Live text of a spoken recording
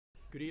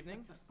Good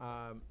evening.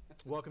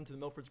 Welcome to the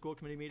Milford School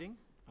Committee meeting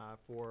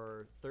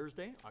for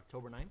Thursday,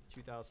 October 9th,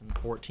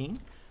 2014.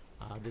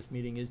 This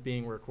meeting is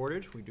being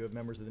recorded. We do have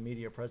members of the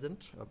media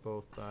present, of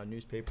both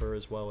newspaper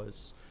as well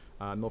as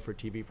Milford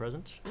TV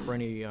present. For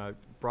any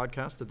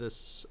broadcast of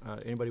this,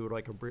 anybody would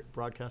like a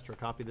broadcast or a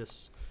copy of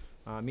this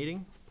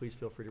meeting, please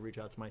feel free to reach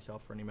out to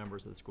myself or any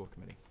members of the school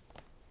committee.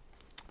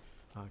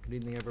 Good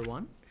evening,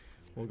 everyone.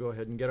 We'll go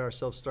ahead and get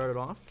ourselves started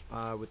off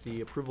with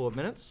the approval of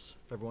minutes.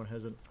 If everyone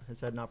has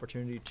had an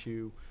opportunity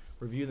to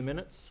review the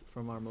minutes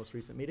from our most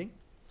recent meeting.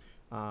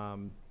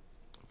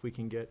 If we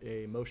can get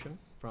a motion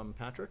from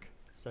Patrick,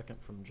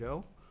 second from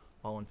Joe.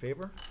 All in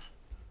favor?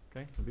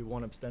 Okay, there'll be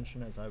one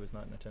abstention as I was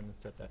not in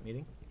attendance at that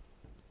meeting.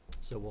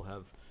 So we'll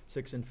have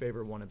 6 in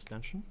favor, 1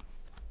 abstention.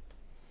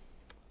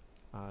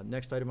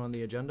 Next item on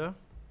the agenda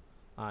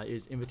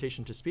is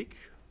invitation to speak. Do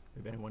we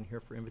have anyone here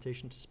for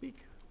invitation to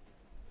speak?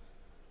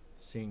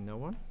 Seeing no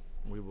one,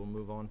 we will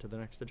move on to the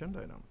next agenda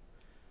item.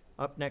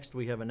 Up next,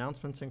 we have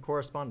announcements and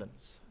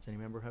correspondence. Does any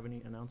member have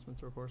any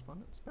announcements or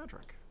correspondence?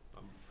 Patrick.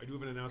 I do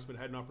have an announcement.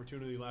 I had an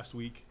opportunity last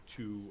week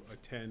to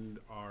attend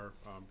our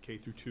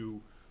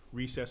K-2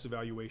 recess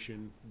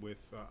evaluation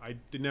with, I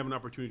didn't have an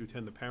opportunity to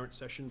attend the parent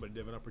session, but I did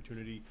have an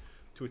opportunity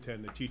to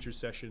attend the teacher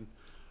session.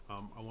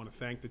 I want to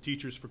thank the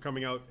teachers for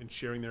coming out and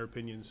sharing their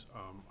opinions.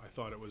 I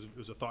thought it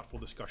was a thoughtful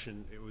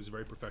discussion. It was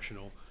very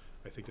professional.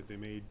 I think that they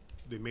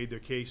made their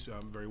case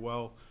very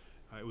well.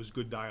 It was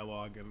good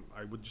dialogue, and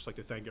I would just like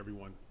to thank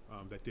everyone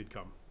that did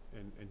come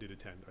and did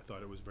attend. I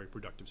thought it was a very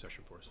productive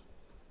session for us.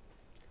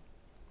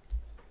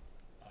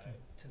 I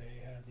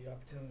today had the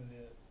opportunity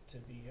to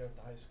be here at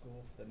the high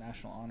school for the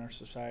National Honor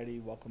Society,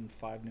 welcomed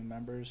 5 new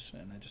members,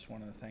 and I just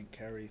wanted to thank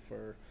Kerry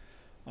for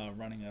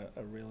running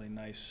a really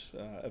nice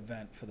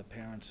event for the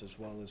parents as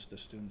well as the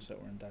students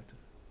that were inducted.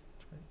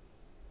 Great.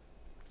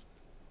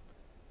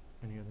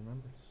 Any other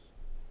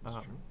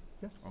members?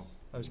 Yes. Oh.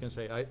 I was going to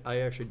say, I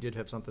actually did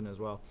have something as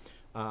well.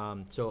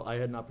 So I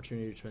had an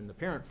opportunity to attend the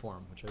parent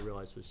forum, which I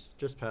realized was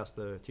just past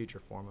the teacher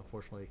forum.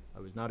 Unfortunately, I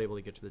was not able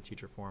to get to the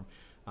teacher forum.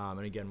 And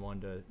again,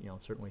 wanted to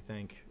certainly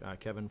thank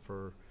Kevin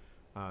for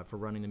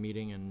running the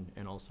meeting,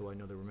 and also I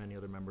know there were many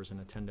other members in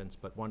attendance,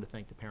 but wanted to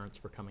thank the parents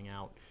for coming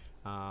out.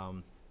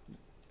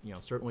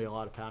 Certainly a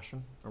lot of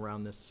passion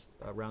around this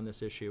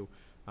issue.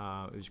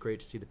 It was great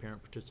to see the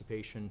parent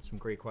participation, some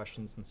great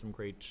questions and some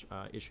great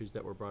issues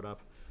that were brought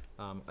up.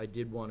 I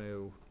did want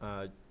to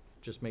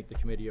just make the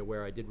committee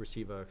aware I did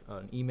receive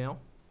an email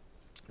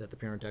that the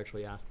parent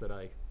actually asked that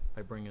I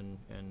bring in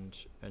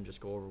and just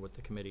go over with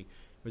the committee.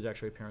 It was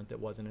actually a parent that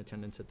was in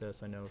attendance at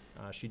this. I know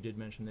she did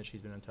mention that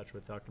she's been in touch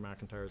with Dr.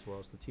 McIntyre as well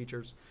as the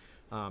teachers,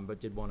 but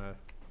did want to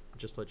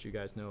just let you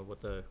guys know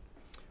what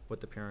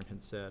the parent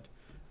had said.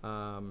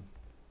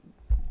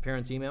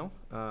 Parent's email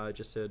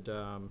just said,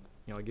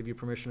 I give you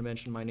permission to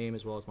mention my name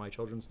as well as my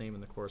children's name in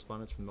the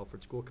correspondence for the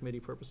Milford School Committee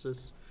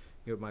purposes.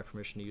 You have my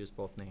permission to use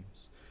both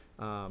names.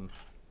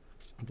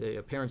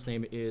 The parent's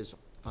name is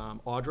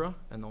Audra,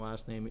 and the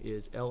last name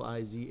is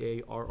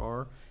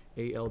Lizarralde,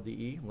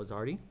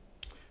 Lizardi.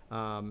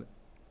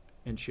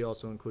 And she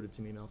also included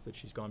some emails that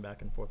she's gone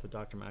back and forth with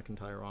Dr.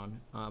 McIntyre on.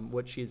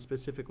 What she had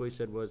specifically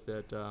said was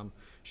that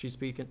she's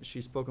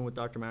spoken with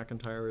Dr.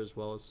 McIntyre as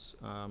well as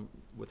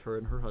with her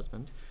and her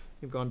husband.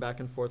 We've gone back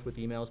and forth with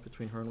emails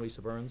between her and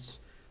Lisa Burns.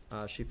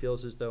 She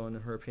feels as though, in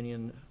her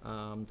opinion,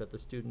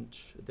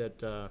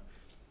 that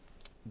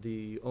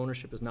the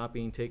ownership is not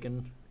being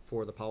taken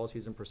for the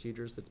policies and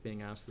procedures that's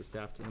being asked the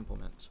staff to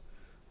implement.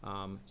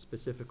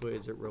 Specifically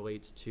as it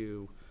relates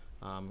to,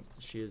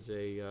 she is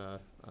a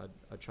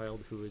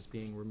child who is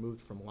being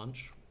removed from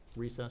lunch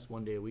recess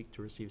 1 day a week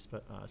to receive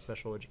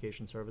special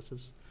education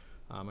services.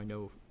 I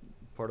know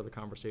part of the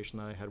conversation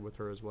that I had with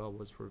her as well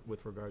was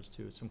with regards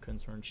to some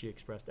concerns she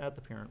expressed at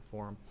the parent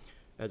forum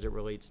as it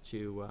relates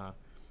to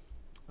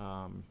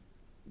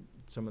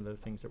some of the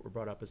things that were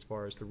brought up as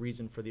far as the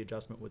reason for the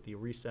adjustment with the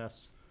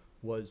recess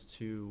was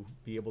to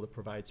be able to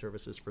provide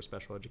services for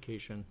special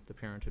education. The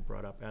parent had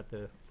brought up at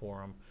the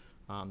forum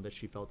that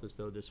she felt as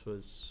though this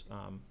was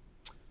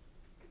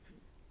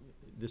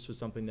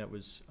something that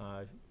was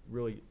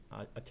really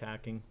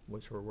attacking,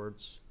 was her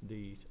words,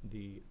 the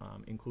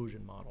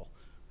inclusion model.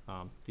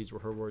 These were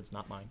her words,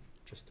 not mine.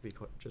 Just to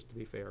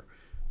be fair.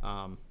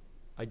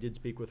 I did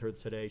speak with her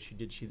today.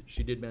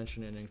 She did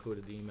mention and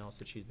included the emails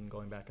that she's been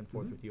going back and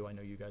forth with you. I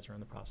know you guys are in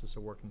the process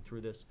of working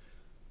through this.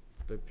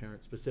 The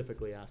parent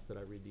specifically asked that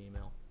I read the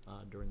email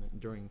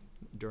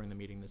during the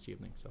meeting this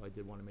evening, so I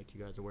did want to make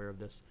you guys aware of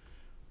this.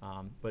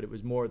 But it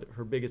was more that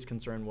her biggest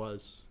concern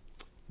was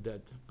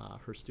that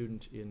her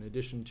student, in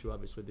addition to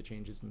obviously the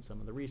changes in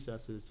some of the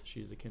recesses, she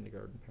is a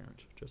kindergarten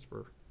parent, just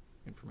for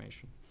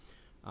information.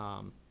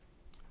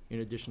 In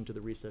addition to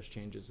the recess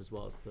changes, as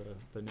well as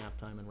the nap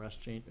time and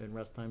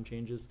rest time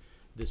changes,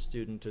 this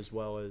student, as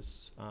well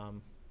as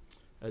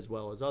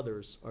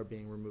others, are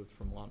being removed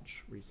from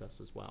lunch recess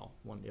as well,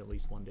 at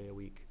least 1 day a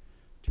week,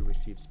 to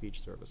receive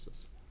speech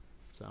services.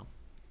 So,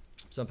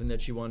 something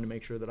that she wanted to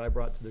make sure that I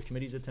brought to the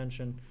committee's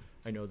attention.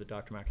 I know that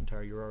Dr.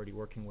 McIntyre, you're already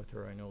working with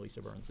her. I know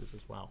Lisa Burns is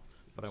as well,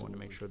 but I wanted to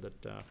make sure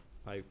that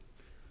I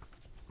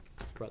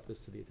brought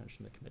this to the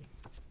attention of the committee.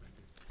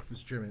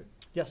 Mr. Chairman,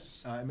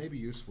 Yes. it may be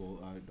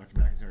useful,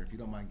 Dr. McIntyre, if you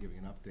don't mind giving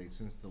an update.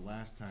 Since the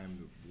last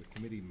time the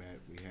committee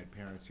met, we had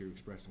parents here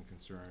express some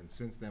concern.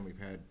 Since then, we've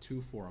had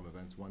 2 forum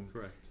events, one,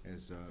 Correct.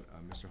 as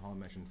Mr. Hall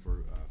mentioned,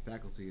 for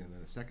faculty, and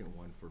then a second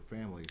one for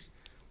families.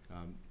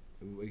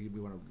 We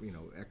want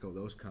to, echo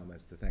those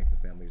comments to thank the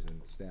families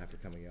and staff for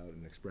coming out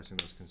and expressing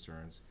those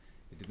concerns.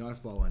 It did not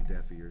fall on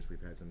deaf ears.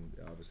 We've had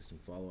obviously some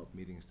follow-up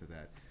meetings to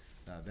that.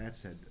 That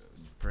said,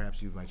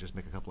 perhaps you might just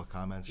make a couple of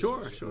comments.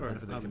 Sure. For the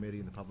benefit of the committee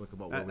and the public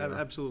about where we are.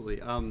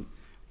 Absolutely.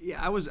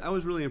 Yeah, I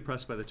was really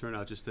impressed by the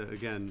turnout. Just to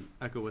again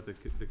echo what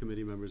the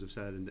committee members have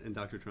said and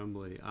Dr.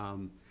 Tremblay.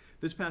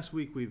 This past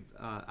week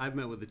I've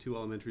met with the 2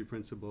 elementary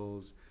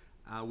principals.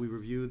 We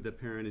reviewed the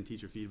parent and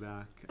teacher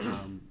feedback,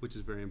 which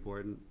is very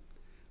important.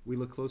 We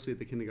looked closely at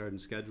the kindergarten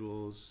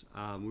schedules.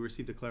 We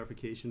received a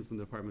clarification from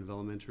the Department of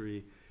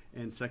Elementary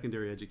and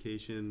Secondary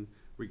Education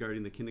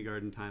regarding the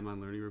kindergarten time on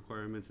learning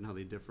requirements and how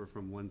they differ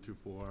from 1 through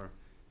 4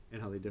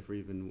 and how they differ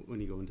even when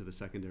you go into the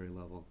secondary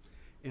level.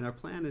 And our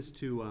plan is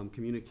to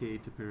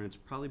communicate to parents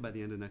probably by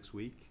the end of next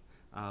week.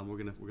 We're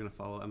gonna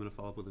follow. I'm gonna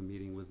follow up with a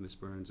meeting with Ms.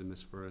 Burns and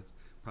Ms. Firth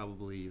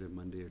probably either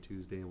Monday or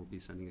Tuesday, and we'll be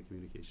sending a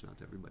communication out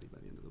to everybody by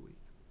the end of the week.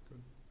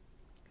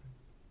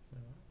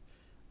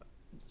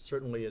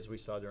 Certainly, as we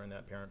saw during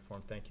that parent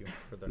forum, thank you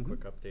for the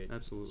quick update.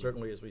 Absolutely.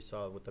 Certainly, as we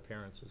saw with the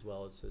parents as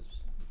well as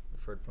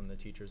we've heard from the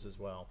teachers as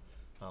well.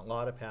 A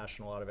lot of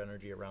passion, a lot of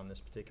energy around this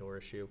particular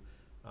issue.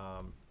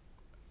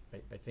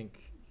 I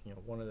think,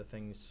 one of the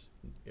things,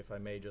 if I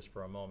may just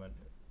for a moment,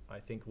 I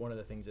think one of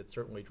the things that's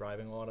certainly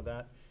driving a lot of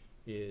that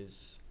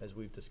is, as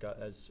we've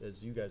discussed,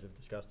 as you guys have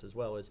discussed as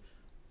well, is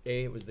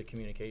A, it was the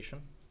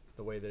communication,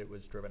 the way that it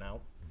was driven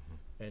out,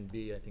 and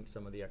B, I think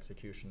some of the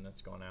execution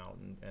that's gone out,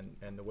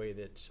 and the way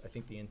that I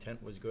think the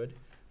intent was good.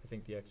 I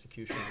think the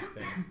execution has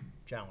been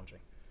challenging.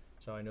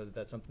 So I know that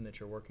that's something that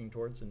you're working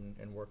towards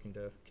and working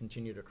to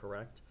continue to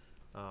correct.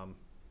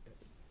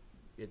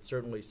 It's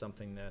certainly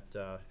something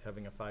that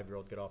having a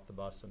 5-year-old get off the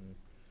bus, and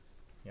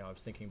I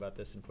was thinking about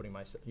this and putting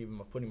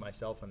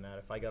myself in that.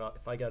 If I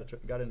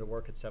got into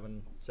work at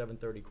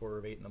 7:30, quarter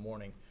of 8 in the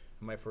morning,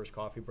 and my first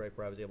coffee break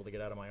where I was able to get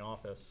out of my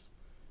office,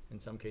 in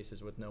some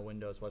cases with no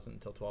windows, wasn't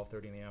until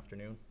 12:30 in the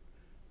afternoon.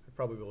 I'd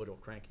probably be a little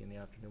cranky in the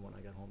afternoon when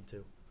I got home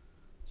too.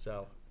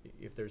 So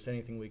if there's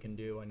anything we can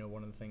do, I know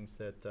one of the things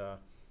that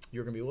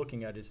you're going to be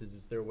looking at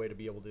is there a way to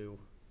be able to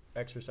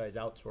exercise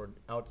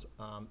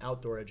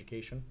outdoor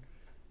education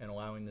and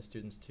allowing the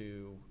students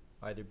to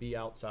either be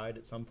outside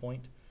at some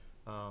point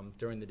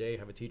during the day,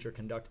 have a teacher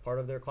conduct part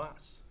of their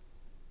class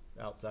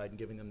outside and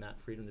giving them that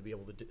freedom to be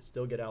able to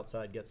still get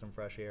outside, get some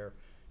fresh air,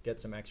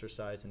 get some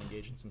exercise, and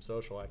engage in some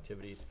social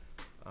activities.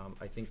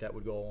 I think that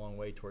would go a long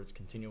way towards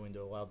continuing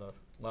to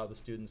allow the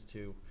students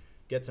to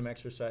get some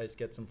exercise,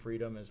 get some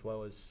freedom, as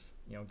well as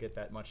get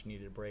that much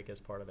needed break as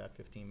part of that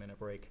 15-minute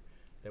break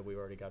that we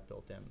already got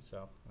built in.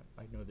 So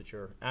I know that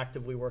you're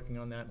actively working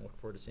on that and look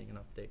forward to seeing an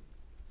update.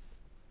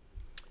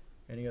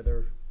 Any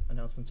other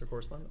announcements or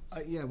correspondence?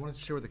 Yeah, I wanted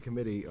to share with the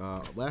committee,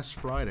 last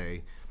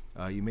Friday,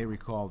 you may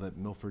recall that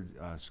Milford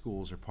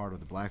schools are part of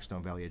the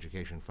Blackstone Valley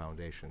Education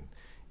Foundation.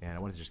 And I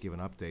wanted to just give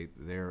an update.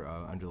 They're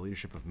under the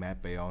leadership of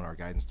Matt Bayonne, our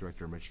guidance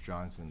director, and Rich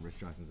Johnson. Rich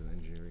Johnson's an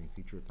engineering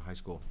teacher at the high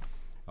school.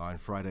 On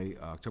Friday,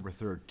 October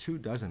 3rd,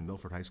 24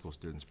 Milford High School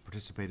students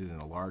participated in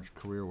a large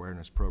career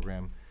awareness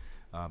program.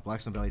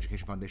 Blackstone Valley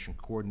Education Foundation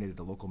coordinated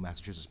a local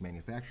Massachusetts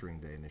Manufacturing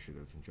Day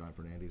initiative, and John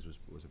Fernandez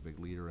was a big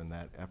leader in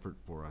that effort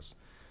for us.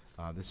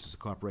 This is a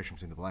cooperation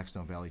between the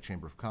Blackstone Valley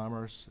Chamber of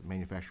Commerce,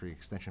 Manufacturing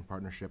Extension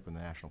Partnership, and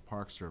the National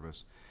Park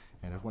Service.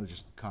 And I want to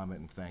just comment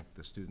and thank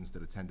the students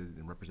that attended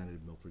and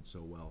represented Milford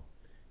so well,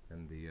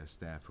 and the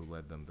staff who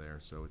led them there.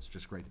 So it's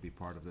just great to be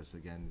part of this.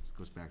 Again, it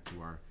goes back to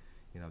our,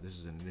 this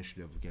is an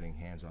initiative of getting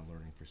hands-on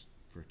learning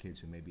for kids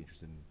who may be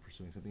interested in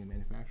pursuing something in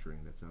manufacturing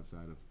that's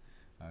outside of,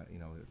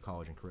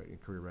 college and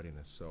career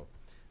readiness. So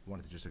I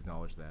wanted to just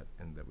acknowledge that,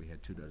 and that we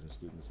had 24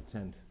 students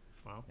attend.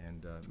 Wow.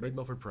 And made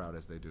Milford proud,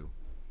 as they do.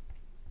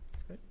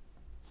 Great.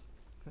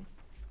 Okay.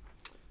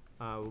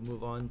 We'll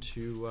move on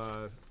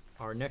to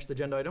our next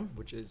agenda item,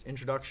 which is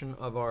introduction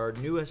of our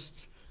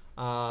newest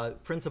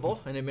principal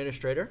and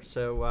administrator.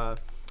 So,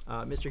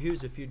 Mr.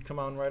 Hughes, if you'd come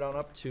on right on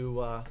up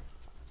to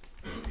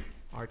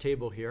our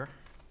table here.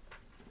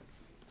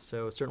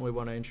 So certainly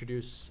want to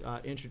introduce,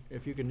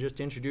 if you can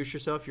just introduce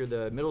yourself. You're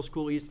the Middle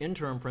School East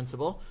interim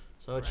principal.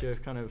 So I'll let you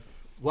kind of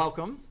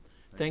welcome.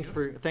 Thanks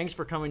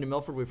for coming to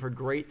Milford. We've heard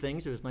great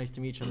things. It was nice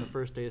to meet you on the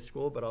first day of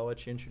school, but I'll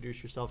let you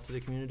introduce yourself to the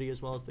community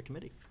as well as the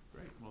committee.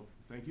 Great. Well,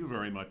 thank you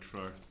very much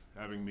for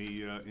having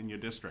me in your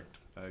district.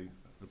 I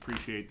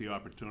appreciate the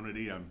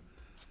opportunity. I'm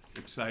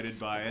excited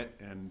by it,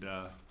 and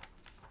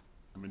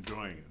I'm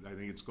enjoying it. I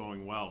think it's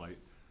going well. I'm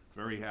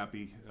very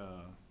happy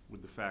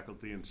with the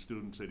faculty and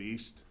students at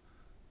East.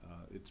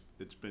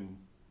 It's been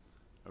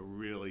a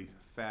really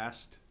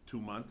fast 2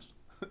 months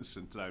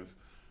since I've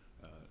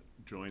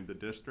joined the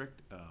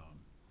district,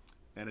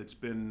 and it's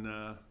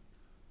been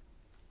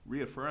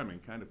reaffirming,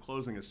 kind of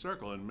closing a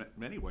circle in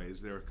many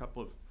ways. There are a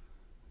couple of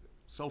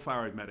so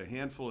far I've met a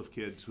handful of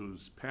kids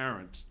whose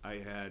parents I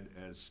had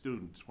as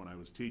students when I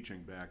was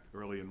teaching back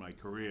early in my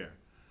career.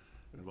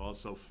 And I've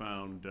also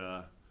found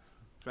a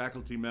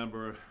faculty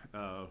member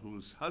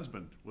whose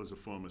husband was a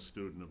former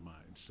student of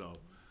mine. So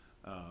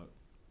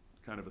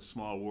kind of a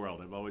small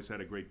world. I've always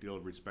had a great deal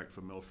of respect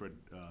for Milford,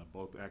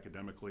 both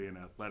academically and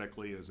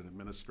athletically as an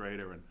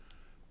administrator. And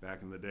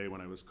back in the day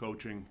when I was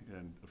coaching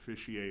and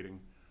officiating,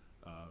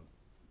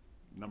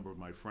 a number of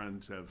my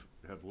friends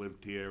have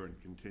lived here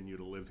and continue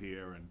to live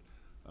here. And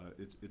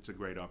it's a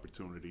great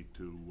opportunity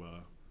to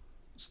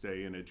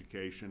stay in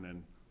education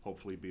and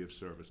hopefully be of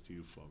service to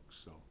you folks.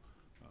 So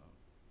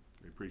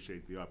I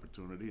appreciate the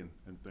opportunity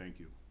and thank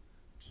you.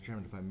 Mr.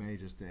 Chairman, if I may,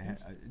 just to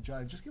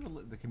John, just give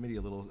the committee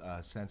a little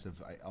sense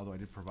of, although I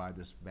did provide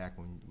this back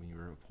when you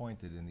were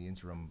appointed in the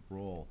interim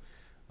role,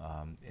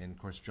 and of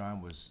course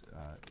John was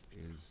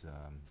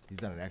he's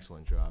done an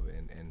excellent job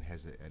and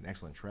has an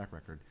excellent track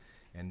record,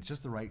 and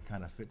just the right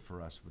kind of fit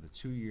for us with a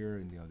 2-year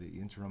and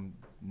the interim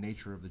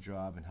nature of the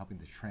job and helping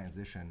to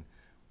transition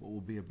what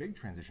will be a big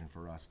transition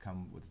for us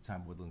come with the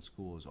time Woodland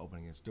School is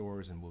opening its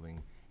doors and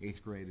moving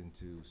 8th grade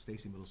into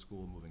Stacy Middle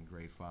School, moving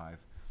grade 5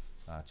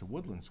 to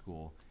Woodland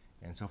School.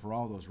 And so for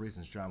all those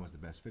reasons, John was the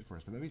best fit for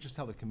us. But maybe just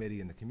tell the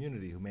committee and the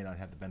community who may not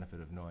have the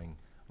benefit of knowing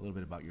a little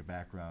bit about your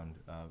background,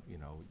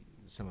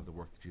 some of the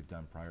work that you've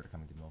done prior to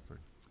coming to Milford.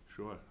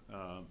 Sure.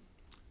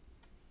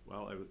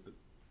 Well, I was a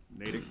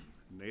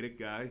Natick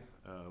guy,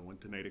 went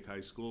to Natick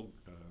High School.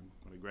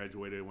 When I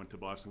graduated, I went to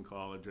Boston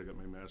College. I got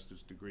my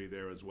master's degree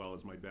there as well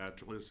as my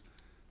bachelor's.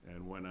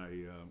 And when I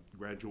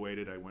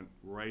graduated, I went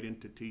right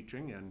into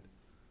teaching and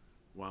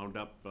wound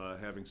up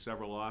having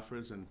several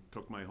offers and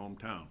took my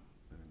hometown.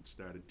 And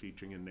started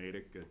teaching in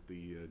Natick at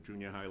the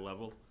junior high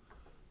level,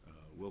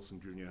 Wilson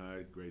Junior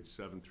High, grades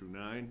 7 through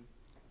 9.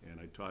 And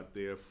I taught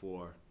there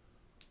for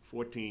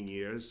 14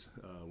 years,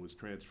 was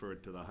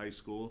transferred to the high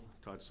school,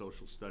 taught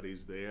social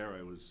studies there.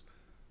 I was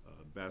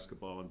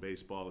basketball and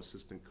baseball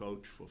assistant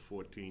coach for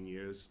 14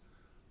 years.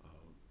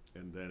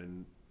 And then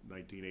in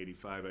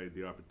 1985, I had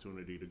the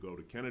opportunity to go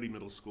to Kennedy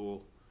Middle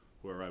School,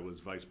 where I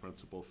was vice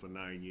principal for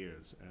 9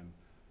 years. And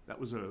that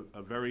was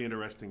a very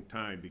interesting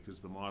time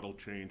because the model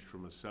changed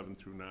from a 7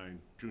 through 9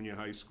 junior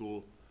high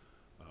school.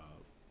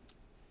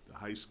 The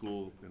high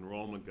school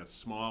enrollment got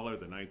smaller.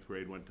 The 9th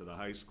grade went to the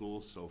high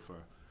school. So for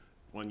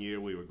 1 year,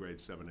 we were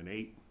grades 7 and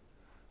 8.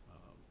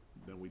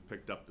 Then we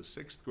picked up the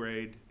 6th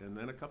grade. And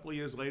then a couple of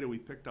years later, we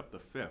picked up the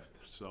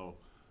 5th. So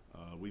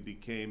we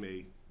became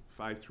a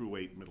 5 through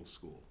 8 middle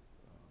school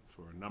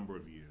for a number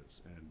of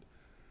years. And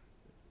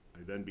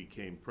I then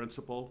became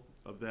principal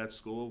of that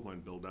school when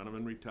Bill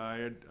Donovan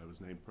retired. I was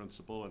named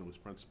principal and was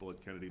principal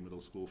at Kennedy Middle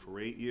School for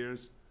 8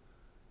 years.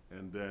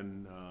 And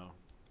then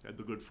had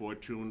the good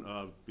fortune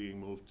of being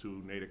moved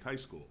to Natick High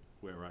School,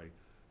 where I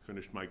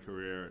finished my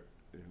career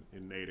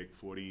in Natick,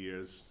 40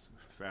 years,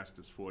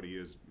 fastest 40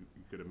 years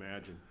you could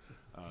imagine.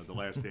 The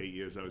last 8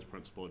 years I was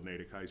principal at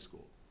Natick High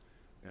School.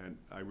 And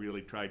I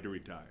really tried to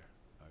retire.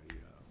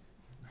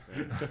 I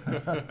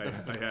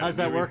had How's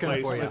that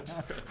working for you?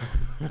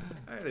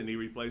 I had a knee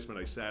replacement.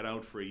 I sat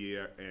out for a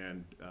year,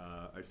 and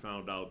I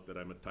found out that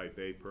I'm a type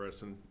A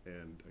person,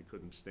 and I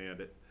couldn't stand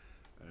it.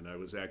 And I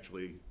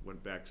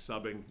went back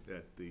subbing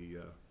at the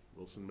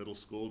Wilson Middle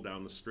School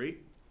down the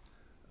street,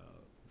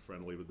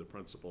 friendly with the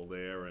principal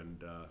there,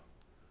 and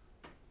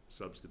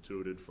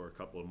substituted for a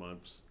couple of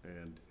months,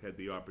 and had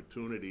the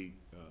opportunity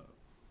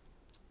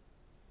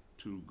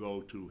to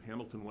go to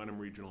Hamilton Wenham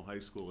Regional High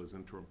School as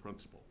interim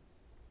principal.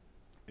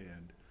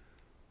 And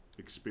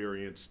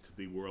experienced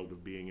the world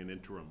of being an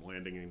interim,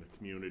 landing in a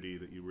community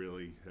that you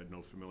really had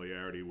no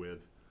familiarity with.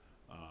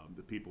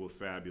 The people were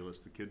fabulous,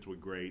 the kids were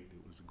great,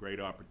 it was a great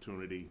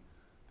opportunity.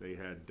 They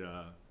had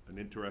an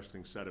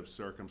interesting set of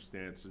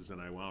circumstances,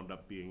 and I wound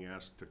up being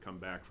asked to come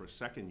back for a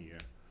second year,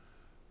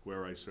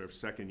 where I served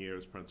second year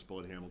as principal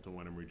at Hamilton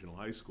Wenham Regional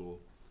High School,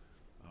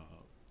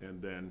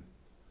 and then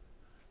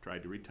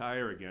tried to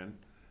retire again,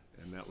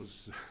 and that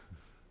was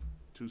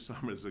 2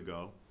 summers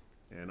ago.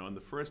 And on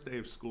the first day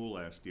of school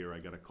last year, I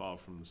got a call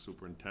from the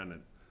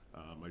superintendent.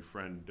 My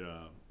friend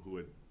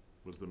who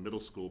was the middle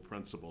school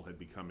principal had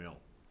become ill.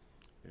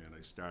 And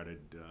I started,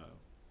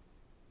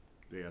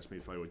 they asked me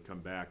if I would come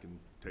back and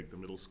take the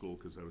middle school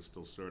because I was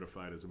still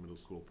certified as a middle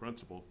school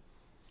principal.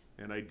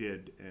 And I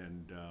did,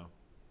 and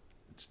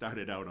it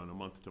started out on a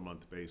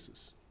month-to-month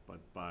basis. But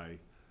by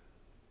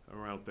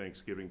around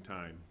Thanksgiving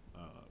time,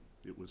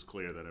 it was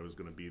clear that I was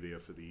going to be there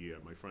for the year.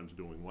 My friend's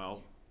doing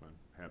well, I'm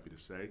happy to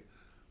say.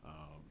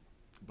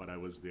 But I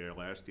was there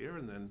last year,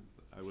 and then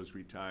I was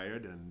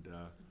retired, and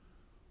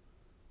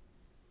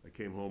I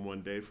came home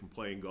one day from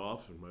playing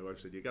golf, and my wife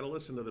said, "You got to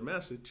listen to the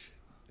message."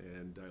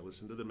 And I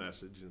listened to the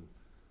message, and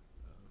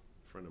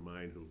a friend of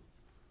mine who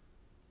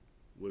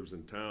lives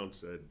in town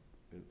said,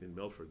 in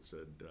Milford,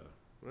 said,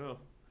 "Well,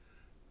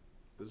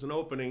 there's an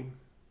opening.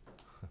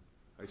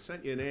 I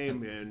sent your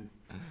name in.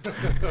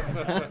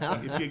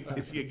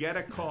 If you get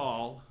a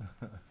call,"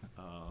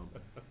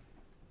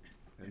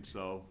 and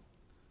so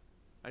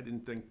I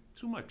didn't think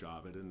too much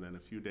of it, and then a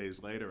few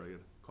days later, I got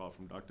a call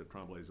from Dr.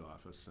 Tremblay's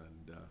office,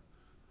 and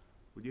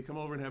would you come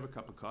over and have a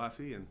cup of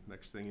coffee? And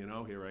next thing you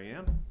know, here I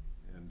am.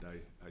 And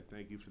I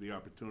thank you for the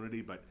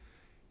opportunity, but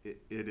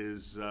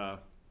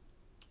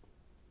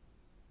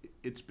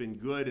it's been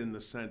good in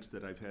the sense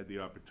that I've had the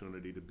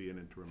opportunity to be an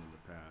interim in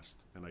the past,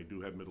 and I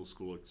do have middle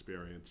school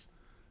experience,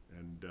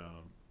 and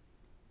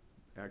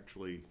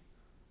actually,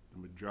 the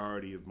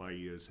majority of my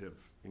years have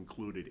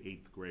included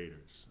 8th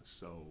graders,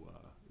 so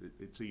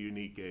it's a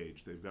unique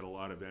age. They've got a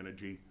lot of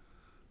energy.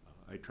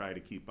 I try to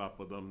keep up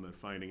with them. They're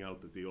finding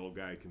out that the old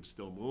guy can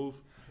still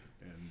move,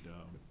 and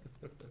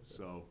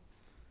so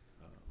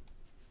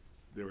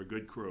they're a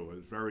good crew. I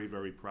was very,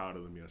 very proud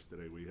of them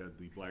yesterday. We had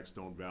the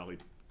Blackstone Valley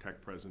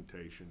Tech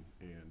presentation,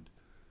 and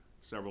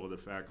several of the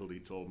faculty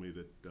told me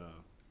that that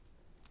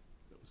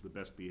was the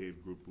best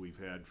behaved group we've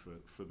had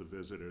for the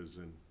visitors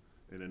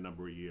in a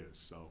number of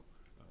years. So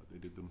they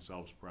did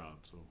themselves proud.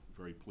 So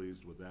very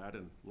pleased with that,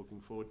 and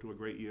looking forward to a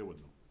great year with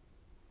them.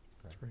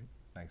 That's great.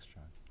 Thanks,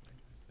 John.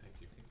 Thank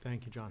you.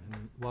 Thank you, John,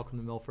 and welcome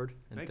to Milford.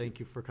 And Thank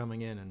you. you for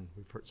coming in, and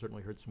we've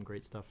certainly heard some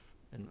great stuff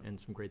and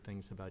some great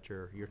things about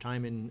your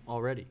time in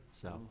already,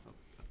 so. I'll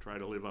try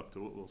to live up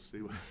to it. We'll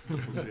see we'll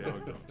see how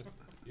it goes.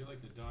 You're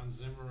like the Don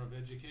Zimmer of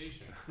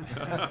education.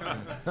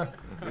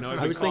 You know, I I've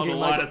been was called a thinking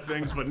lot like- of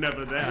things, but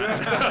never that.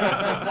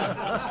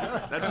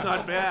 That's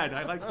not bad.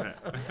 I like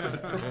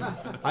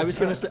that. I was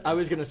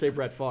gonna say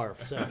Brett Favre,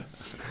 so.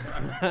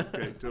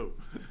 Okay, too.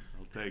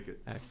 I'll take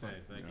it. Excellent.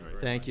 Hey, thank you All right.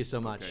 very Thank much. you so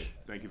much. Okay,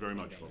 thank you very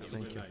much, folks. Have a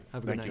Thank good you. night.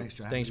 Have a good Thank you. night. Thanks,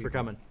 John. Thanks Have a for good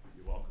coming.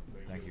 You're welcome.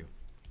 Thank you.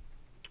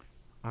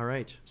 All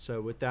right,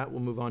 so with that, we'll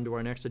move on to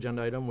our next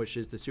agenda item, which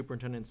is the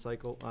superintendent's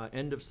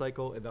end of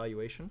cycle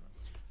evaluation.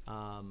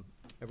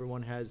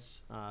 Everyone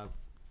has,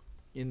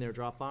 in their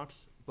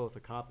Dropbox, both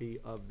a copy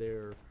of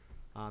their,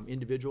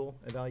 individual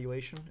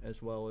evaluation,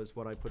 as well as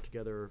what I put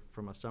together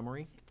from a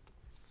summary.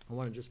 I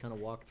want to just kind of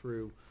walk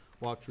through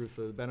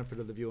for the benefit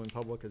of the viewing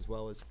public, as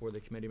well as for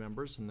the committee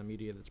members and the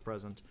media that's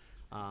present,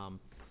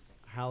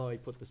 how I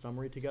put the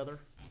summary together,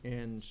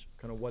 and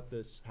kind of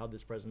how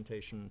this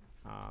presentation,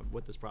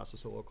 what this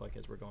process will look like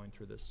as we're going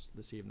through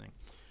this evening.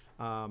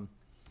 A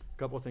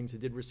couple of things. I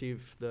did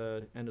receive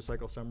the end of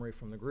cycle summary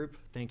from the group.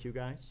 Thank you,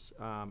 guys.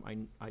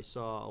 I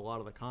saw a lot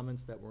of the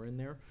comments that were in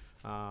there.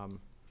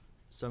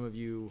 Some of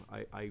you,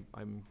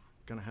 I'm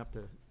gonna have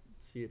to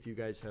see if you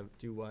guys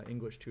do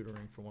English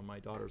tutoring for when my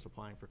daughter's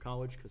applying for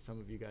college, because some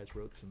of you guys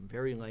wrote some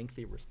very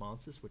lengthy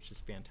responses, which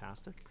is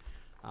fantastic.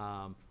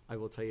 I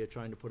will tell you,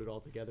 trying to put it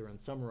all together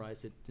and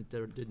summarize it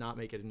did not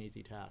make it an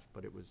easy task,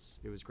 but it was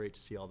great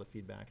to see all the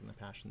feedback and the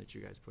passion that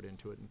you guys put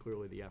into it, and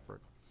clearly the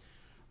effort.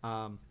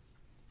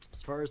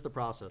 As far as the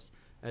process,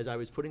 as I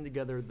was putting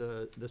together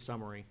the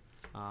summary,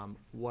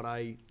 what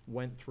I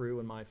went through,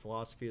 and my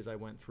philosophy as I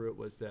went through it,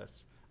 was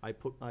this.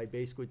 I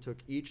basically took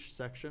each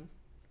section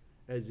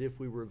as if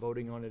we were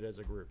voting on it as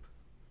a group.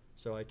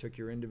 So I took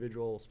your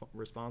individual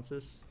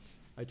responses,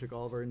 I took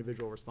all of our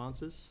individual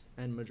responses,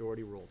 and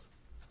majority ruled.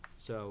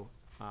 So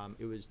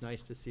it was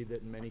nice to see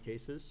that in many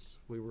cases,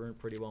 we were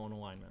pretty well in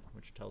alignment,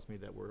 which tells me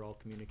that we're all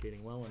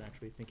communicating well and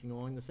actually thinking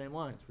along the same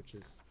lines, which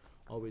is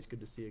always good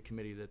to see a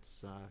committee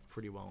that's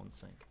pretty well in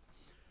sync.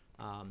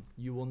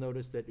 You will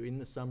notice that in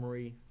the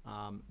summary,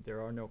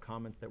 there are no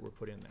comments that were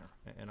put in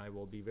there, and I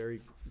will be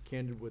very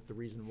candid with the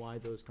reason why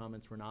those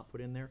comments were not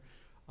put in there.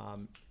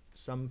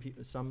 Some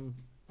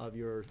of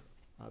your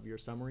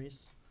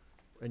summaries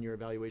and your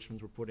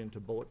evaluations were put into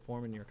bullet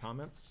form in your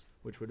comments,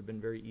 which would have been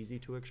very easy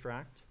to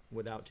extract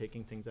without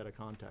taking things out of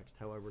context.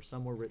 However,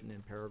 some were written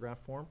in paragraph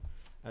form.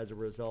 As a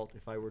result,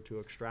 if I were to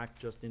extract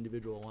just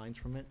individual lines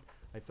from it,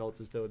 I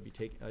felt as though it'd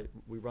be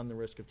we run the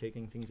risk of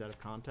taking things out of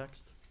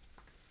context,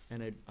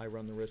 and we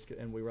run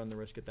the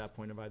risk at that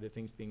point of either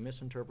things being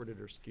misinterpreted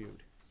or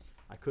skewed.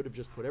 I could have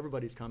just put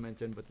everybody's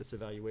comment in, but this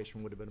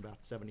evaluation would have been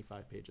about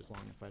 75 pages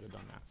long if I'd have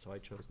done that, so I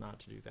chose not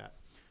to do that.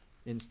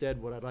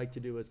 Instead, what I'd like to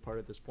do as part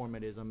of this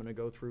format is I'm gonna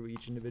go through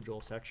each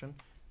individual section.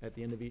 At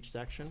the end of each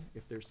section,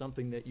 if there's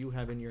something that you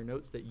have in your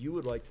notes that you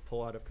would like to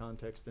pull out of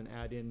context and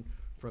add in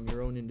from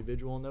your own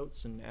individual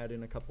notes, and add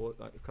in a couple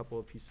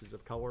of pieces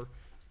of color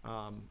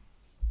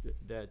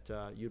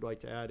that you'd like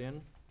to add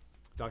in.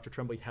 Dr.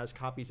 Tremblay has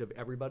copies of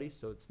everybody,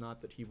 so it's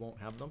not that he won't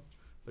have them.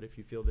 But if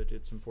you feel that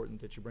it's important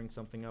that you bring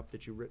something up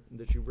that you've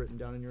written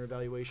down in your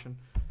evaluation,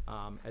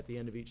 at the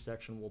end of each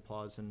section, we'll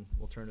pause and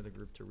we'll turn to the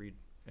group to read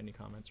any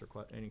comments or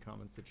any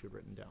comments that you've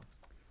written down.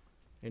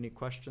 Any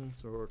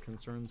questions or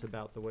concerns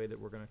about the way that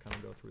we're going to kind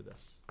of go through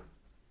this?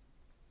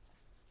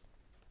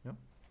 No?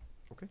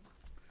 Okay.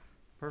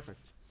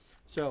 Perfect.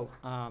 So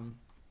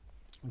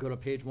go to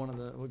page one of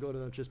the. We'll go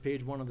to just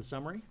page one of the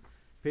summary.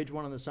 Page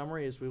one of the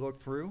summary as we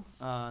look through.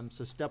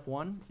 So step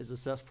one is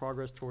assess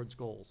progress towards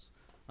goals.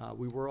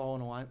 We were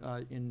all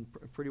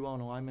pretty well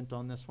in alignment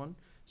on this one.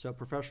 So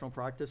professional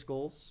practice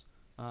goals,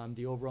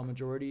 the overall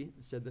majority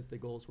said that the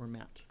goals were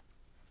met.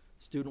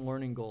 Student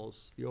learning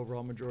goals, the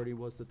overall majority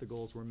was that the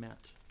goals were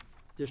met.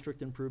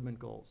 District improvement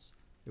goals,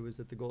 it was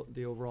that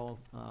the overall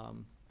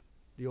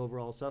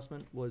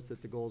assessment was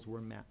that the goals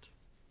were met.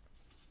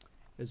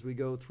 As we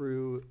go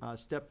through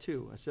step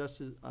two,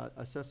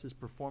 assesses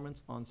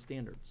performance on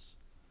standards.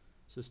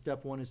 So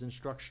step one is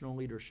instructional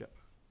leadership.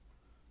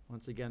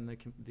 Once again,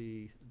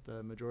 the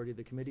majority of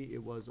the committee,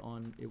 it was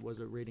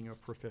a rating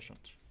of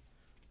proficient.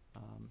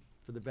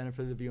 For the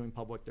benefit of the viewing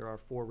public, there are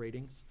 4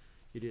 ratings.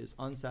 It is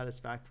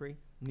unsatisfactory,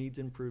 needs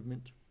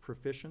improvement,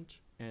 proficient,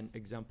 and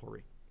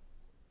exemplary.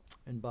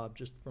 And Bob,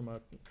 just from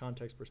a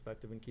context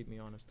perspective, and keep me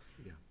honest,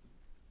 Yeah.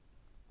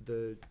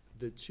 the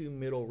 2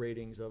 middle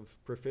ratings of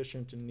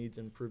proficient and needs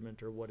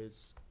improvement are what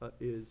is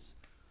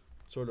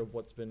sort of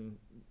what's been,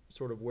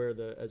 sort of where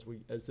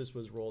as this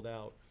was rolled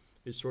out,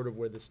 is sort of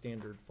where the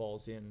standard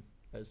falls in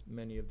as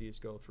many of these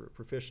go through.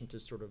 Proficient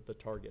is sort of the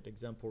target.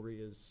 Exemplary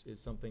is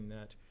something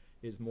that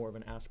is more of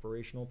an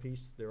aspirational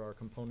piece. There are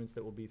components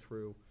that will be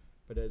through,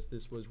 but as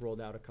this was rolled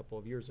out a couple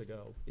of years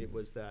ago, it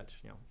was that,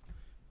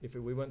 if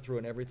we went through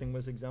and everything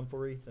was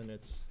exemplary, then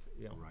it's,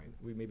 Right.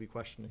 we may be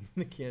questioning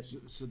the kid.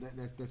 So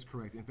that's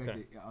correct. In fact,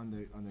 Okay. on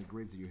the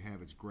grids that you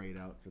have, it's grayed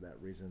out for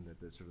that reason, that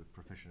the sort of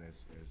proficient,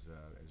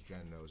 as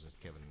Jen knows, as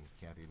Kevin and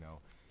Kathy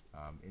know,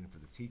 and for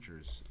the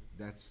teachers,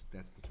 that's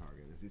the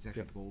target. It's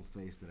actually Yep.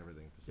 bold-faced and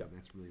everything to say Yep.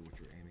 that's really what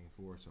you're aiming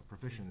for. So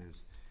proficient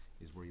is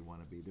where you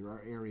want to be. There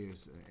are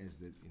areas as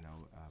that,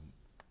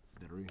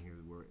 that are in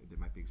here where there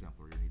might be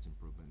exemplary or needs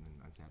improvement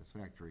and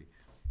unsatisfactory,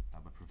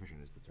 but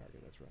proficient is the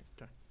target, that's right.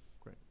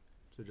 Great.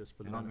 So just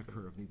for the And on the benefit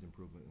of- curve, needs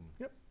improvement, and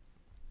Yep.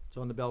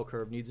 So on the bell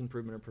curve, needs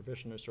improvement and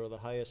proficient is sort of the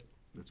highest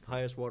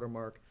that's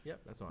watermark,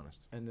 Yep, that's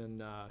honest. and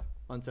then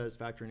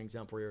unsatisfactory and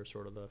exemplary are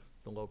sort of the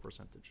low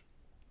percentage.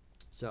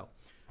 So,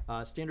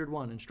 standard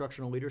 1,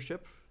 instructional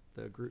leadership.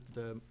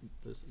 The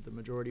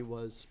majority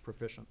was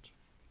proficient.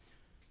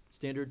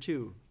 Standard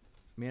 2,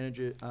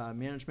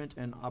 management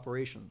and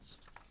operations.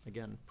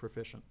 Again,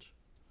 proficient.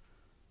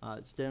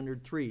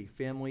 Standard 3,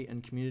 family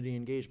and community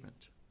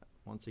engagement.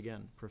 Once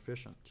again,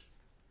 proficient.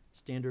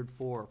 Standard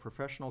 4,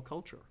 professional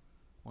culture.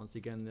 Once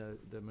again,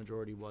 the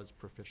majority was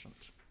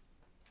proficient.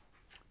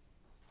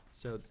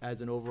 So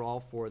as an overall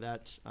for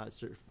that,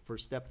 for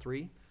step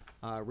 3,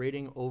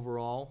 rating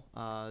overall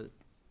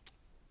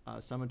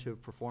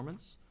summative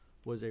performance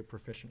was a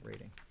proficient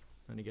rating.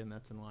 And again,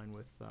 that's in line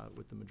with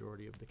the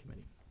majority of the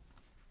committee.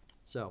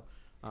 So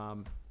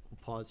we'll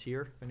pause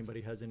here. If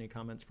anybody has any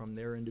comments from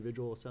their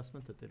individual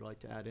assessment that they'd like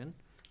to add in,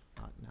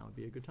 now would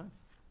be a good time.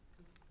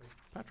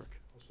 Patrick.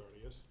 I'll start,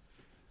 yes.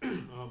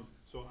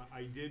 So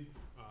I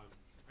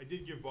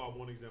did give Bob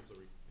 1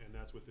 exemplary, and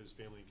that's with his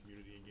family and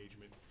community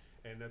engagement.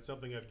 And that's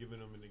something I've given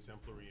him an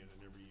exemplary in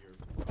every year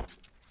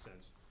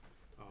since.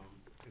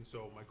 And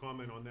so my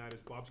comment on that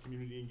is Bob's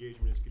community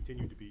engagement has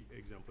continued to be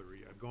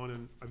exemplary. I've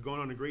gone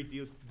on a great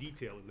deal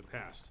detail in the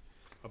past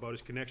about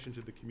his connection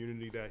to the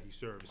community that he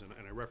serves, and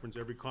I reference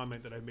every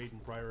comment that I've made in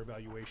prior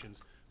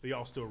evaluations. They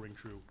all still ring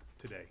true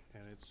today,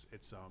 and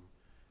it's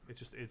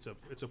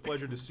a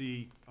pleasure to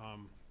see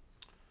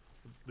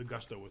the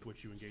gusto with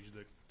which you engage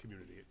the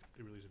community.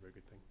 It really is a very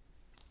good thing.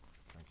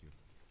 Thank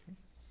you.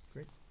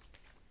 Great.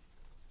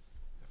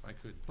 If I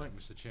could, Mike.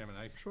 Mr. Chairman,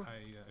 Sure.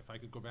 if I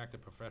could go back to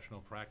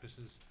professional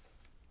practices,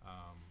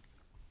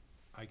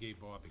 I gave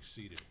Bob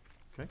exceeded.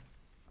 Okay.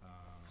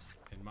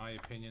 In my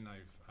opinion,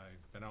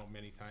 I've been out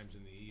many times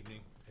in the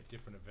evening at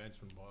different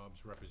events when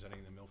Bob's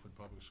representing the Milford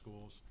Public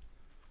Schools.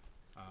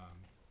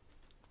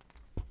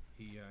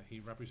 He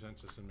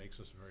represents us and makes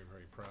us very,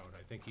 very proud.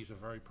 I think he's a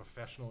very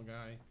professional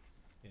guy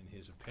in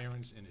his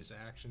appearance, in his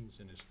actions,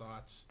 in his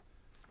thoughts,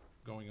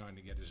 going on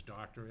to get his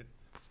doctorate,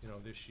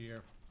 this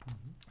year.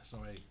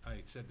 So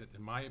I said that,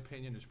 in my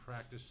opinion, his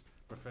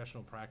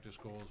professional practice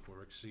goals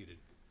were exceeded.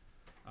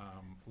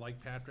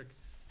 Like Patrick,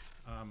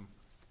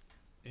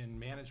 in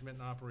management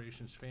and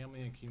operations,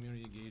 family and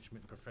community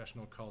engagement, and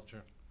professional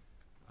culture,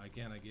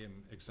 again, I gave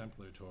him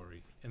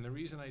exemplary. And the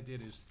reason I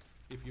did is,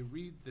 if you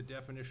read the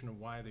definition of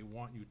why they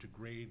want you to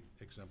grade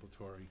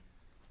exemplary,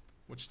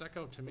 what stuck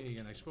out to me,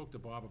 and I spoke to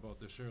Bob about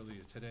this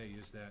earlier today,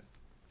 is that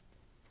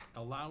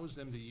allows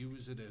them to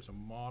use it as a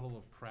model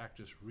of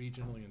practice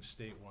regionally and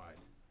statewide.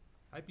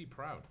 I'd be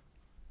proud.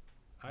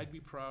 I'd be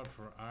proud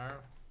for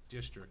our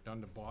district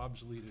under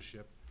Bob's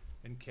leadership,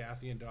 and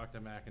Kathy and Dr.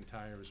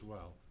 McIntyre as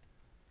well.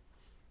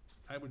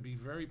 I would be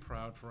very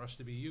proud for us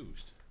to be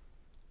used.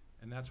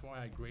 And that's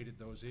why I graded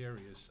those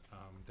areas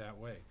that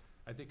way.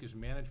 I think his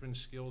management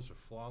skills are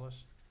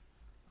flawless.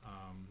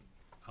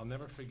 I'll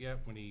never forget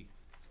when he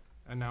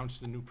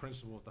announced the new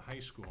principal at the high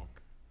school.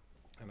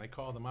 And I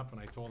called him up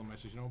and I told him, I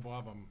said,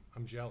 Bob,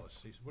 I'm jealous.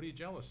 He said, what are you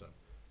jealous of?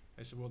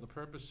 I said, well, the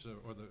purpose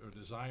or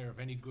desire of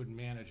any good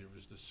manager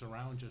is to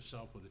surround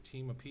yourself with a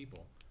team of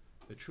people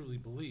that truly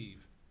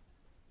believe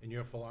in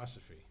your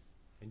philosophy,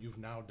 and you've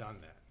now done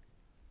that.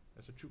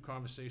 That's a true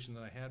conversation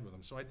that I had with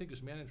him. So I think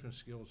his management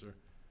skills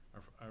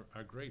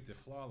are great. They're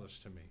flawless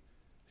to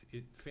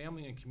me.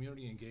 Family and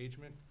community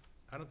engagement,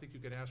 I don't think you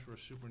could ask for a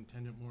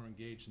superintendent more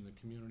engaged in the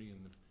community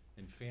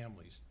and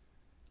families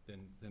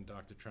than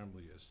Dr.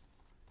 Tremblay is.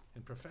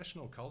 In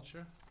professional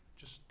culture,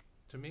 just,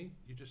 to me,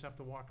 you just have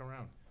to walk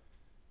around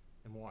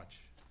and watch.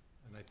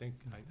 And I think,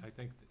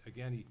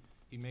 again,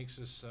 he makes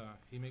us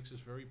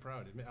very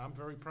proud. I'm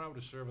very proud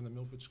to serve on the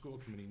Milford School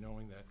Committee,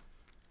 knowing that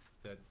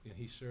that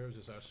he serves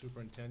as our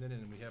superintendent,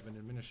 and we have an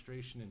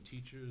administration and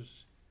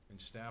teachers and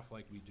staff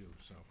like we do,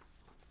 so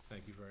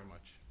thank you very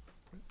much.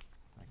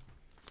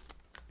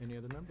 Any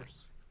other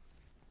members?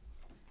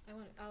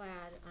 I'll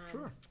add.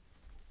 Sure.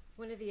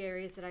 One of the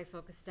areas that I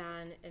focused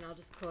on, and I'll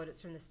just quote,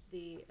 it's from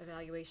the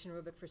evaluation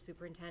rubric for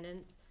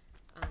superintendents,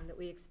 that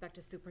we expect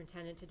a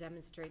superintendent to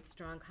demonstrate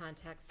strong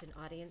context and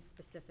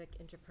audience-specific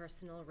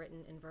interpersonal,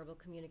 written, and verbal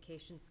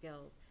communication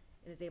skills,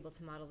 and is able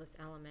to model this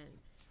element.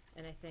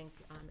 And I think,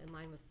 in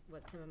line with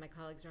what some of my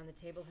colleagues around the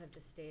table have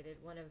just stated,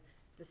 one of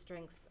the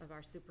strengths of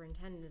our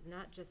superintendent is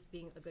not just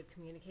being a good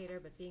communicator,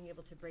 but being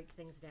able to break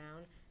things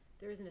down.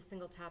 There isn't a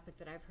single topic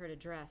that I've heard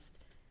addressed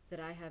that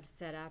I have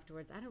said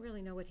afterwards, I don't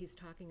really know what he's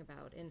talking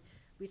about. And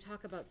we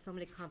talk about so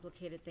many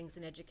complicated things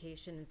in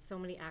education and so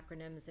many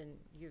acronyms, and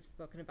you've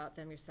spoken about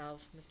them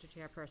yourself, Mr.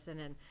 Chairperson.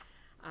 And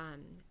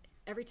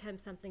every time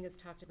something is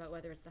talked about,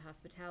 whether it's the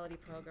hospitality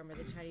program or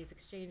the Chinese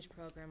exchange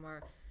program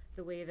or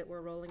the way that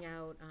we're rolling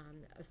out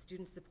a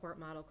student support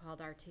model called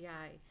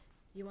RTI,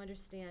 you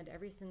understand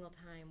every single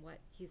time what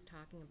he's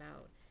talking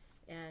about.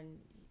 And,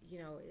 you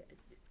know,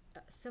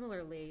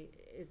 similarly,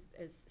 as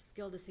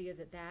skilled as he is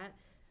at that,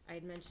 I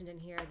had mentioned in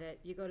here that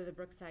you go to the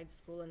Brookside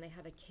School and they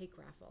have a cake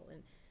raffle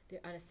and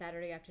on a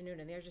Saturday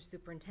afternoon, and there's your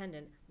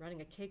superintendent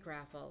running a cake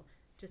raffle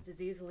just as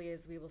easily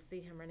as we will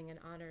see him running an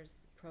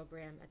honors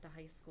program at the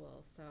high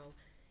school. So,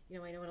 you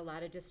know, I know in a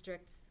lot of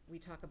districts, we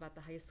talk about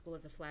the high school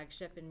as a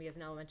flagship, and me as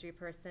an elementary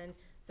person,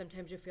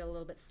 sometimes you feel a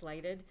little bit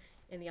slighted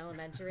in the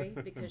elementary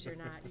because you're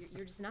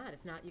just not.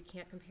 It's not, you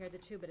can't compare the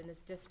two, but in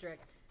this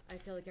district, I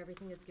feel like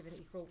everything is given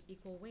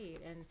equal weight.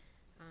 And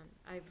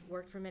I've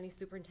worked for many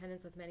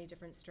superintendents with many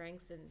different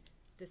strengths, and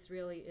this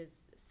really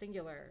is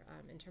singular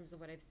in terms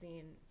of what I've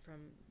seen from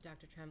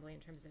Dr. Tremblay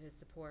in terms of his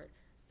support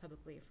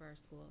publicly for our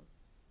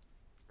schools.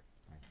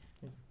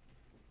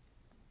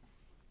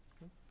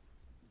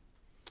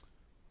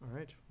 All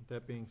right, with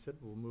that being said,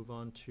 we'll move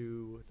on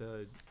to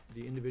the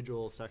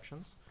individual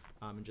sections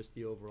and just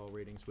the overall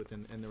ratings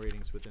within, and the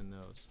ratings within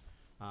those.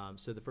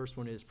 So the first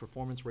one is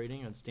performance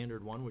rating on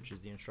standard 1, which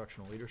is the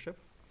instructional leadership.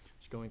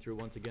 Just going through,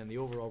 once again, the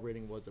overall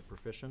rating was a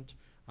proficient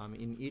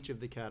in each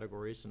of the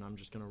categories, and I'm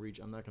just going to read,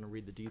 I'm not going to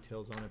read the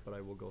details on it, but I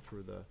will go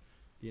through the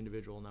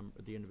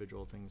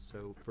individual things.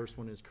 So first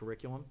one is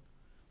curriculum,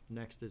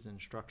 next is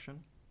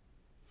instruction,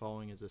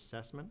 following is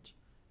assessment,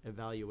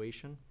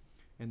 evaluation,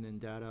 and then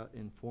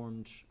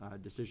data-informed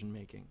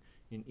decision-making.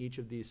 In each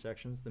of these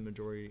sections, the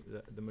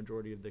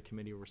majority of the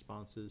committee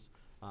responses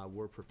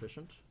were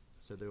proficient,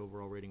 so the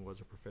overall rating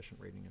was a proficient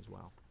rating as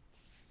well.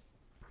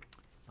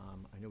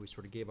 I know we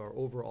sort of gave our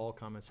overall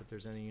comments. If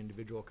there's any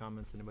individual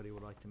comments anybody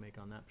would like to make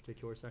on that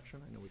particular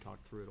section, I know we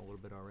talked through it a little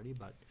bit already,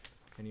 but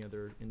any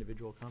other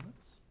individual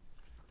comments?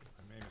 If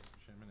I may,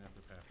 Mr. Chairman,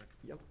 after Patrick.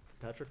 Yep,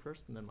 Patrick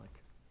first, and then Mike.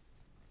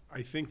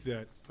 I think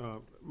that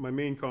my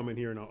main comment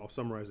here, and I'll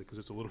summarize it because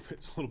it's a little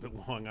bit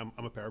long.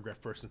 I'm a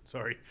paragraph person.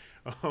 Sorry.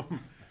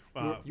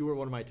 You were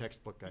one of my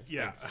textbook guys.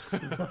 Yeah.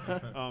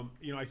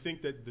 You know, I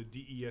think that the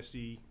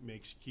DESE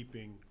makes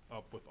keeping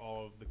up with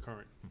all of the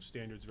current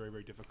standards very,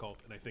 very difficult,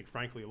 and I think,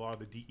 frankly, a lot of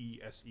the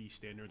DESE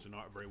standards are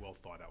not very well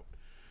thought out.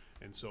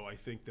 And so I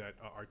think that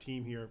our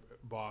team here,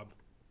 Bob,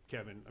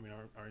 Kevin, I mean,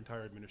 our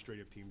entire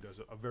administrative team does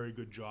a very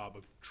good job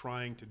of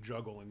trying to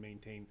juggle and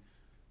maintain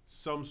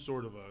some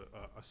sort of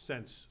a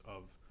sense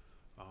of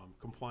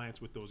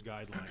compliance with those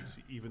guidelines,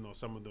 even though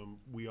some of them,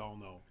 we all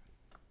know,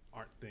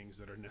 aren't things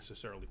that are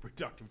necessarily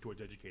productive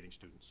towards educating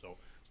students. So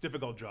it's a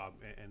difficult job,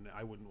 and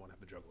I wouldn't want to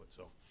have to juggle it,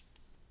 so.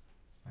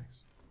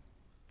 Thanks.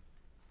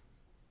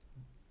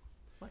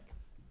 Mike.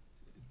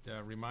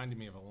 It reminded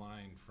me of a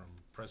line from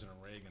President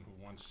Reagan,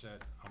 who once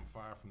said, "I'm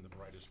far from the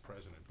brightest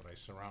president, but I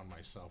surround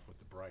myself with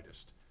the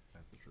brightest."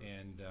 That's the truth.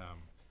 And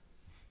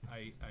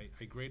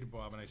I graded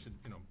Bob, and I said,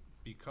 you know,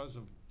 because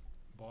of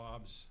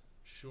Bob's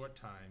short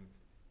time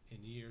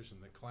in years in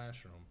the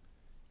classroom,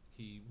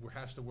 he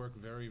has to work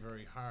very,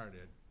 very hard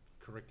at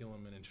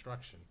curriculum and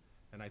instruction,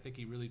 and I think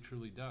he really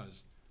truly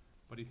does.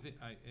 But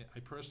I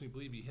personally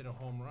believe he hit a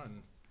home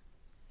run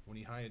when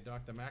he hired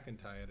Dr.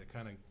 McIntyre to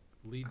kind of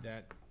lead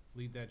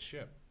that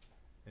ship.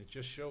 And it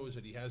just shows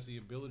that he has the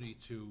ability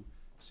to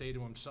say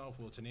to himself,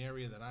 well, it's an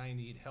area that I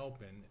need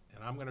help in,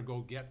 and I'm going to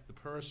go get the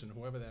person,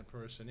 whoever that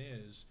person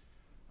is,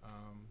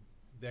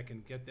 that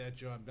can get that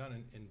job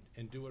done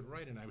and do it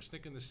right. And I was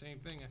thinking the same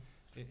thing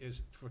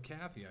is for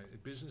Kathy,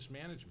 business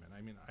management.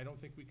 I mean, I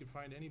don't think we could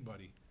find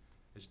anybody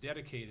as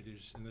dedicated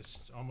as in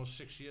this almost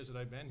 6 years that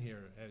I've been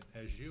here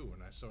as you.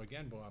 And so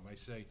again, Bob, I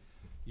say,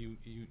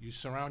 you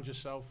surround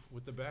yourself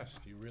with the best.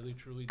 You really,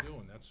 truly do,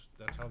 and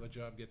that's how the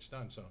job gets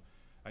done. So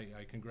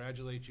I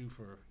congratulate you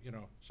for, you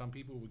know, some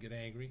people would get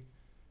angry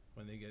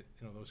when they get,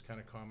 you know, those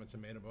kind of comments are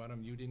made about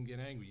them. You didn't get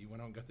angry. You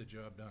went out and got the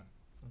job done.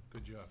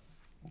 Good job.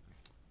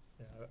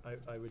 Yeah,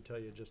 I would tell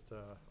you, just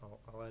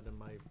I'll add in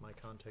my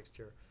context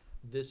here.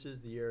 This is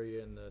the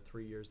area in the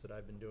 3 years that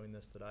I've been doing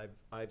this that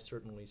I've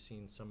certainly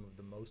seen some of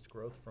the most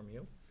growth from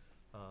you.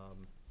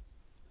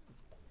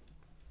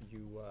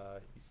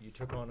 You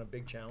took on a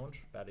big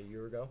challenge about a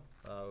year ago,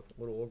 a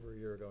little over a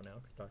year ago now,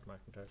 because Dr.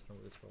 McIntyre's been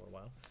with us for a little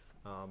while.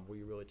 where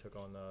you really took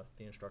on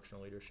the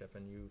instructional leadership,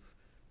 and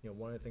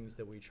one of the things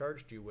that we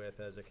charged you with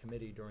as a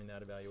committee during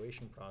that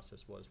evaluation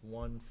process was,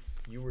 one,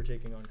 you were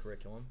taking on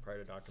curriculum prior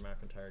to Dr.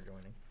 McIntyre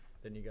joining.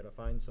 Then you gotta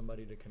find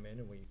somebody to come in,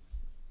 and we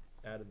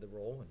added the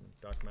role, and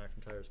Dr.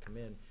 McIntyre's come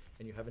in,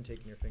 and you haven't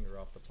taken your finger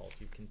off the pulse.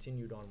 You've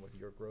continued on with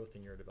your growth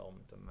and your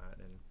development on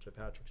that, and to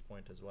Patrick's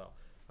point as well.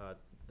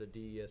 The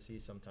DESE,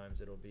 sometimes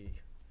it'll be,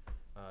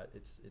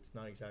 it's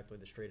not exactly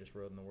the straightest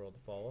road in the world to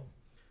follow,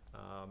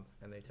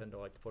 and they tend to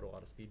like to put a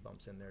lot of speed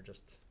bumps in there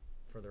just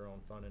for their own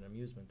fun and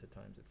amusement at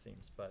times, it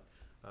seems. But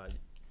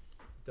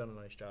you've done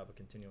a nice job of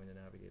continuing to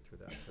navigate through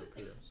that, so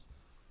kudos.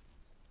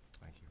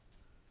 Thank you.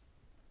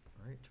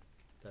 All right.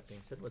 That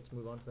being said, let's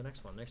move on to the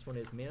next one. Next one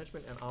is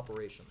management and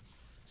operations.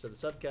 So the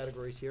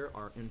subcategories here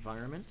are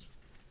environment,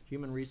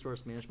 human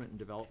resource management and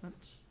development,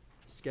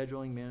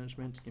 scheduling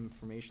management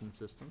information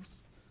systems,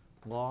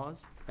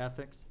 laws,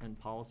 ethics, and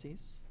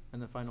policies,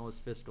 and the final is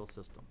fiscal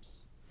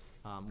systems.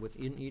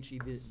 Within each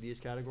of these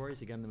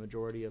categories, again, the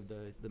majority of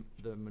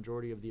the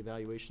majority of the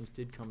evaluations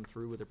did come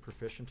through with a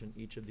proficient in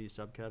each of these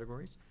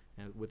subcategories,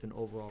 and with an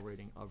overall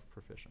rating of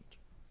proficient.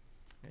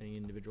 Any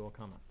individual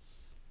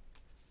comments?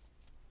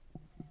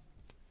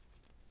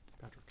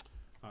 Patrick.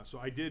 So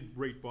I did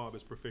rate Bob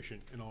as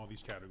proficient in all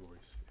these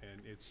categories,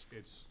 and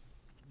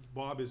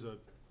Bob is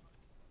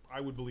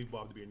I would believe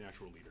Bob to be a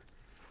natural leader.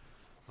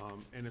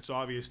 And it's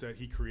obvious that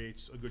he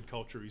creates a good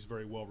culture. He's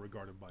very well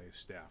regarded by his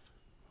staff.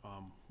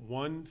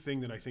 One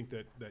thing that I think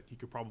that he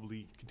could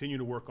probably continue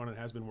to work on and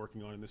has been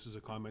working on, and this is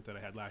a comment that I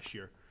had last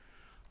year,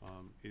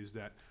 is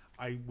that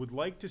I would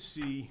like to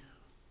see,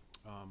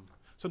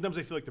 sometimes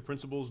I feel like the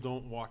principals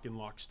don't walk in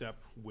lockstep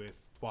with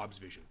Bob's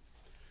vision.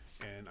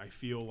 And I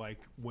feel like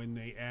when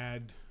they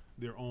add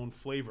their own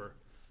flavor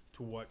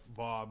to what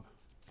Bob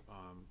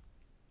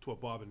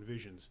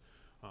envisions,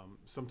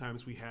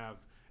 sometimes we have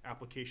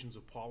applications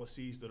of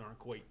policies that aren't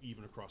quite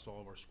even across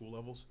all of our school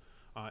levels.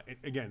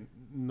 Again,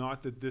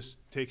 not that this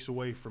takes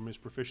away from his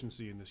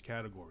proficiency in this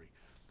category,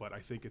 but I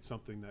think it's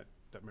something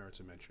that merits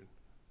a mention.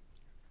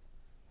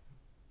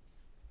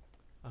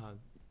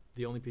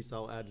 The only piece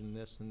I'll add in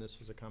this, and this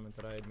was a comment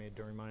that I had made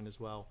during mine as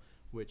well,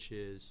 which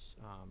is,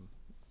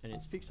 and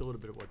it speaks a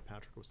little bit of what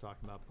Patrick was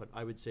talking about, but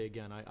I would say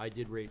again, I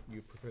did rate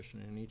you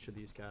proficient in each of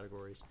these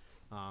categories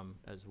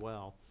as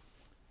well.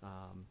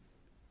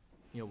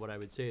 What I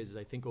would say is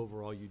I think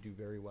overall you do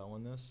very well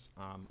in this.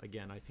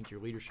 Again, I think your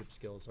leadership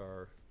skills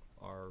are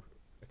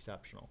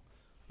exceptional,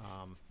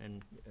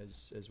 and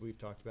as we've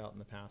talked about in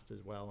the past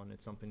as well, and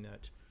it's something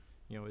that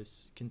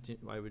is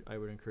I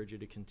would encourage you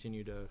to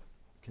continue to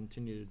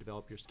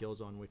develop your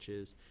skills on, which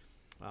is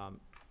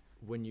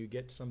when you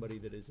get somebody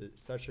that is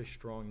such a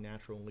strong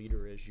natural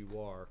leader as you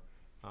are,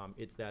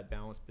 it's that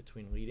balance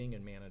between leading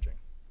and managing.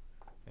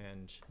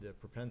 And the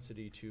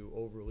propensity to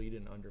overlead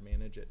and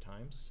undermanage at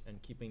times, and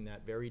keeping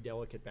that very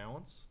delicate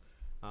balance,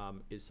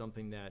 is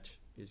something that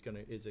is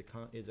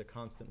a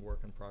constant work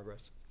in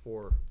progress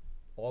for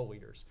all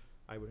leaders.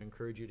 I would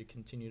encourage you to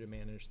continue to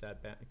manage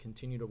that,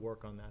 continue to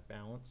work on that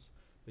balance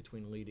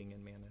between leading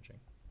and managing.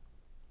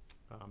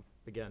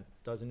 Again,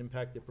 doesn't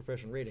impact the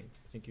profession rating.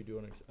 I think you do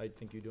an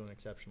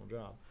exceptional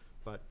job,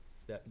 but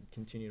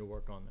continue to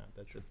work on that.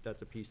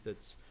 That's a piece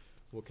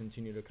will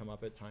continue to come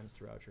up at times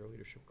throughout your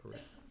leadership career.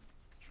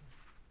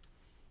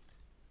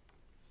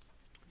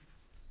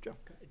 Joe.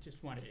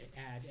 Just wanted to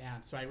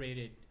add, so I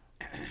rated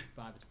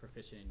Bob as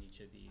proficient in each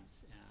of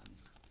these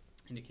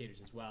indicators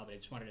as well, but I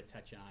just wanted to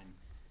touch on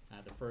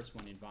the first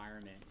one,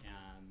 environment.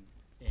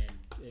 And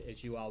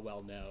as you all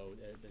well know,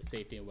 the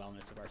safety and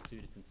wellness of our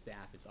students and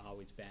staff has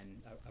always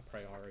been a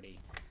priority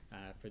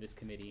for this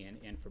committee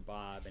and for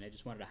Bob. And I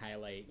just wanted to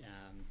highlight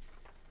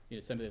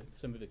some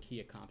of the key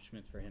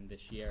accomplishments for him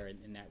this year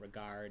in that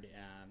regard.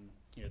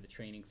 The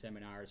training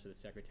seminars for the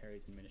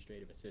secretaries and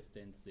administrative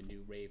assistants, the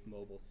new RAVE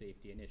mobile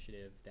safety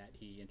initiative that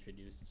he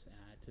introduced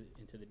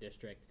into the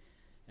district.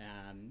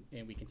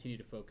 And we continue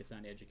to focus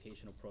on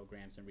educational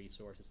programs and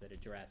resources that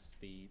address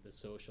the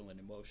social and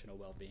emotional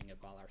well-being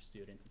of all our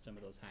students. And some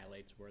of those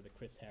highlights were the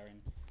Chris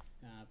Herron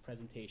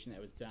presentation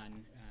that was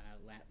done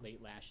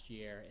late last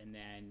year, and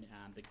then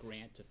the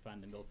grant to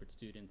fund the Milford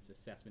Students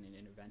Assessment and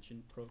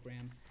Intervention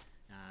Program,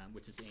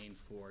 which is aimed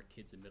for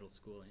kids in middle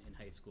school and in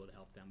high school to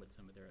help them with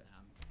some of their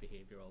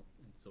behavioral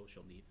and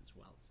social needs as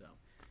well. So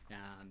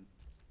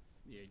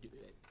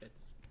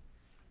that's,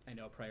 I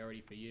know, a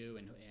priority for you,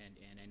 and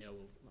I know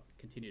will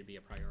continue to be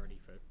a priority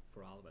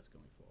for all of us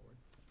going forward.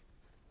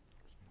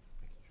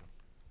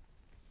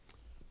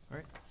 All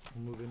right,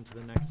 we'll move into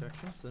the next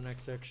section. So the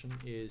next section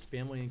is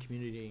family and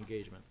community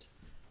engagement.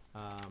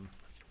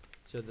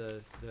 So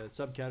the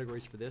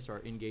subcategories for this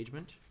are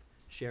engagement,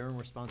 sharing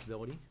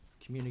responsibility,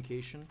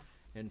 communication,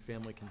 and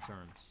family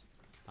concerns.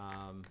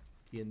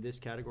 In this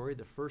category,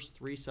 the first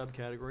three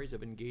subcategories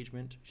of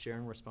engagement,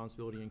 sharing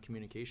responsibility, and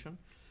communication,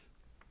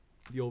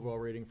 the overall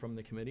rating from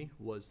the committee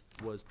was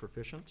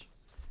proficient.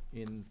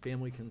 In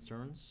family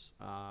concerns,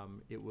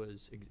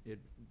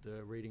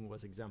 the rating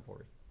was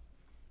exemplary.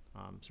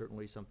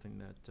 Certainly something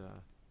that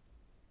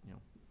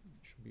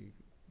should be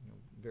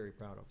very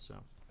proud of. So,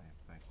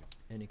 Thank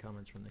you. Any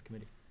comments from the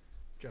committee?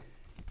 Joe?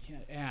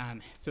 Yeah,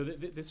 so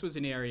this was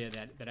an area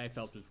that I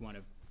felt was one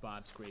of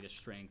Bob's greatest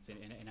strengths,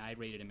 and I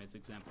rated him as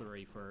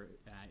exemplary for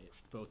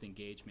both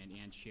engagement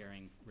and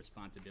sharing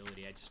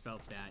responsibility. I just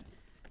felt that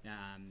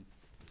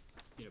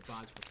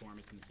Bob's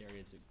performance in this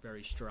area is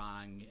very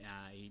strong.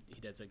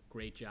 He does a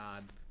great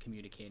job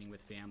communicating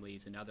with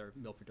families and other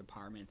Milford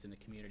departments and the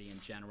community in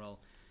general.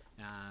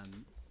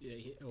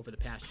 Over the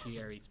past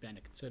year, he spent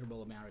a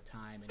considerable amount of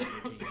time and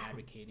energy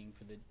advocating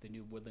for the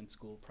new Woodland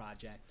School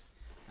project.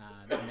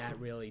 And that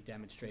really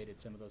demonstrated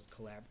some of those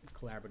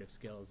collaborative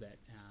skills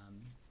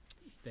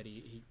that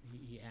he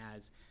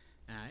has.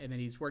 And then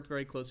he's worked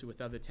very closely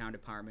with other town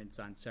departments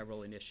on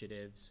several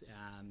initiatives.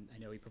 I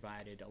know he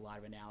provided a lot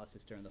of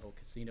analysis during the whole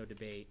casino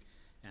debate.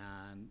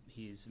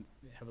 He's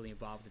heavily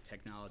involved with the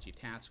technology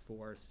task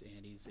force,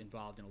 and he's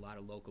involved in a lot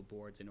of local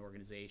boards and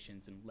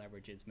organizations and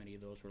leverages many of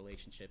those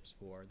relationships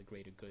for the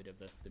greater good of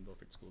the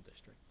Milford School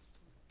District.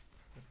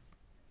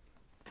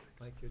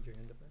 Mike, you had your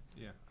hand up there?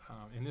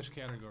 Yeah, in this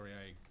category,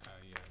 I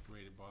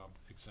rated Bob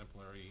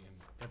exemplary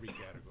in every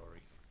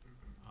category.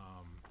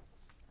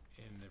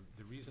 And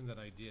the reason that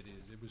I did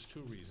is, it was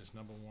two reasons.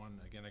 Number one,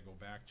 again, I go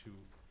back to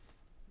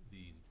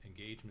the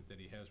engagement that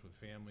he has with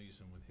families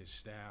and with his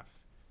staff,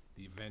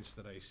 the events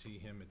that I see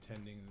him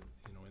attending,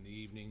 in the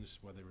evenings,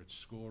 whether it's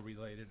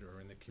school-related or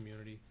in the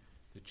community,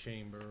 the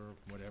chamber,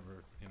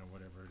 whatever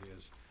it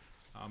is.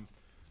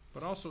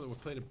 But also, what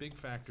played a big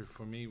factor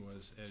for me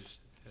was, as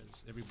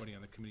everybody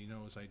on the committee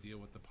knows, I deal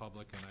with the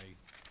public, and I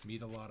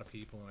meet a lot of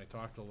people, and I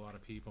talk to a lot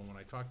of people. When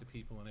I talk to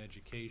people in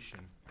education,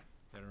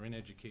 that are in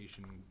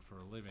education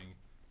for a living,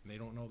 and they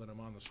don't know that I'm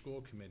on the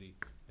school committee,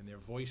 and they're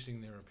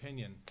voicing their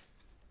opinion,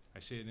 I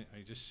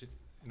just sit,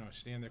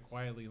 stand there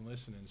quietly and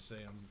listen and say,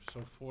 I'm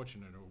so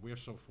fortunate, or we're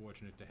so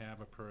fortunate to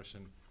have a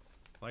person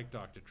like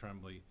Dr.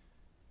 Tremblay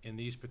in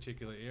these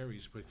particular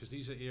areas, because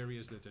these are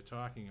areas that they're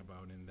talking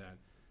about, and that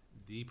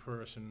the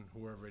person,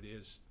 whoever it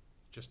is,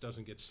 just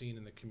doesn't get seen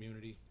in the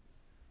community,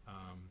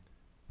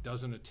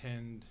 doesn't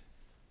attend,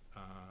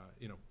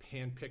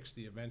 handpicks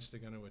the events they're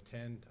going to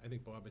attend. I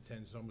think Bob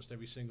attends almost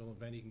every single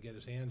event he can get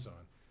his hands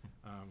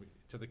on.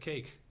 To the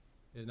cake,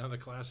 another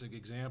classic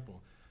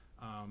example.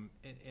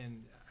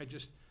 And I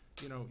just,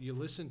 you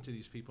listen to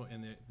these people,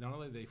 and not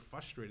only are they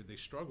frustrated, they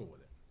struggle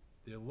with it.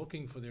 They're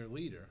looking for their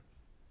leader,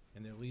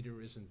 and their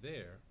leader isn't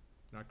there.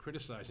 Not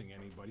criticizing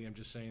anybody, I'm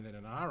just saying that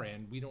on our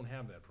end, we don't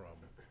have that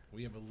problem.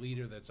 We have a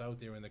leader that's out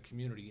there in the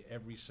community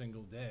every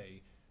single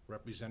day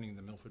representing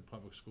the Milford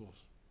Public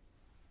Schools.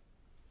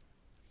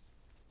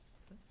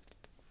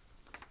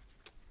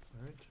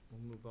 All right,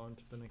 we'll move on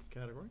to the next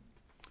category.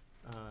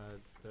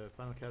 The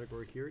final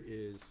category here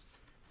is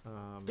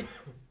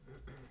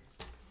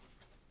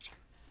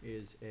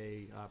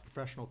a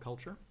professional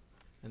culture,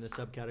 and the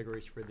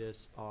subcategories for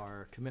this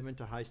are commitment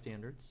to high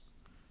standards,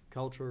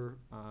 cultural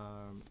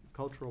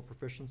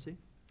proficiency,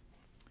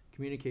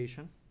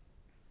 communication,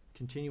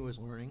 continuous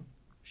learning,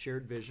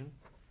 shared vision,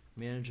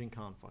 managing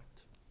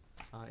conflict.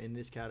 In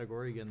this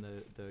category, again,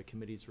 the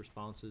committee's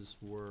responses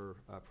were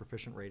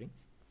proficient rating.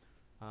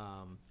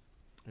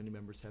 Any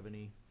members have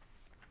any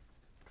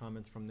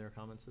comments from their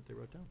comments that they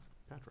wrote down?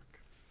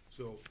 Patrick.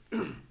 So,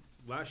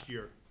 last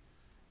year,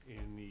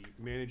 in the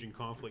managing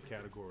conflict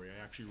category,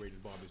 I actually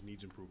rated Bob as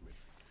needs improvement.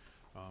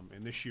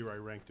 And this year I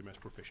ranked him as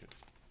proficient.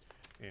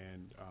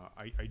 And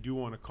I do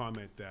want to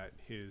comment that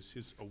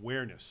his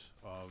awareness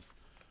of,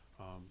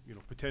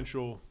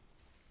 potential.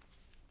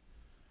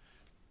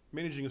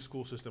 Managing a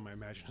school system, I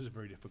imagine, is a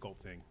very difficult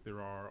thing. There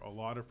are a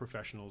lot of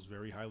professionals,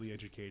 very highly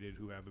educated,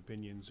 who have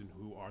opinions and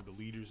who are the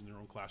leaders in their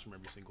own classroom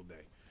every single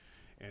day.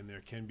 And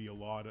there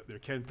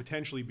can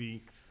potentially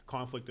be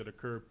conflict that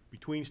occur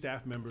between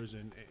staff members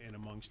and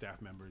among staff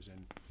members.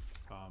 And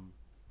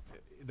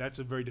that's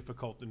a very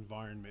difficult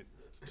environment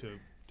to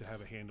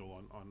have a handle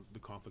on the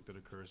conflict that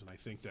occurs. And I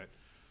think that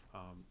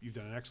you've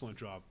done an excellent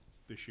job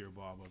this year,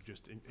 Bob, of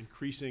just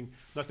increasing,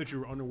 not that you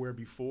were unaware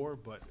before,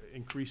 but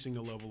increasing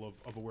the level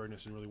of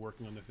awareness and really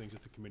working on the things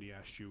that the committee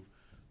asked you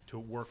to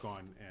work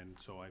on. And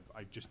so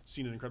I've just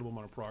seen an incredible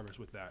amount of progress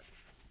with that.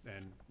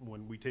 And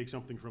when we take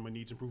something from a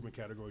needs improvement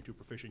category to a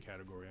proficient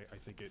category, I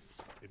think it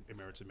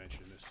merits a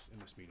mention in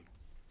this meeting.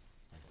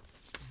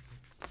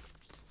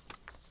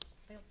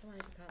 I also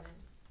wanted to comment.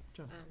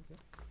 John.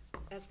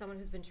 As someone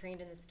who's been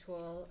trained in this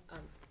tool,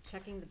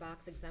 checking the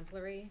box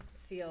exemplary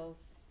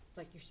feels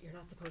like you're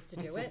not supposed to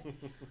do it,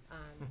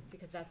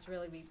 because that's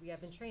really, we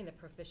have been trained that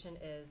proficient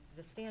is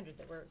the standard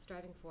that we're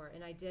striving for.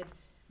 And I did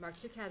mark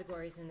 2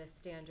 categories in this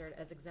standard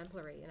as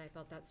exemplary, and I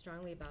felt that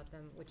strongly about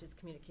them, which is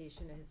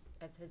communication,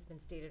 as has been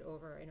stated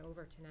over and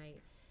over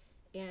tonight,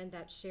 and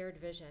that shared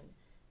vision.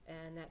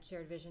 And that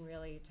shared vision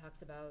really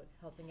talks about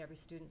helping every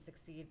student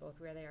succeed both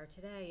where they are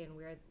today and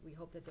where we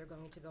hope that they're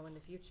going to go in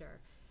the future.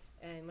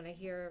 And when I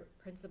hear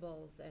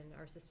principals and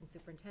our assistant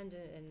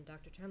superintendent and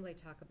Dr. Tremblay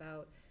talk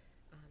about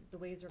the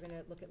ways we're going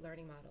to look at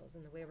learning models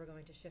and the way we're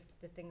going to shift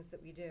the things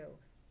that we do,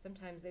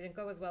 sometimes they didn't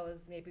go as well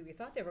as maybe we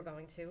thought they were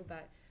going to,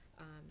 but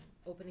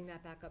opening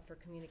that back up for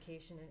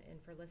communication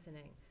and for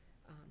listening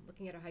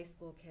looking at our high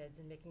school kids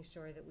and making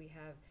sure that we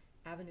have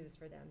avenues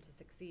for them to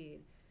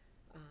succeed,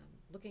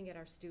 looking at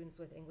our students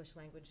with English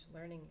language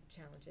learning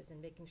challenges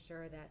and making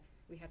sure that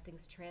we have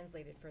things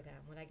translated for them.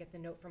 When I get the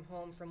note from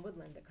home from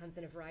Woodland that comes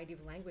in a variety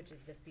of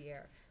languages this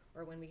year,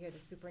 or when we hear the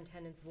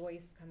superintendent's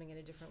voice coming in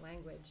a different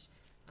language,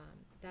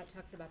 that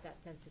talks about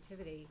that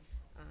sensitivity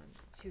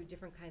to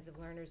different kinds of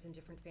learners in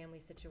different family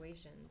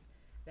situations,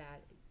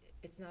 that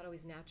it's not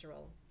always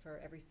natural for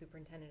every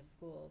superintendent of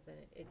schools, and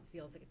it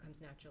feels like it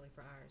comes naturally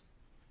for ours.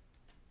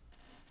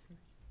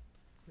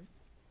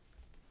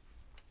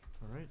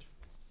 All right.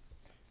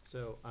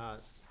 So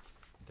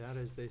that,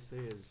 as they say,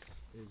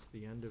 is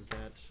the end of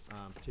that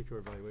particular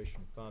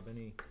evaluation. Bob,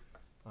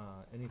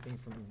 anything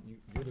from you?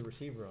 You're the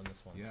receiver on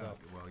this one. Yeah, So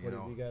well, what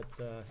have you got?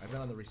 I've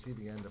been on the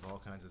receiving end of all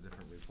kinds of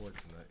different reports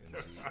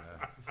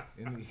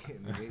in the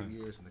 8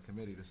 years in the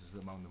committee. This is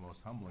among the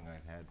most humbling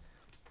I've had.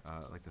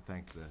 I'd like to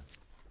thank the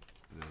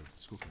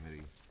school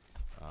committee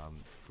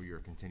for your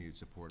continued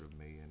support of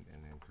me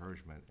and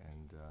encouragement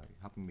and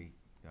helping me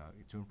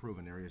to improve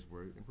in areas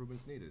where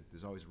improvement's needed.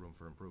 There's always room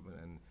for improvement,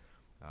 and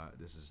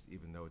this is,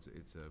 even though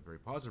it's a very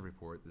positive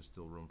report, there's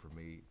still room for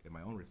me in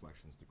my own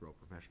reflections to grow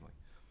professionally.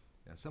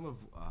 Now, some of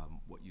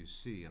what you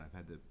see, and I've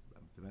had the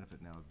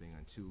benefit now of being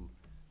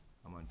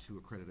I'm on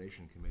two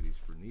accreditation committees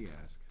for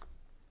NEASC,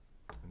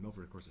 and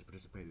Milford, of course, has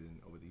participated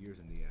over the years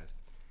in NEASC.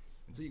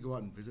 And so you go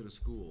out and visit a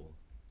school,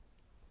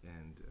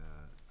 and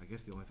I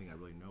guess the only thing I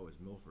really know is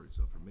Milford,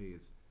 so for me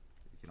it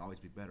can always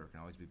be better, it can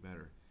always be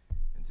better.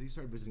 Until you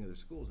start visiting other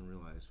schools and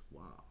realize,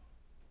 wow,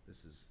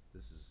 this is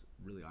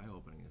really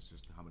eye-opening as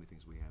just how many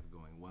things we have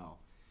going well.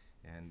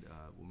 And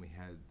when we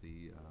had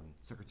the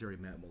Secretary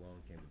Matt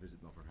Malone came to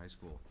visit Milford High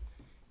School,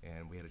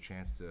 and we had a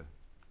chance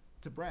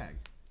to brag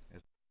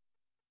as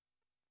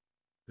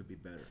could be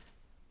better.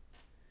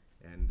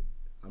 And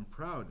I'm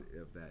proud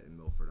of that in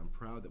Milford. I'm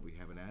proud that we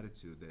have an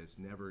attitude that it's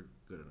never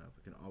good enough.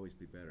 It can always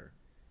be better.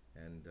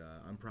 And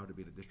I'm proud to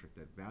be in a district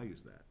that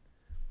values that.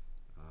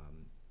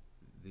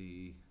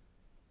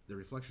 The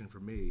reflection for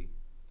me,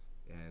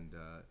 and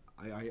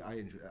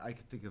I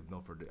can think of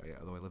Milford,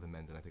 although I live in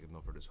Mendon, I think of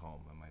Milford as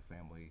home. And my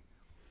family,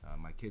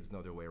 my kids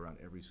know their way around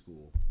every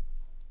school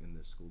in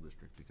this school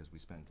district because we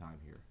spend time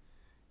here.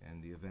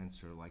 And the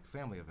events are like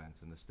family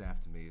events, and the staff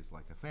to me is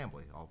like a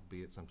family,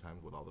 albeit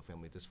sometimes with all the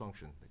family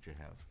dysfunction that you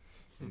have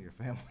in your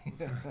family.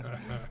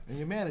 And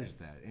you manage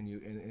that, and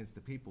it's the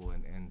people,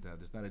 and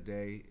there's not a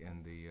day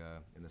in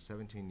the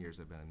 17 years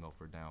I've been in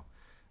Milford now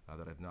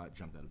that I've not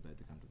jumped out of bed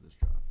to come to this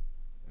job.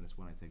 And it's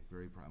one I take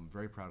I'm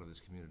very proud of this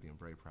community. I'm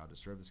very proud to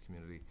serve this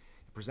community.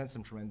 It presents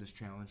some tremendous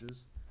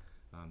challenges.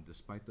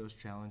 Despite those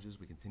challenges,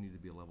 we continue to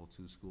be a level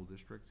 2 school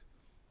district.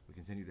 We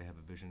continue to have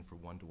a vision for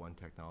one-to-one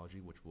technology,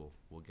 which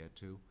we'll get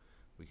to.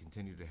 We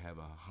continue to have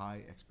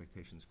high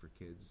expectations for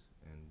kids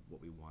and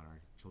what we want our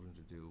children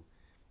to do.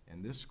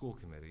 And this school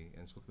committee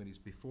and school committees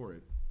before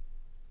it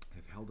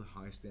have held a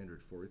high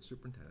standard for its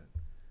superintendent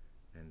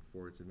and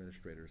for its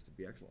administrators to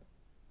be excellent.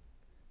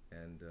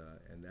 And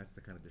that's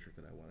the kind of district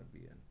that I want to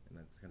be in, and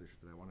that's the kind of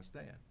district that I want to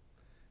stay in,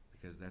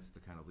 because that's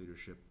the kind of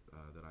leadership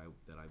that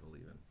I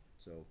believe in.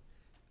 So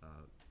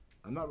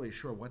I'm not really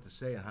sure what to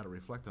say and how to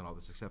reflect on all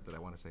this, except that I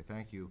want to say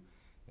thank you,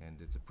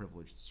 and it's a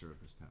privilege to serve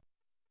this town.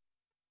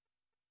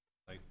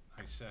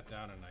 I sat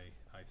down and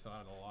I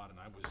thought a lot, and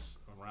I was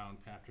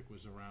around, Patrick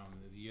was around,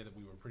 the year that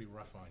we were pretty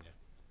rough on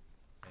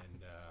you.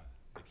 And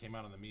it came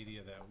out in the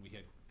media that we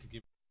had to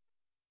give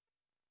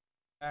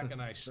back,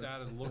 and I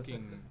started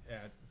looking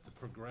at the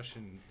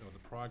progression or the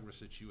progress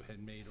that you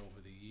had made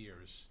over the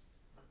years,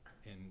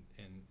 and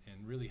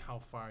really how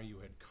far you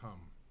had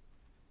come.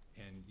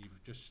 And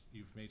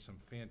you've made some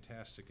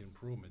fantastic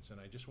improvements, and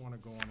I just want to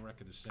go on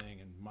record as saying,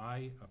 in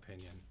my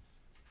opinion,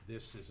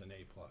 this is an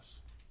A+.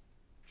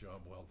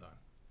 Job well done.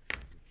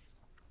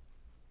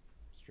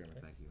 Mr. Chairman,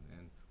 thank you,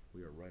 and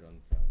we are right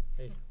on time.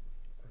 Hey,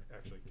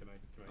 Actually, can I?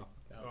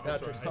 Oh,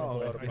 Patrick's sorry,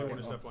 calling I out a didn't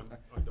want point. to step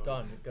on Don.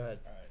 Don, go ahead.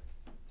 All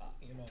right,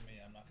 you know me,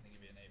 I'm not gonna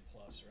give you an A+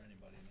 or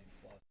anybody an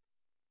A+.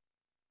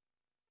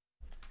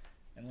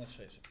 And let's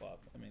face it, Bob,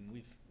 I mean,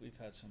 we've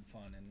had some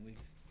fun, and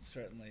we've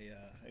certainly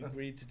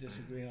agreed to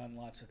disagree on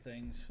lots of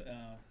things,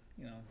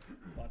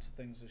 lots of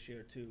things this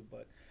year too,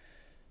 but,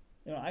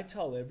 I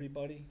tell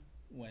everybody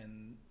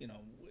when,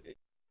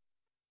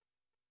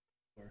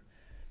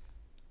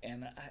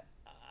 and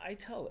I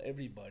tell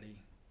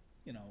everybody,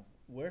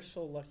 we're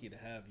so lucky to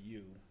have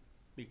you,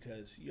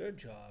 because your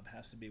job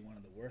has to be one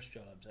of the worst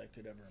jobs I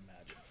could ever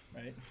imagine,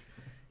 right?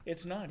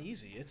 It's not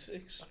easy. It's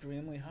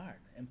extremely hard.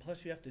 And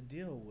plus you have to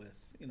deal with,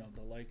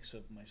 the likes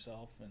of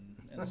myself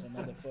and some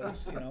other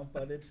folks,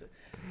 but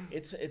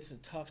it's a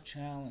tough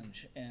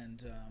challenge,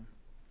 and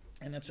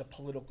it's a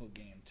political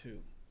game too.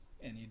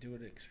 And you do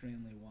it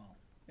extremely well.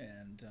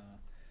 And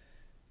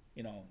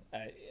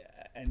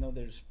I know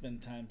there's been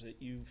times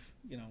that you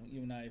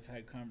and I have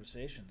had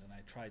conversations, and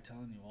I try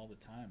telling you all the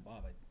time,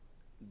 Bob,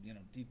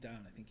 deep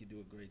down, I think you do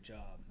a great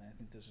job. And I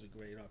think this is a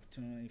great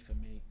opportunity for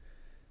me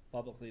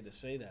publicly to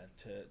say that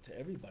to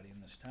everybody in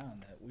this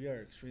town, that we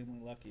are extremely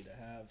lucky to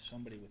have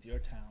somebody with your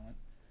talent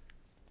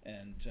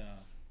and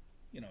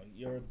you know,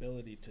 your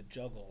ability to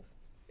juggle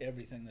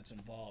everything that's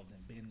involved in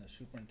being the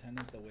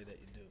superintendent the way that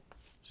you do.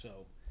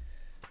 So,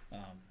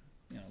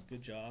 you know,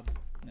 good job.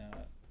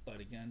 But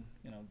again,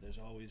 you know, there's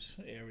always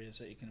areas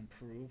that you can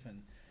improve,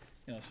 and,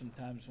 you know,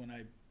 sometimes when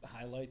I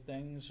highlight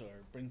things or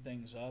bring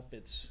things up,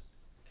 it's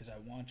because I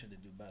want you to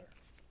do better.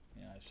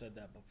 You know, I've said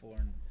that before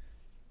in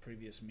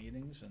previous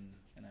meetings,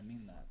 and I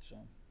mean that, so,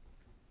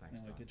 Thanks,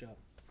 anyway, Don. good job.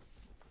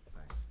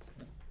 Thanks.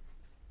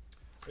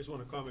 I just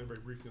want to comment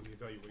very briefly on the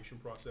evaluation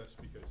process,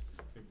 because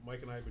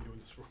Mike and I have been doing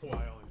this for a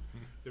while,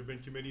 and there have been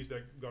committees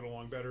that got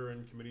along better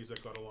and committees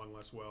that got along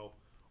less well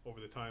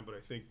over the time, but I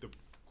think the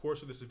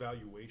course of this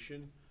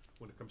evaluation,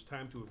 when it comes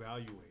time to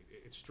evaluate,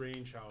 it's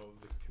strange how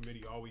the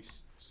committee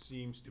always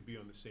seems to be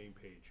on the same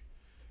page.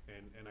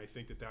 And I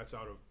think that that's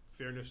out of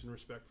fairness and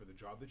respect for the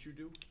job that you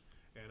do.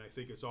 And I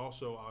think it's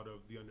also out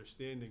of the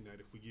understanding that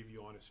if we give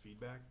you honest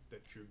feedback,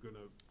 that you're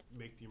gonna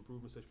make the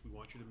improvements that we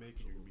want you to make,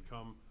 and you're gonna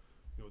become,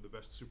 you know, the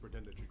best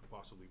superintendent you could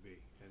possibly be.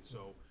 And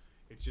so,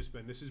 it's just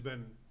been, this has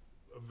been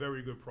a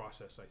very good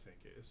process, I think,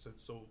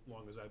 since so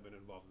long as I've been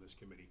involved in this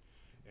committee.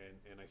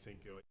 And I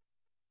think, you know,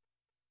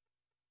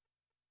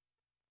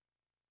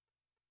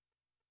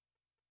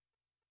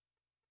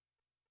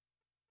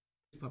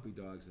 puppy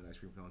dogs and ice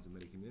cream cones in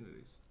many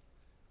communities.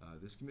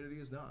 This community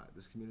is not.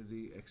 This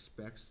community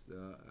expects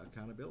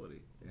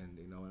accountability, and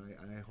you know,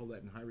 and I hold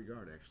that in high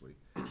regard. Actually,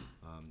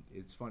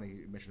 it's funny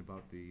you mentioned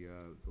about the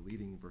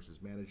leading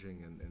versus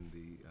managing, and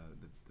the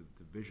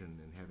vision,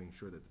 and having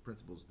sure that the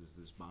principals does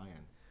this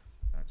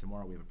buy-in.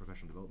 Tomorrow we have a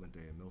professional development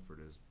day in Milford,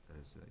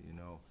 as you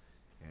know,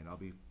 and I'll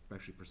be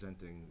actually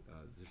presenting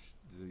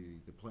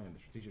the plan, the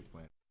strategic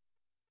plan.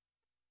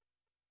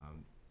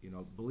 You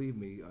know, believe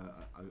me,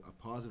 a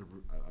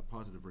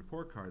positive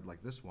report card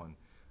like this one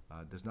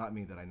does not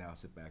mean that I now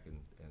sit back and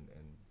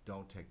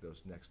don't take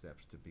those next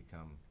steps to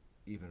become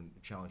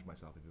challenge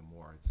myself even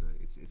more.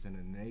 It's an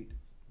innate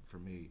for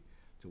me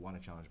to want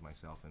to challenge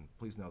myself, and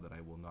please know that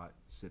I will not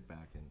sit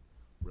back and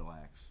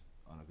relax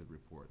on a good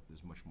report.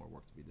 There's much more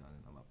work to be done,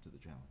 and I'm up to the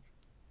challenge.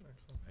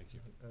 Excellent. Thank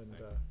you. And, Thank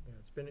you. yeah,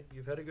 it's been,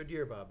 you've had a good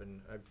year, Bob,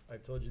 and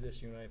I've told you this,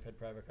 you and I have had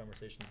private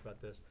conversations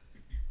about this.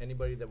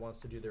 Anybody that wants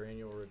to do their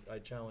annual, I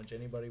challenge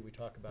anybody, we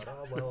talk about,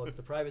 oh, well, it's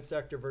the private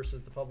sector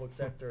versus the public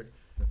sector.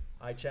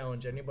 I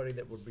challenge anybody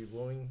that would be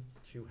willing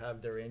to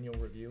have their annual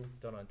review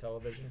done on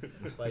television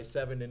by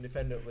 7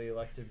 independently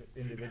elected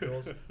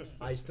individuals.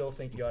 I still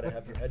think you ought to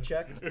have your head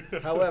checked.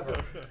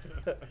 However,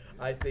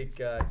 I think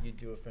you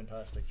do a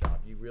fantastic job.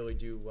 You really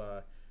do,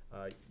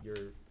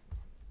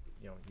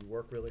 you know, you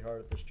work really hard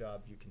at this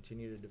job, you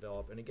continue to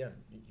develop, and again,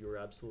 you're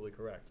absolutely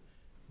correct.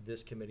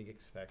 This committee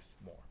expects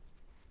more.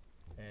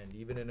 And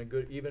even in a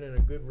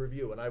good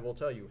review, and I will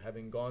tell you,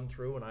 having gone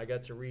through, and I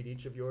got to read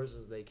each of yours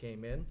as they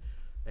came in,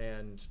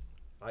 and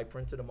I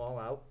printed them all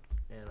out,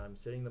 and I'm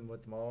sitting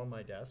with them all on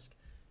my desk,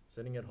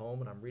 sitting at home,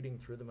 and I'm reading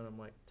through them, and I'm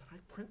like, did I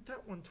print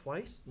that one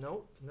twice?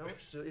 No,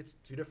 it's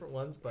 2 different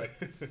ones, but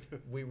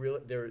we really,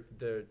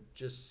 they're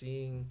just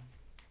seeing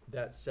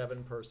that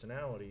 7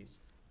 personalities,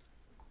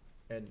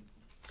 and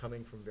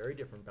coming from very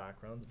different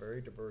backgrounds, very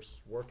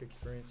diverse work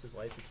experiences,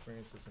 life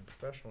experiences, and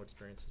professional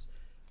experiences.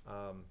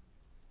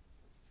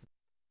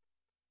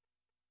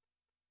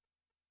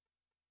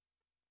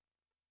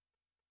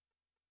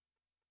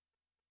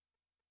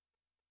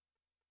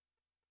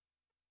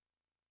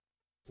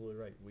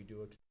 Absolutely right. We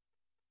do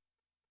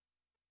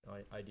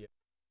idea.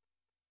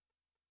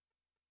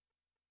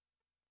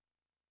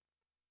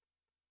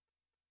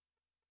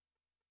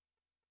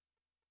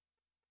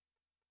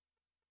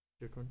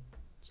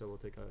 So we'll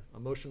take a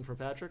motion from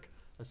Patrick,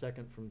 a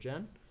second from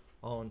Jen.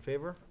 All in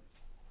favor?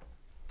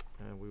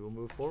 And we will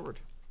move forward.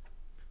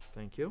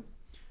 Thank you.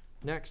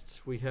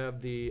 Next, we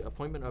have the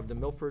appointment of the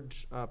Milford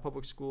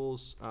Public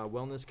Schools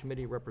Wellness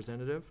Committee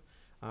representative.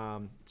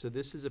 So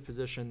this is a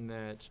position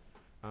that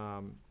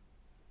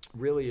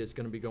really is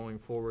going to be going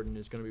forward and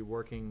is going to be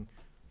working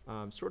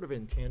sort of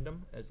in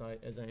tandem,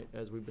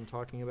 as we've been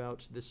talking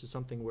about. This is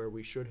something where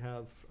we should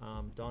have,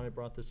 Donna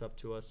brought this up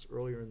to us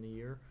earlier in the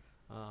year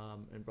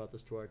and brought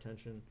this to our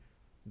attention,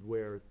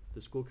 where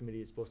the school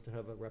committee is supposed to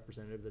have a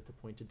representative that's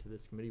appointed to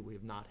this committee. We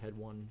have not had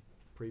one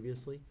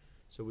previously,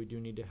 so we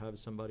do need to have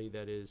somebody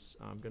that is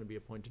going to be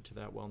appointed to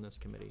that wellness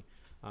committee.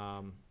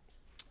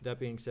 That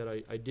being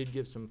said, I did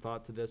give some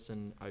thought to this,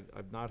 and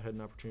I've not had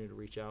an opportunity to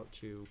reach out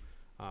to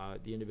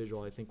the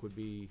individual I think would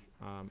be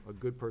a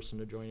good person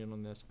to join in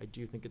on this. I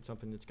do think it's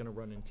something that's going to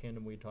run in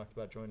tandem. We talked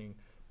about joining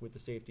with the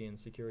Safety and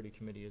Security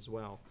Committee as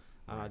well.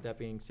 That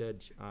being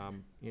said,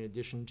 in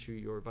addition to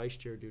your vice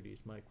chair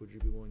duties, Mike, would you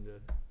be willing to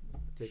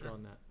take Sure.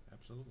 on that?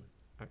 Absolutely.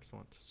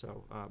 Excellent.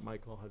 So,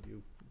 Mike,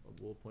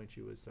 we'll appoint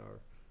you as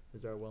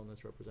our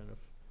wellness representative.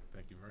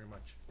 Thank you very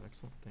much.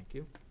 Excellent. Thank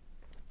you.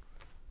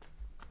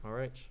 All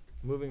right.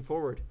 Moving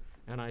forward,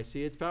 and I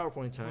see it's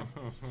PowerPoint time.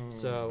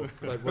 So,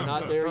 but we're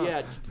not there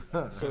yet.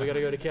 So we got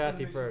to go to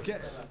Kathy first.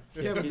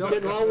 Kevin, He's don't-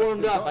 getting all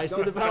warmed up. I see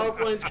don't- the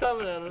PowerPoints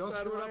coming on the Don't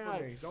side of screw my it up eye.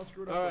 with me. Don't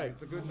screw it All up with right. me.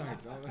 It's a good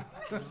night.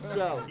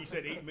 So, He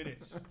said 8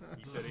 minutes.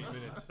 He said 8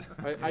 minutes.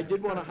 I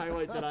did want to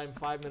highlight that I'm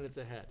 5 minutes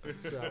ahead.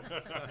 So,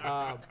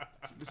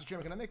 Mr.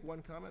 Chairman, can I make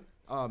one comment?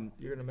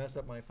 you're going to mess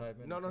up my 5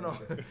 minutes. No, no, no.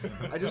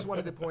 I just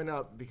wanted to point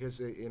out, because,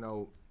 you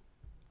know,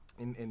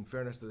 in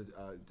fairness to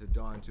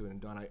Dawn too,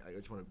 and Dawn, I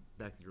just want to,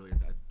 back to you earlier,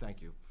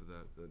 thank you for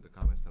the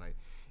comments tonight.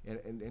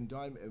 And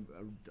Dawn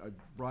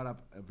brought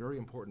up a very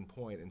important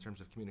point in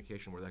terms of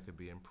communication where that could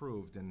be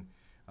improved. And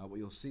what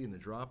you'll see in the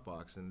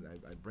Dropbox, and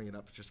I bring it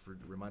up just for a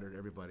reminder to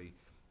everybody,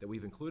 that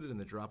we've included in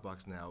the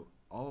Dropbox now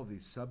all of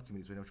these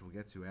subcommittees, which we'll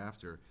get to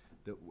after,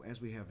 that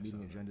as we have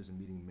meeting agendas and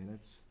meeting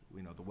minutes,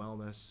 you know, the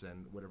wellness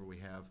and whatever we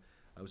have,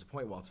 it was a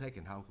point well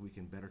taken, how we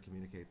can better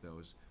communicate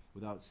those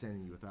without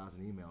sending you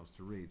 1,000 emails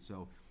to read.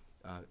 So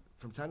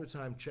from time to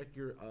time, check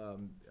your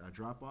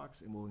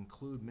Dropbox, and we'll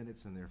include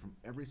minutes in there from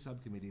every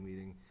subcommittee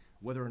meeting,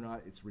 whether or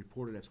not it's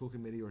reported at school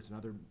committee or it's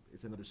another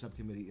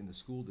subcommittee in the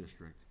school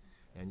district.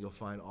 And you'll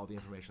find all the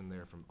information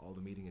there from all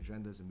the meeting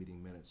agendas and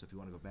meeting minutes. So if you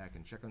want to go back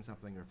and check on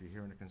something, or if you're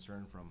hearing a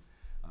concern from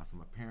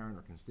a parent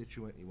or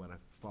constituent, you want to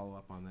follow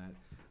up on that,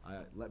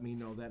 let me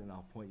know that, and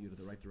I'll point you to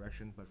the right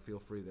direction. But feel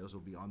free; those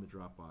will be on the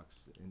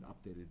Dropbox and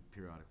updated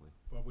periodically.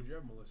 Bob, would you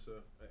have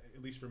Melissa,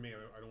 at least for me,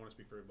 I don't want to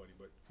speak for everybody,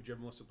 but could you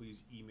have Melissa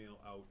please email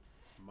out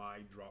my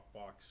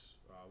Dropbox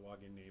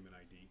login name and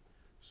ID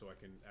so I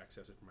can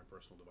access it from my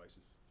personal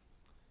devices?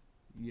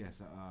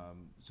 Yes.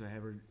 So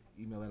have her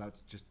email that out,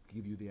 just to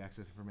give you the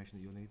access information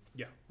that you'll need.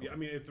 Yeah. Yeah. Okay. I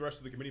mean, if the rest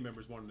of the committee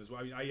members wanted as well.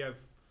 I mean, I have,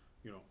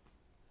 you know,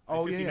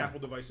 Oh, 15 yeah. Apple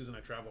devices and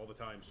I travel all the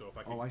time. So if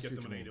I can Oh, I see get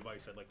what them you on any mean.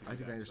 device, I'd like to do I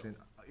think that. I understand.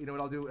 You know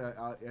what I'll do?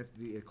 At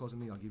the closing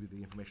meeting, I'll give you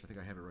the information. I think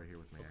I have it right here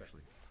with me, Okay.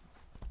 actually.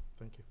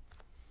 Thank you.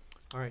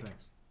 All right.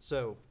 Thanks.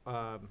 So,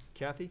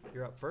 Kathy,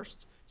 you're up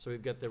first. So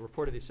we've got the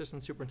report of the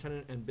Assistant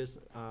Superintendent and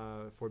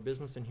for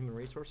Business and Human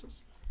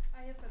Resources.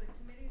 I have for the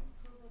committee's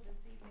approval this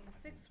evening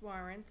 6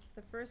 warrants.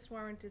 The first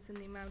warrant is in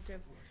the amount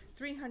of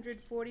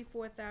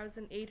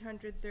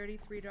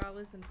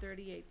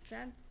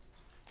 $344,833.38.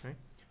 Okay.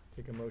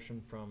 Take a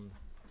motion from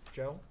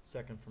Joe,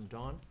 second from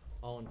Dawn.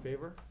 All in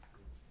favor?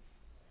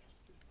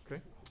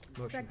 Okay.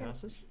 Motion Second.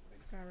 passes.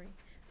 Sorry. Go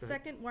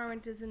ahead. Second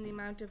warrant is in the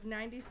amount of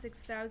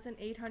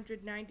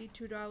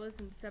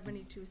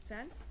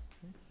 $96,892.72.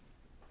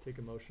 Take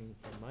a motion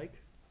from Mike,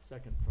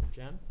 second from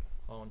Jen.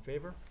 All in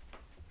favor?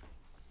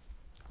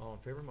 All in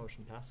favor,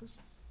 motion passes.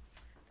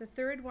 The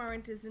third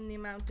warrant is in the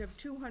amount of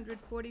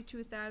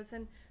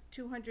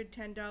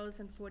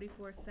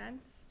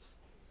 $242,210.44.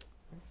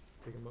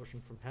 Take a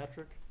motion from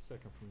Patrick,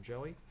 second from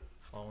Joey.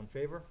 All in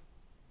favor?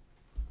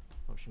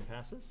 Motion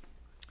passes.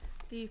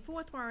 The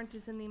fourth warrant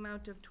is in the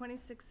amount of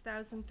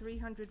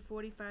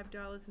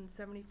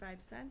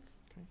 $26,345.75.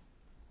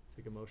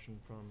 Take a motion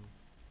from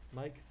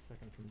Mike,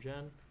 second from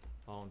Jen.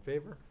 All in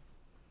favor?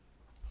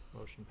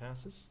 Motion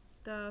passes.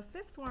 The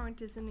fifth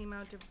warrant is in the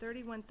amount of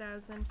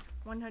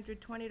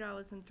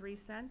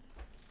 $31,120.03.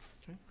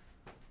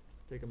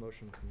 Take a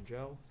motion from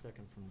Joe,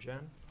 second from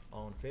Jen.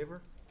 All in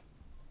favor?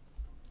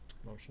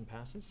 Motion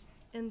passes.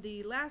 And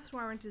the last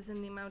warrant is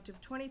in the amount of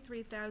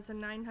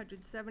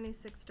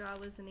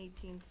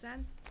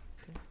 $23,976.18.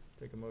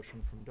 Take a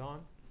motion from Dawn,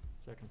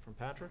 second from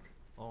Patrick.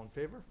 All in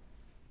favor?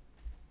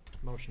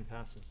 Motion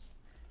passes.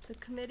 The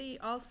committee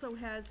also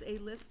has a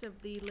list of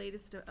the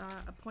latest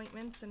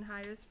appointments and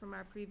hires from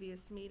our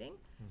previous meeting.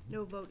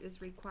 No vote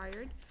is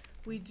required.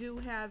 We do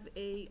have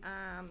a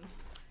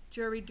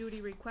jury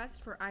duty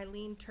request for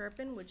Eileen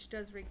Turpin, which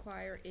does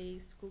require a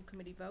school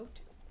committee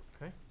vote.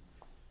 Okay.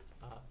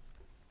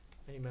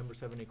 Any members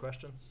have any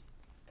questions?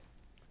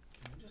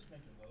 Can we just make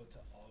a vote to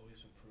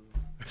always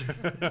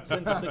approve?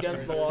 Since it's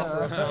against the law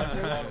for us not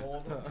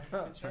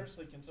to. And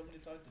seriously, can somebody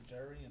talk to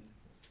Jerry? And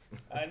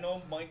I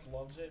know Mike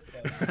loves it,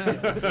 but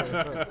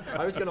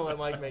I was gonna let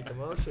Mike make the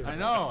motion. I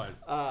know.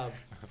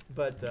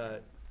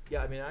 But,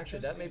 yeah, I mean, actually,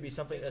 Just that may be seems-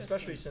 something, it just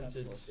especially seems since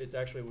senseless. it's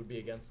actually would be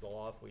against the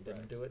law if we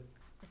didn't Right. do it.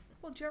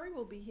 Well, Jerry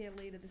will be here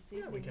later this Yeah,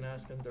 evening. we can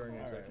ask him during all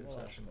right, executive we'll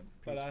ask session. him. Piece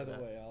But for either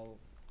that. way, I'll.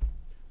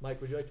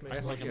 Mike, would you like to make I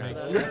a think motion you for can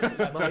that? make- Yes.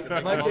 Mike takes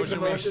a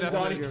Motion, we motion, accept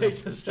Donnie it.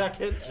 takes a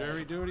second.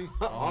 Jury duty?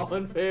 All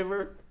in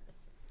favor?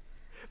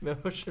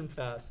 Motion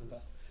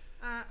passes.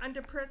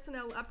 Under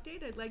personnel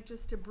update, I'd like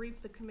just to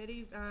brief the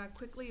committee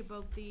quickly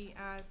about the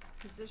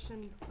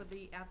position for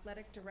the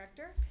athletic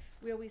director,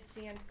 where we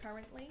stand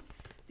currently.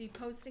 The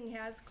posting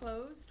has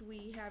closed.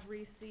 We have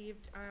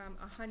received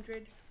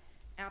 100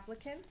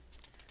 applicants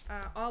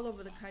all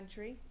over the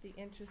country. The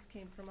interest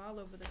came from all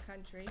over the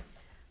country.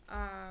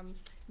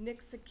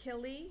 Nick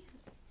Sakili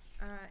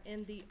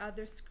and the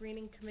other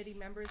screening committee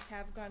members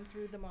have gone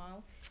through them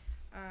all,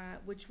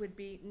 which would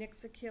be Nick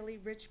Sakili,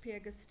 Rich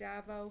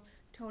Piergustavo,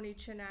 Tony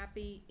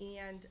Chinapi,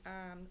 and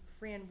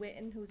Fran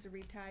Witten, who's a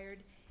retired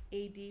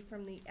AD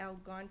from the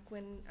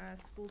Algonquin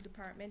School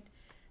Department.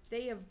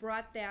 They have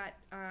brought that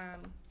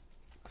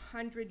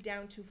 100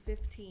 down to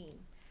 15.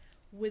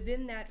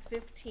 Within that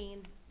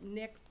 15,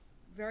 Nick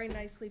very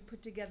nicely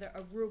put together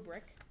a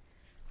rubric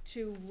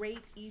to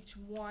rate each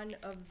one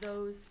of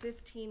those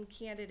 15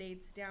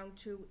 candidates down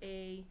to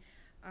a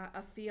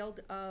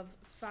field of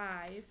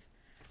 5,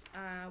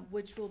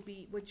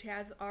 which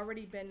has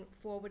already been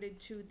forwarded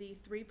to the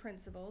 3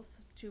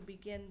 principals to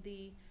begin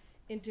the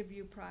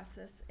interview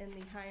process and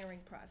the hiring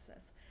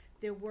process.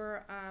 There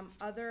were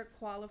other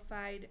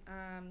qualified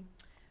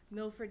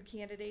Milford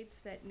candidates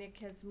that Nick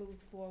has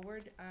moved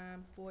forward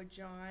for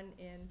John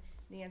and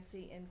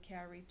Nancy and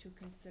Carrie to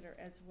consider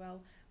as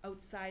well,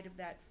 outside of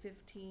that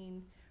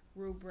 15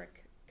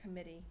 rubric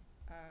committee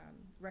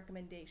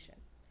recommendation.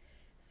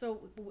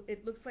 So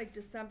it looks like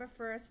December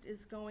 1st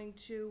is going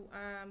to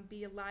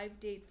be a live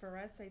date for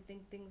us. I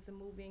think things are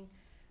moving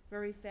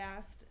very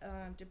fast,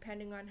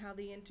 depending on how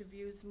the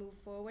interviews move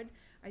forward.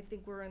 I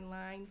think we're in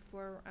line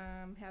for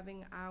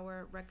having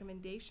our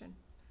recommendation.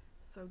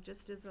 So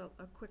just as a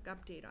quick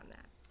update on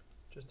that.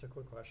 Just a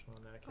quick question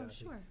on that,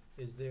 Kathy. Oh,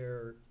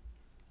 sure.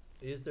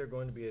 Is there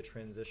going to be a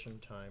transition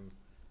time?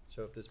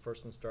 So if this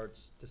person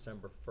starts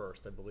December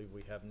 1st, I believe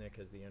we have Nick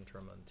as the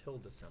interim until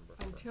December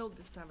 1st. Until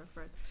December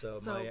 1st. So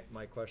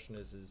my question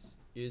is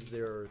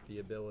there the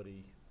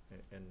ability,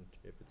 and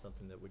if it's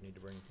something that we need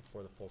to bring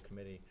before the full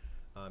committee,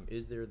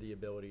 is there the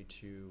ability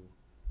to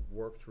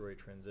work through a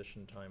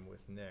transition time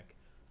with Nick,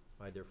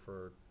 either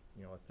for,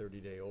 a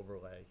 30-day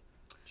overlay,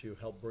 to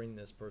help bring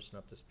this person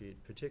up to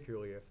speed,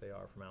 particularly if they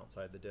are from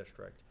outside the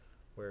district,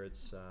 where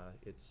it's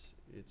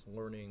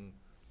learning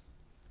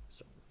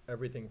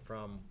everything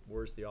from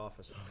where's the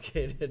office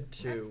located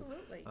to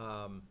Absolutely.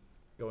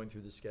 Going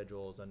through the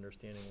schedules,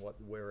 understanding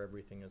where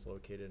everything is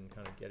located, and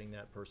kind of getting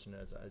that person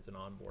as an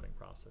onboarding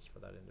process for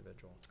that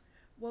individual.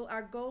 Well,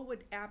 our goal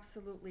would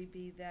absolutely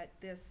be that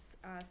this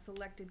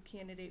selected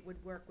candidate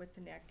would work with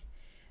Nick.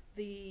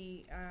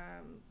 The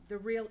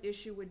real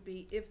issue would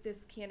be if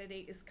this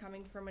candidate is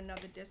coming from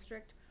another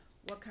district,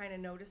 what kind of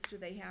notice do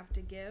they have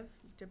to give,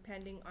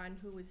 depending on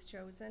who is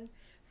chosen.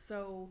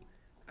 So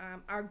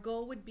our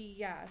goal would be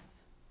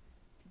yes,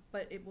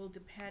 but it will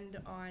depend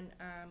on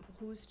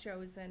who's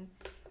chosen,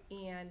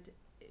 and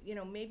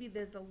maybe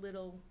there's a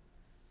little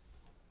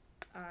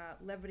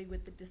levity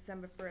with the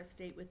December 1st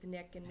date with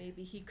Nick, and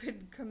maybe he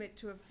could commit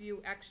to a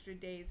few extra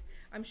days.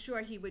 I'm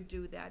sure he would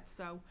do that.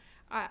 So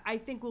I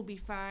think we'll be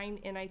fine,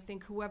 and I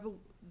think whoever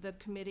the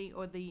committee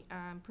or the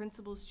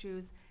principals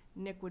choose,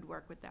 Nick would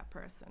work with that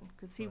person,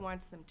 because he Right.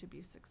 wants them to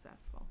be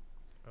successful.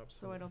 Absolutely.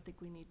 So I don't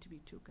think we need to be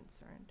too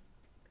concerned.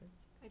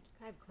 I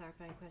have a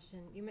clarifying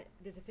question.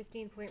 There's a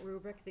 15-point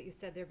rubric that you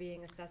said they're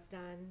being assessed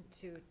on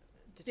to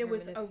There determine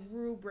was if a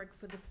rubric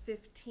for the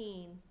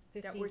 15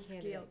 that 15 were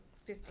scaled, candidates.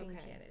 15 Okay.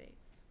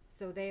 candidates.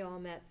 So they all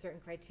met certain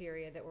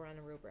criteria that were on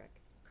a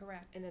rubric.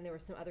 Correct. And then there were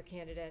some other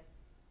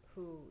candidates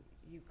who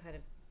you kind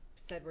of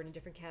said were in a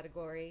different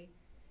category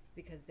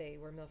because they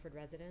were Milford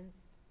residents.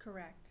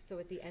 Correct. So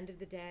at the end of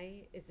the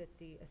day, is it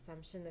the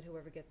assumption that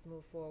whoever gets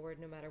moved forward,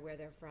 no matter where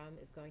they're from,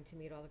 is going to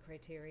meet all the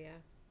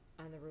criteria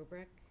on the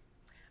rubric?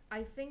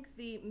 I think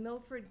the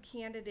Milford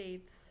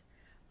candidates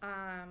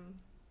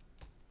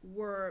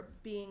were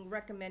being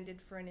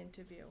recommended for an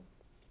interview.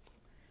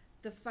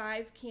 The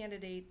 5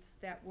 candidates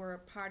that were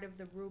part of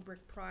the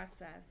rubric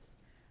process,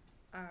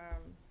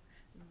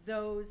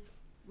 those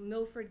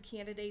Milford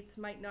candidates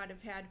might not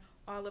have had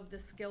all of the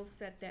skill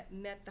set that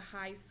met the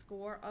high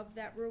score of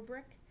that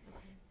rubric.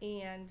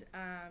 And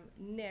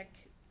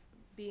Nick,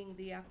 being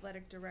the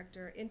athletic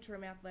director,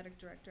 interim athletic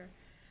director,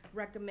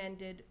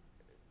 recommended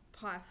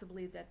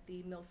possibly that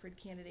the Milford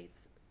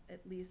candidates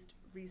at least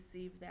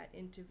receive that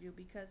interview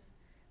because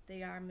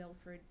they are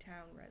Milford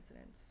town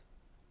residents.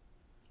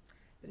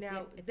 But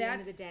Now, at the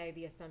end of the that's, day,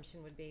 the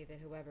assumption would be that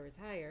whoever is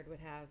hired would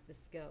have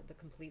the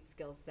complete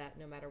skill set,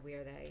 no matter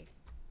where they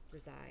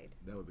reside.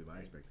 That would be my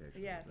expectation,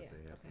 is Yes. that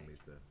they have to Okay.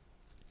 meet the,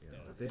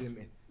 if they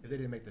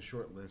didn't make the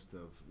short list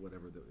of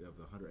whatever of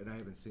the 100, and I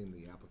haven't seen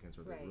the applicants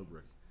or the Right.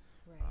 rubric,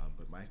 Right,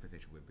 but my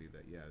expectation would be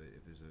that,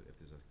 if there's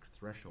a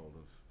threshold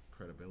of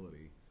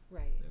credibility,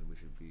 right, then we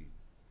should be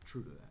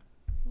true to that.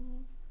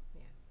 Mhm.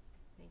 yeah,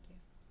 thank you.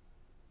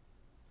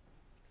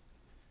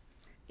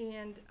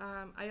 And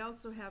I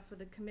also have for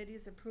the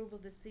committee's approval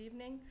this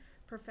evening,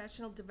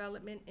 professional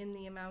development in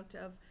the amount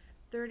of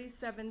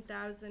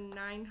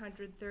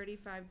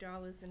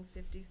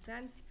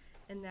 $37,935.50,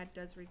 and that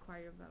does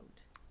require a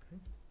vote.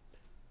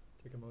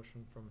 Take a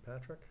motion from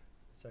Patrick,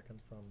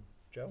 second from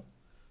Joe.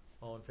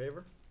 All in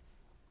favor?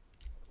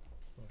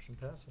 Motion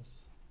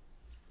passes.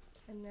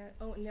 And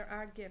and there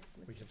are gifts,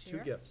 We Mr. have Chair.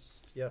 2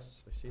 gifts.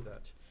 Yes, I see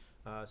that.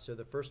 So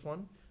the first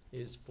one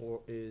is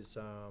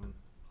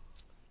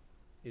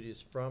it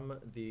is from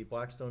the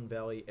Blackstone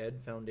Valley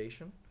Ed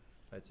Foundation.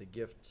 It's a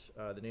gift.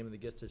 The name of the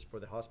gift is for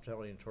the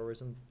Hospitality and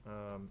Tourism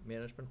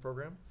Management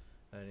Program,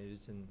 and it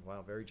is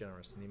very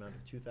generous in the amount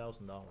of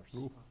 $2,000.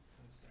 Ooh.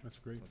 That's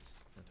great. That's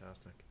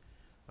fantastic.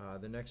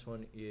 The next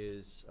one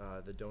is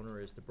the donor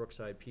is the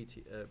Brookside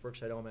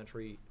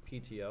Elementary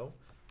PTO.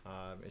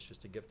 It's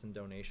just a gift and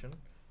donation.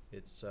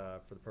 It's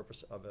for the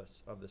purpose of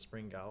the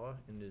spring gala,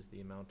 and is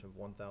the amount of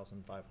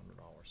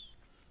 $1,500.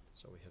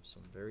 So we have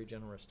some very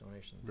generous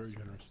donations. Very this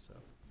evening, generous. So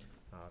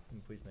Can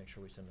you please make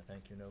sure we send a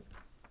thank you note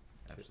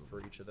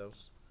for each of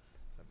those?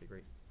 That'd be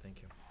great.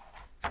 Thank you.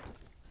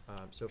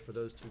 So for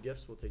those 2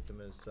 gifts, we'll take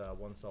them as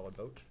one solid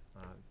vote.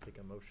 Take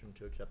a motion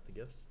to accept the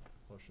gifts.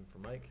 Motion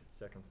from Mike,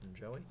 second from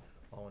Joey.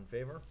 All in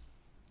favor?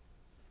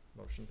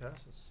 Motion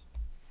passes.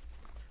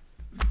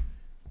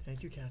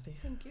 Thank you, Kathy.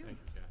 Thank you. Thank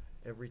you, Kathy.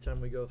 Every time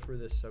we go through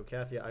this, so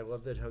Kathy, I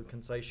love that how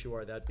concise you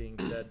are. That being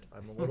said,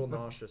 I'm a little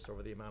nauseous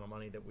over the amount of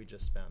money that we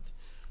just spent.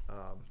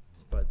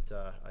 But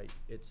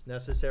it's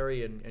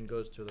necessary and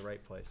goes to the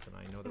right place, and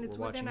I know that And it's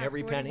we're within watching our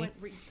every penny.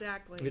 41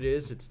 Exactly. It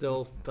is. It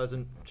still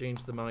doesn't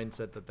change the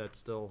mindset that that's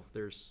still,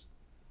 there's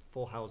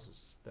full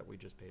houses that we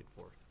just paid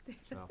for.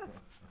 So,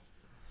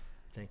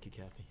 thank you,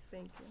 Kathy.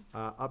 Thank you.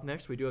 Up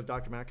next, we do have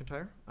Dr.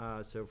 McIntyre.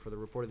 So for the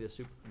report of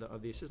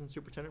the Assistant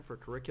Superintendent for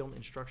Curriculum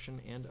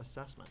Instruction and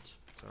Assessment.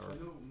 So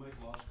I know Mike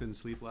Walsh couldn't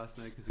sleep last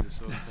night because he was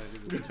so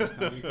excited that this was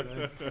coming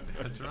today.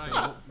 That's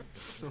right.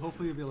 So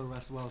hopefully you'll be able to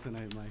rest well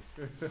tonight,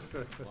 Mike.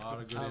 A lot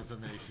of good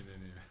information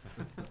in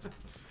here.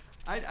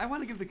 I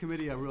want to give the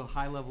committee a real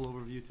high-level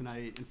overview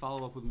tonight and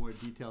follow up with more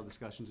detailed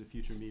discussions at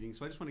future meetings.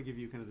 So I just want to give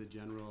you kind of the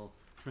general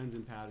trends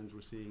and patterns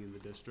we're seeing in the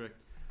district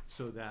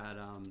so that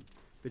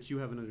that you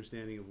have an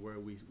understanding of where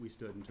we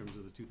stood in terms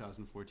of the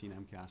 2014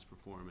 MCAS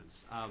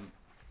performance.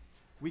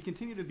 We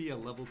continue to be a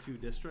level 2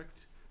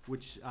 district,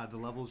 which the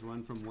levels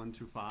run from 1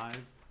 through 5,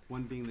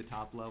 1 being the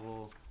top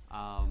level,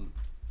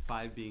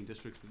 5 being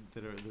districts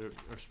that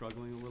are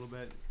struggling a little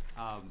bit,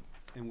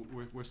 and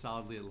we're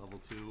solidly at level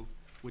 2,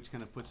 which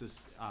kind of puts us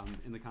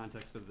in the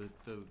context of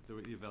the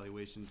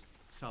evaluation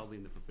solidly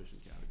in the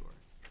proficient category.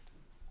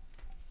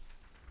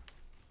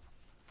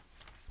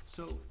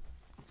 So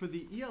for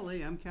the ELA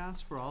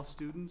MCAS for all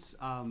students,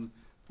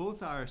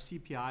 both our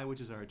CPI,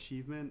 which is our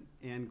achievement,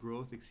 and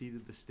growth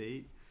exceeded the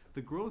state.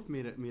 The growth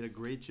made a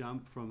great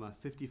jump from a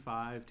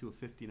 55 to a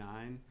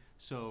 59.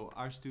 So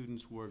our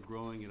students were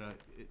growing at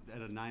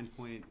a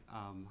 9-point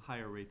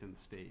higher rate than the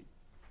state.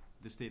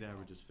 The state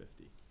average is 50.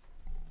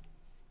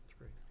 that's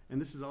great. And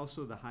this is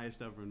also the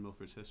highest ever in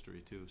Milford's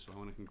history too. So I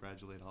want to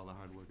congratulate all the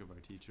hard work of our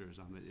teachers.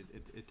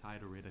 It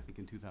tied a rate, I think,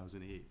 in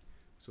 2008.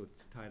 So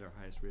it's tied our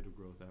highest rate of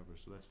growth ever.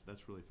 So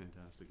that's really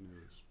fantastic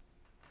news.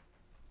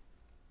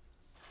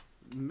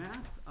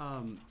 Math,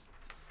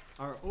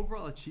 our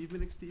overall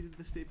achievement exceeded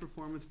the state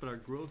performance, but our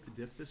growth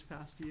dipped this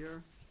past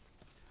year.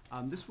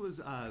 This was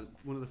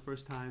one of the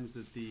first times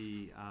that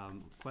the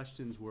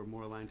questions were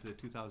more aligned to the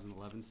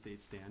 2011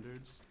 state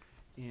standards.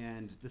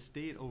 And the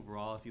state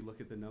overall, if you look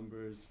at the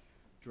numbers,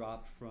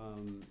 dropped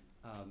from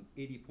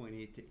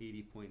 80.8 to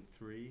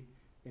 80.3.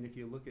 And if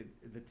you look at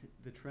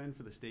the trend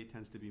for the state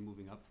tends to be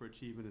moving up for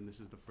achievement, and this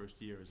is the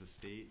first year as a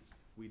state.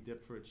 We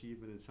dipped for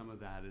achievement, and some of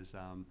that is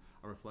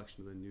a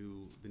reflection of the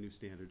new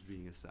standards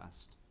being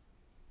assessed.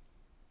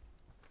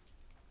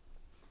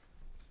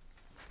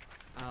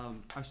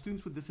 Our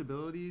students with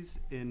disabilities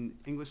in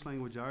English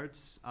language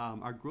arts,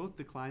 our growth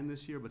declined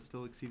this year but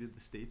still exceeded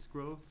the state's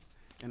growth,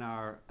 and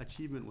our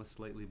achievement was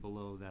slightly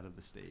below that of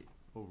the state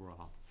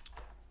overall.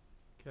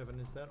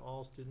 Kevin, is that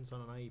all students on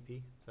an IEP?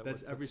 Is that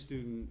That's what every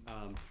student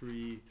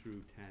 3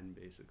 through 10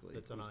 basically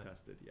That's who's on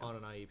tested. Yeah. on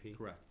an IEP?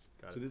 Correct.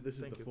 Got So it. this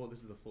is Thank the you. full.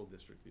 This is the full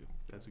district view.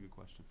 That's a good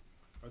question.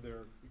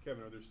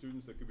 Kevin, are there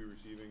students that could be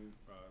receiving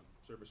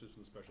services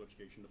from the special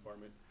education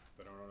department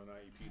that are on an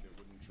IEP that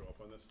wouldn't show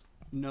up on this?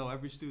 No,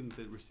 every student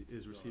that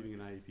is receiving an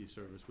IEP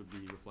service would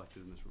be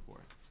reflected in this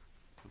report.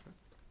 Okay.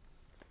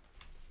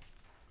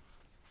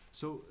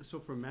 So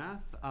for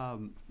math,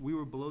 we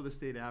were below the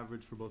state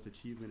average for both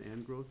achievement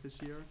and growth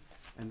this year,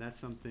 and that's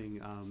something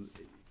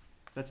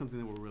that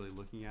we're really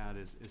looking at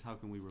is how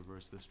can we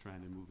reverse this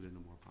trend and move it in a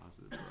more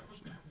positive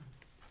direction.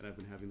 And I've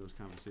been having those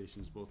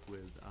conversations both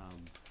with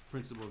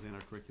principals and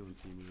our curriculum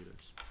team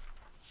leaders.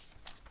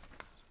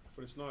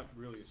 But it's not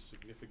really a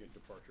significant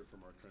departure from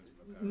our trends in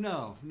the past.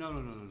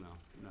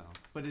 No.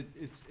 But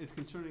it's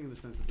concerning in the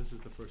sense that this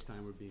is the first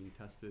time we're being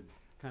tested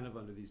kind of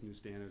under these new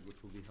standards, which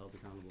will be held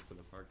accountable for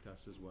the PARCC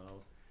tests as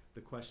well.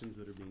 The questions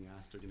that are being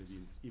asked are going to be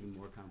even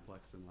more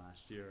complex than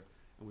last year,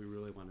 and we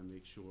really want to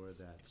make sure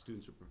that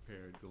students are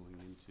prepared going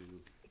into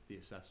the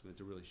assessment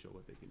to really show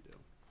what they can do.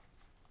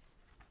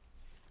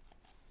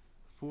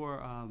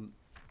 For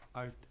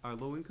our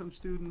low-income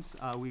students,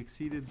 we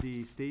exceeded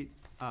the state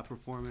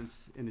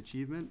performance in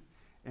achievement,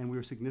 and we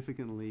were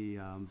significantly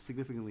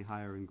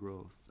higher in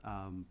growth,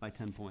 by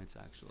 10 points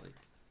actually.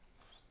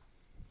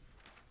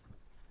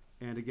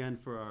 And again,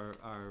 for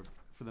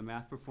for the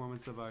math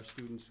performance of our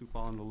students who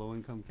fall in the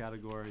low-income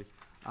category,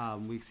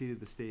 we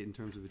exceeded the state in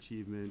terms of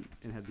achievement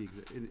and had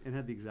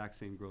the exact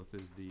same growth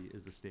as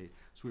the state.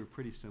 So we were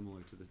pretty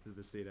similar to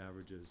the state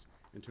averages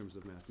in terms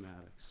of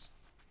mathematics.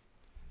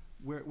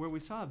 Where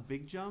we saw a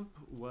big jump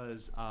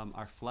was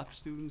our FLEP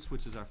students,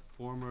 which is our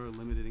former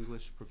limited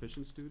English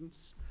proficient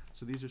students.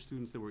 So these are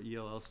students that were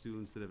ELL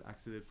students that have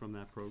exited from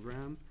that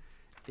program.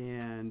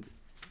 And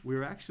we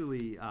were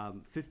actually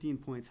 15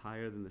 points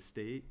higher than the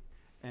state.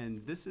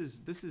 And this is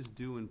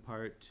due in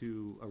part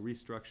to a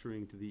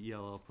restructuring to the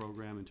ELL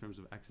program in terms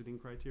of exiting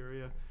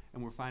criteria.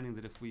 And we're finding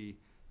that if we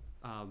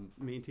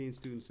maintain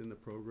students in the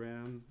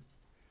program,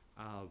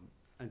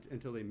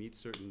 until they meet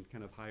certain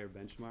kind of higher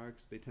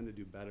benchmarks, they tend to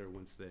do better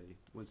once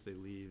they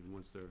leave and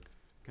once they're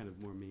kind of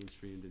more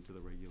mainstreamed into the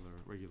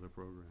regular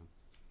program.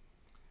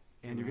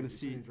 And you're going to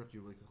Just see. interrupt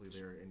you really quickly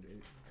there, and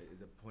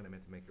the point I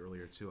meant to make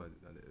earlier too,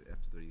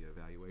 after the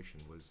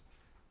evaluation was,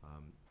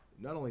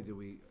 not only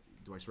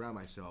do I surround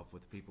myself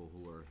with people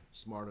who are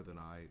smarter than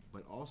I,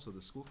 but also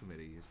the school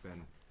committee has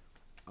been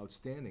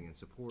outstanding in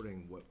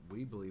supporting what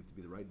we believe to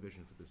be the right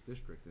vision for this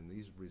district, and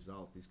these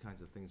results, these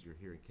kinds of things you're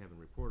hearing Kevin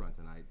report on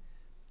tonight,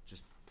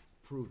 just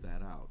prove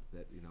that out,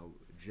 that, you know,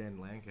 Jen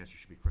Lancaster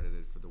should be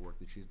credited for the work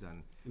that she's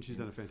done. And she's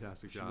done a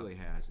fantastic job. She really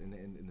has, and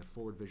the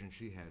forward vision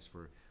she has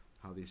for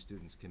how these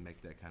students can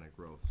make that kind of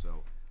growth.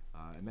 So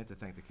I meant to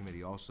thank the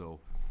committee also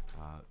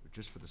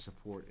just for the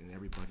support in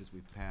every budget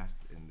we've passed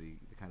and the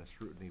kind of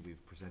scrutiny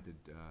we've presented,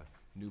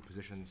 new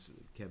positions,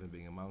 Kevin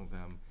being among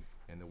them,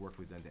 and the work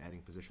we've done to adding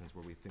positions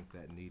where we think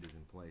that need is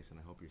in place. And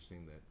I hope you're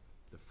seeing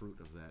the fruit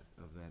of that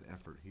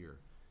effort here.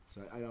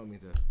 So I don't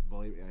mean to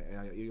believe,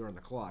 you're on the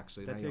clock,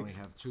 so now you only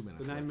have 2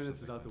 minutes. The 9 left, minutes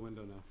is something out the like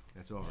window now.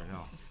 that. It's over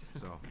now,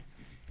 so.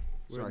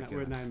 We're Sorry, at,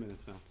 we're at Kevin. 9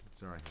 minutes now.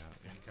 Sorry,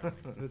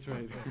 That's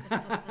right.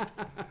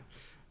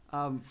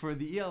 For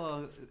the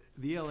ELA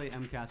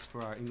MCAS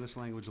for our English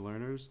language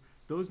learners,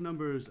 those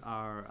numbers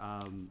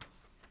are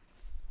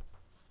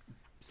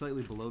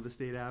slightly below the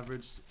state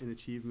average in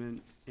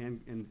achievement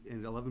and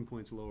 11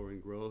 points lower in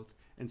growth.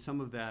 And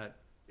some of that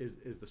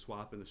is the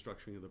swap and the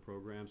structuring of the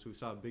program. So we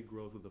saw a big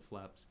growth with the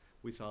FLEPs.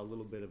 We saw a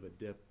little bit of a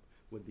dip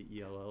with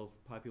the ELL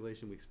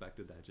population. We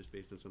expected that just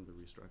based on some of the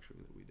restructuring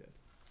that we did.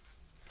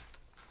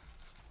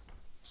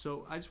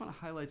 So I just want to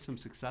highlight some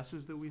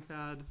successes that we've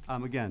had.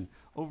 Again,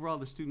 overall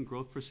the student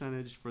growth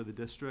percentage for the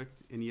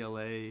district in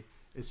ELA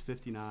is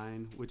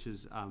 59, which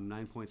is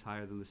 9 points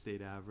higher than the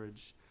state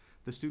average.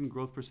 The student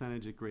growth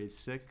percentage at grade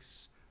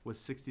 6 was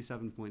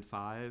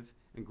 67.5,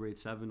 and grade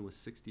 7 was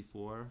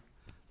 64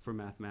 for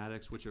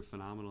mathematics, which are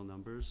phenomenal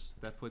numbers.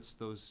 That puts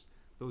those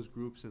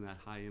groups in that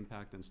high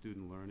impact on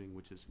student learning,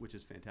 which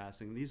is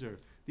fantastic. And these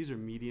are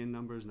median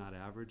numbers, not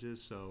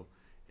averages. So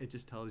it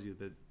just tells you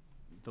that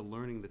the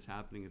learning that's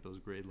happening at those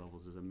grade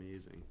levels is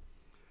amazing.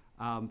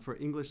 For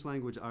English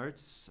language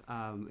arts,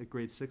 at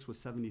grade 6 was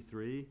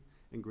 73,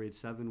 and grade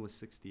 7 was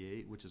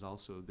 68, which is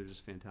also, they're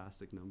just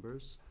fantastic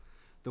numbers.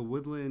 The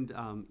Woodland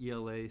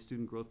ELA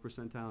student growth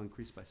percentile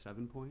increased by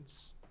 7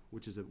 points,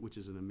 which is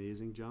an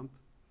amazing jump.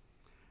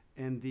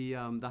 And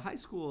the high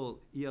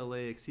school ELA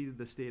exceeded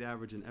the state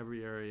average in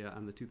every area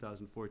on the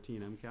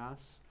 2014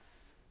 MCAS.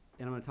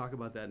 And I'm going to talk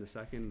about that in a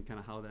second, kind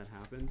of how that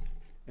happened.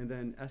 And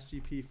then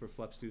SGP for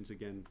FLEP students,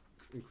 again,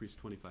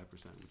 increased 25%,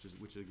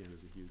 which again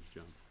is a huge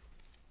jump.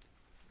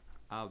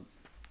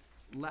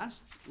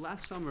 Last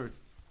summer,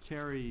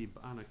 Carrie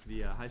Bonnick,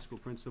 the high school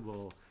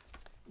principal,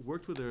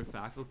 worked with her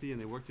faculty, and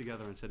they worked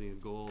together on setting a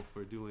goal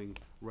for doing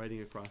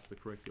writing across the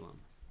curriculum.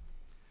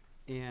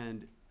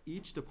 And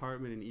each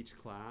department in each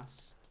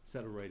class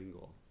set a writing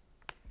goal.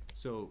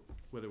 So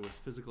whether it was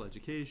physical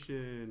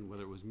education,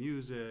 whether it was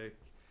music,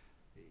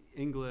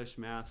 English,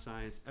 math,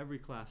 science, every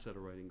class set a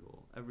writing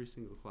goal, every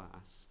single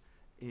class.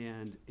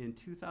 And in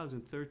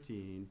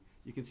 2013,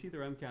 you can see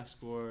their MCAS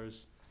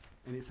scores,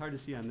 and it's hard to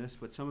see on this,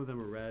 but some of them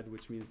are red,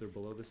 which means they're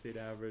below the state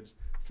average.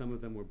 Some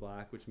of them were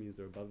black, which means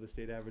they're above the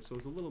state average. So it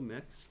was a little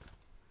mixed.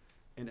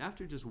 And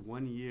after just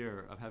 1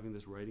 year of having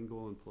this writing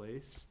goal in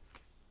place,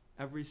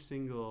 every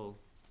single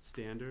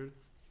standard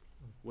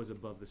was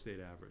above the state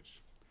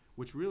average,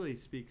 which really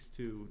speaks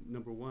to,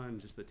 number one,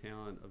 just the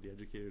talent of the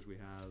educators we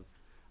have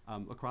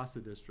across the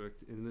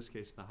district, in this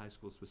case the high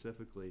school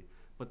specifically,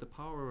 but the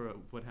power of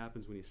what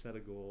happens when you set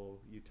a goal,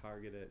 you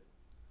target it,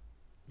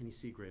 and you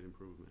see great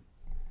improvement.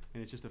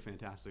 And it's just a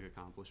fantastic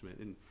accomplishment.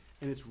 And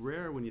it's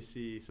rare when you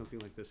see something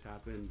like this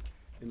happen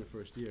in the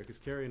first year, because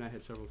Carrie and I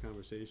had several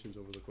conversations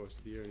over the course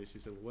of the year, and she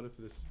said, well, what if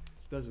this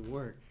doesn't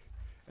work?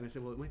 And I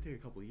said, well, it might take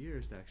a couple of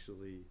years to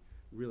actually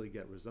really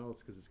get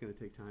results, because it's going to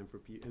take time for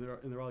people,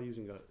 and they're all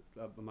using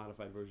a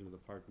modified version of the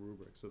PARC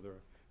rubric, so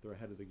they're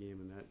ahead of the game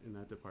in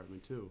that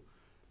department too.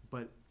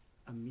 But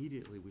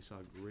immediately we saw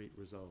great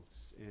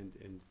results,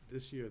 and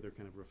this year they're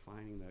kind of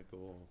refining that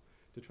goal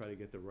to try to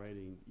get the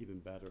writing even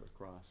better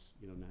across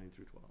 9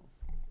 through 12.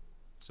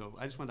 So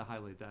I just wanted to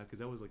highlight that, because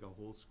that was like a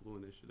whole school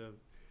initiative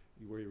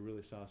where you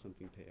really saw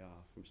something pay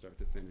off from start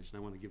to finish, and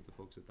I want to give the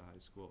folks at the high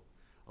school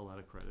a lot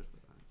of credit for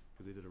that,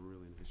 because they did a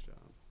really nice job.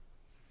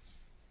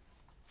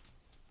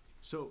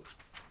 So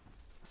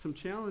some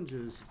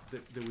challenges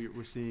that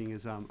we're seeing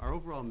is our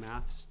overall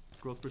math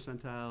growth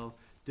percentile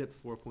dipped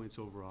 4 points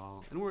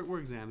overall, and we're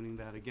examining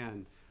that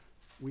again.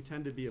 We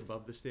tend to be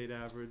above the state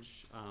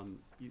average,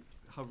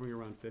 hovering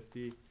around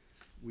 50.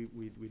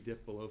 We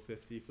dipped below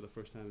 50 for the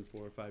first time in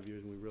 4 or 5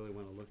 years, and we really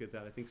want to look at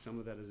that. I think some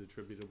of that is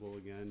attributable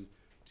again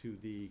to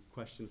the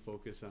question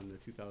focus on the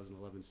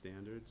 2011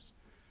 standards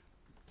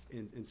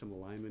and some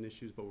alignment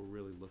issues, but we're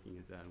really looking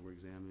at that and we're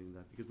examining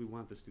that, because we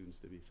want the students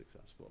to be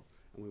successful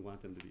and we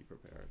want them to be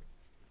prepared.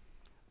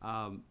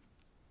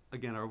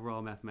 Again, our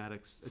overall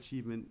mathematics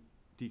achievement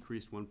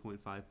decreased 1.5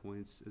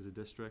 points as a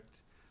district.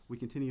 We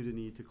continue to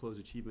need to close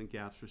achievement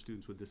gaps for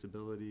students with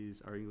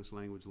disabilities, our English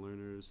language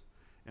learners,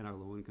 and our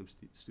low-income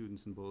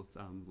students in both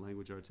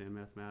language arts and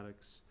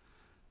mathematics.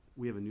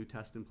 We have a new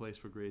test in place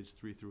for grades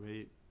 3 through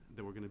 8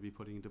 that we're going to be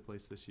putting into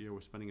place this year.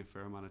 We're spending a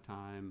fair amount of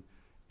time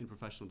in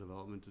professional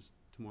development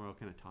tomorrow,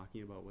 kind of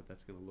talking about what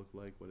that's going to look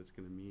like, what it's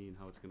going to mean,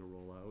 how it's going to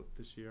roll out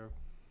this year.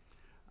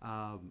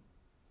 And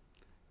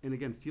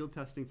again, field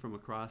testing from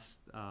across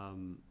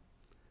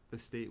the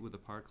state with the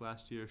park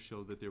last year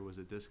showed that there was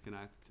a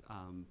disconnect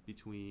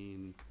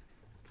between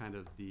kind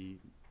of the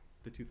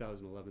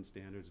 2011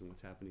 standards and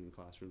what's happening in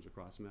classrooms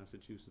across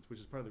Massachusetts, which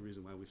is part of the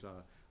reason why we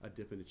saw a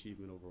dip in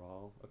achievement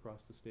overall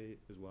across the state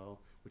as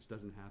well, which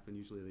doesn't happen.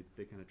 Usually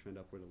they kind of trend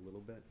upward a little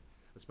bit,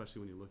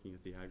 especially when you're looking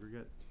at the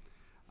aggregate.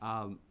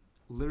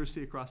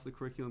 Literacy across the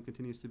curriculum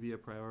continues to be a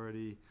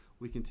priority.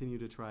 We continue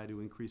to try to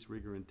increase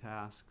rigor in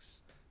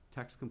tasks,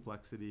 text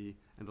complexity,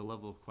 and the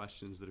level of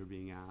questions that are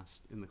being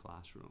asked in the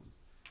classroom.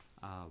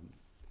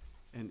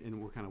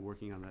 And we're kind of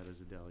working on that as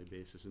a daily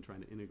basis and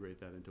trying to integrate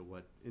that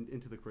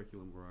into the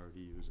curriculum we're already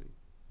using.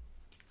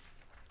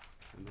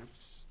 And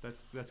that's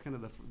kind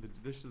of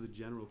this is the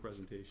general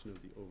presentation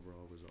of the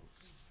overall results.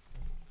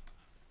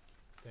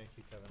 Thank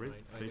you, Kevin.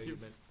 Great. Thank you.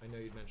 I know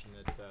you'd mentioned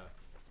that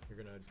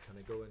you're going to kind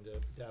of go into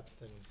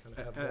depth and kind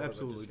of have more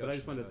absolutely, of a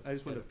discussion. but I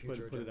just wanted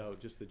to put it out,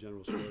 just the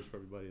general scores for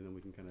everybody, and then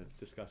we can kind of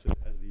discuss it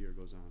as the year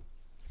goes on.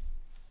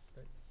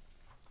 Great.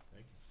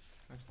 Thank you.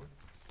 Excellent.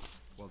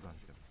 Well done,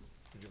 Kevin.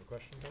 Did you have a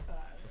question, Bill?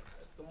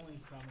 The only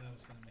comment I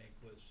was gonna make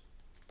was,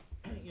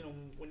 you know,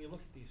 when you look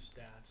at these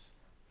stats,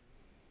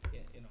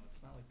 you know, it's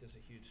not like there's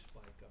a huge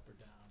spike up or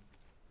down,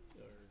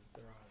 or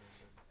there's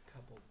a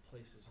couple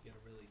places you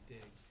gotta really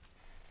dig.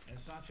 And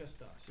it's not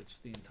just us, it's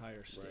the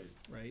entire state,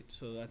 right?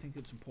 So I think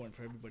it's important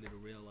for everybody to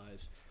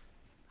realize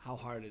how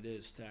hard it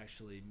is to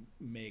actually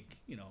make,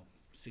 you know,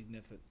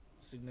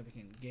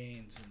 significant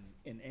gains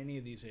in any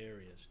of these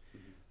areas.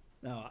 Mm-hmm.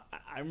 Now,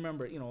 I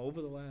remember, you know,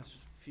 over the last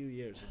few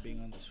years of being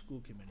on the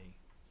school committee,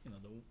 you know,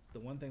 the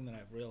one thing that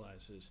I've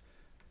realized is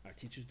our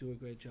teachers do a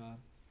great job,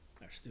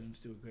 our students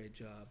do a great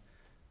job,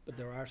 but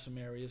there are some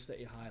areas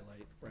that you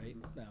highlight,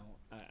 right? Mm-hmm. Now,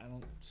 I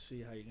don't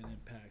see how you're gonna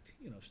impact,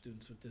 you know,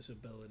 students with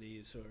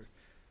disabilities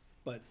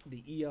but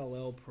the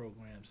ELL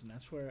programs, and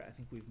that's where I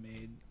think we've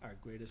made our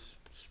greatest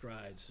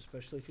strides,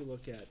 especially if you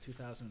look at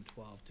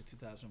 2012 to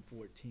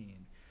 2014.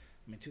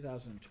 I mean,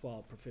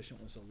 2012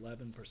 proficient was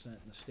 11% and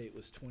the state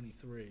was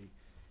 23.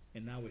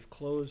 And now we've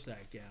closed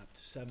that gap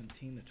to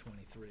 17 to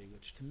 23,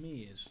 which to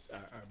me is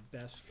our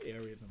best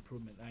area of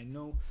improvement. I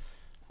know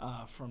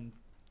from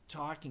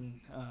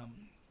talking,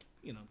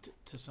 you know,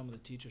 to some of the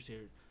teachers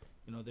here,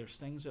 you know, there's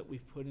things that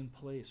we've put in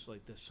place,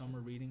 like the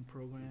summer reading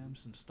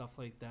programs and stuff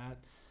like that,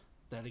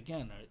 that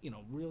again, are, you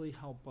know, really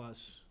help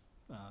us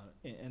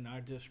in our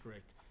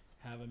district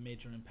have a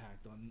major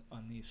impact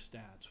on these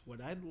stats.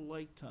 What I'd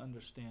like to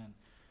understand,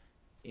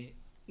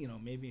 you know,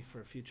 maybe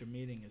for a future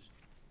meeting is,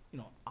 you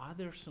know, are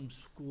there some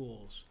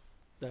schools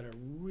that are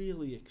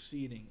really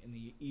exceeding in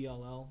the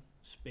ELL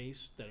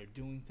space that are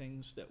doing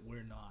things that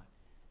we're not?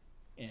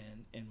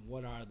 And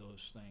what are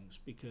those things?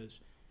 Because,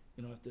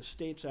 you know, if the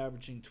state's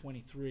averaging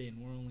 23 and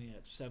we're only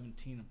at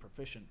 17 and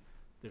proficient,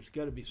 there's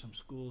got to be some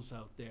schools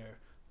out there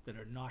that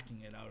are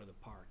knocking it out of the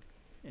park.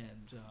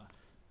 And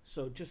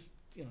so just,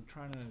 you know,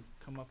 trying to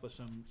come up with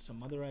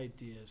some other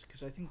ideas,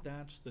 because I think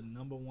that's the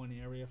number one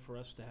area for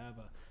us to have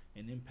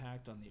an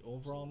impact on the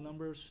overall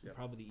numbers, Yep.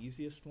 probably the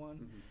easiest one.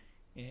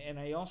 Mm-hmm. And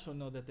I also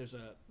know that there's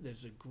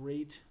a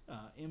great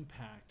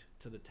impact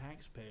to the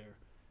taxpayer,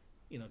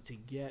 you know, to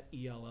get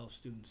ELL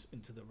students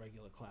into the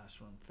regular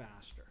classroom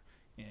faster.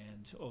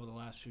 And over the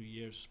last few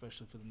years,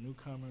 especially for the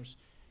newcomers,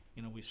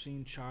 you know, we've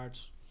seen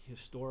charts,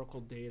 historical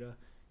data.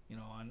 You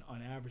know,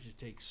 on average, it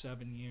takes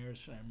 7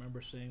 years. I remember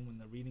saying when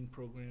the reading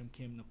program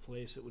came into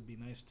place, it would be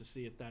nice to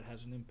see if that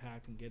has an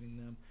impact in getting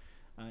them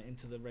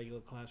into the regular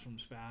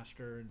classrooms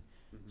faster. And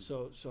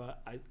Mm-hmm. so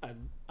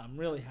I'm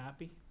really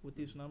happy with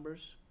these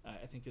numbers.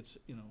 I think it's,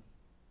 you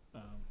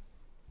know,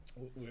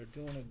 we're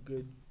doing a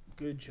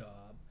good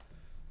job.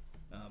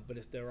 But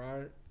if there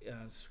are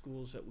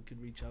schools that we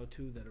could reach out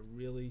to that are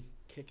really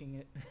kicking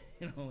it,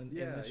 you know, in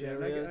this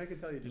area. And I can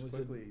tell you just we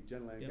could- quickly,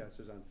 Jen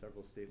Lancaster's on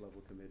several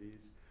state-level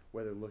committees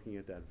where they're looking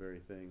at that very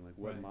thing, like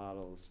what Right.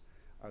 models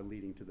are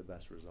leading to the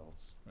best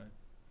results.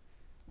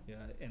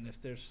 Yeah, and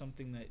if there's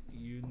something that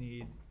you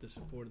need the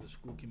support of the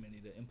school committee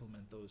to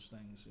implement those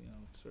things, you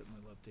know, certainly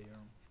love to hear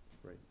them.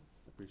 Great,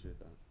 appreciate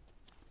that.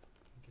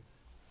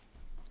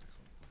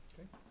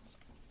 Okay.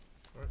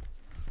 All right.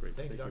 Great,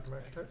 Thank you, Dr.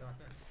 Thank you, McIntyre.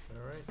 Doctor.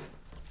 All right.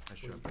 Nice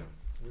job, Kevin.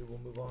 We will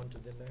move on to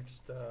the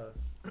next,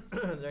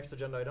 next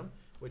agenda item,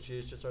 which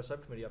is just our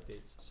subcommittee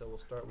updates. So we'll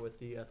start with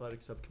the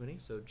athletic subcommittee.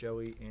 So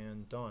Joey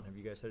and Dawn, have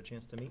you guys had a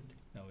chance to meet?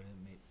 No, we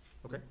didn't meet.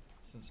 Okay.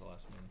 Since the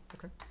last meeting.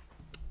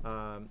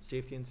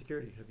 Safety and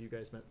security, have you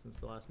guys met since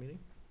the last meeting?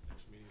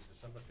 Next meeting is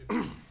December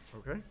 15th.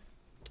 Okay.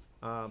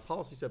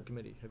 Policy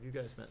subcommittee, have you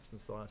guys met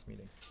since the last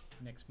meeting?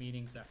 Next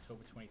meeting's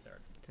October 23rd.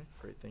 Okay,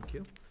 great, thank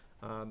you.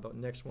 The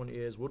next one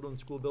is Woodland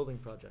School Building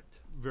Project.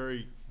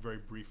 Very, very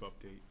brief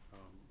update.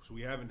 So So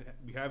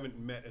we haven't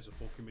met as a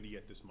full committee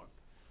yet this month.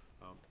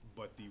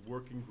 But the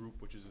working group,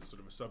 which is a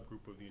sort of a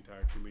subgroup of the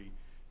entire committee,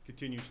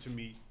 continues to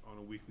meet on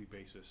a weekly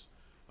basis.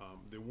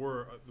 There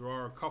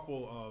are a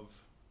couple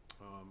of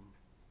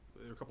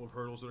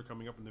hurdles that are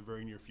coming up in the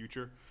very near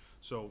future.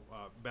 So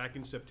back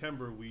in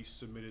September, we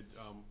submitted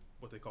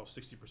what they call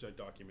 60%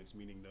 documents,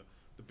 meaning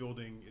the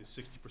building is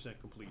 60%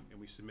 complete, and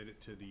we submit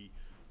it to the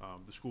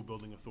school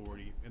building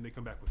authority, and they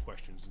come back with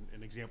questions.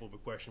 An example of a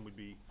question would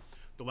be,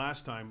 the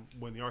last time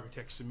when the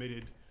architect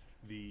submitted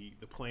the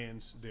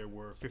plans, there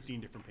were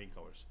 15 different paint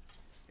colors,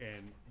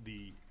 and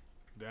the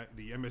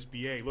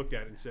MSBA looked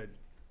at it and said,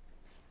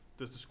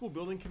 does the school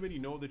building committee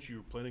know that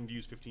you're planning to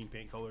use 15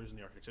 paint colors? And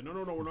the architect said, no,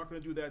 we're not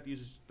going to do that.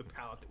 These is the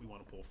palette that we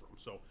want to pull from.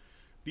 So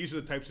these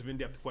are the types of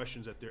in-depth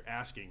questions that they're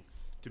asking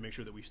to make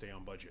sure that we stay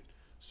on budget.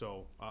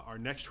 So our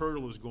next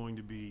hurdle is going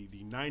to be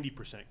the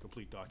 90%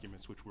 complete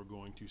documents, which we're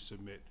going to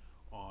submit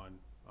on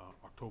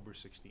October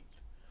 16th.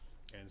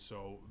 And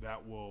so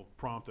that will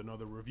prompt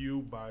another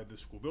review by the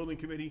school building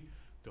committee.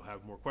 They'll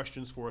have more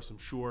questions for us, I'm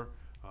sure.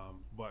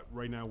 But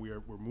right now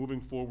we're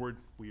moving forward.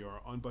 We are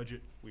on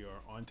budget, we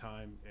are on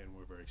time, and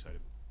we're very excited.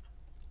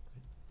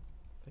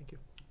 Thank you.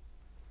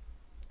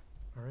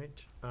 All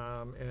right,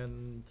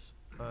 and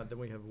then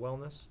we have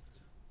wellness.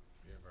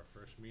 We have our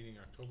first meeting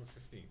October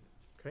 15th.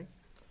 Okay.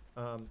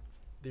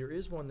 There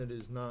is one that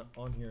is not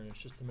on here, and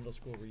it's just the middle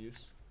school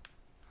reuse.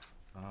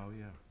 Oh,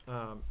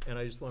 yeah. And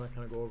I just want to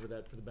kind of go over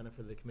that for the benefit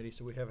of the committee.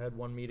 So we have had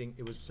one meeting.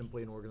 It was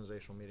simply an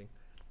organizational meeting.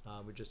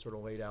 We just sort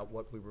of laid out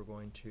what we were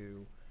going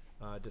to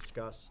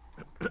discuss.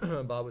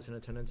 Bob was in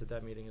attendance at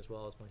that meeting as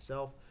well as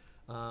myself.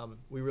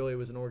 It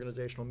was an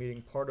organizational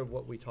meeting. Part of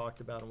what we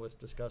talked about and was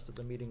discussed at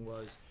the meeting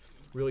was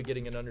really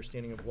getting an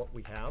understanding of what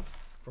we have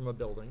from a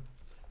building,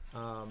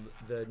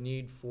 the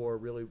need for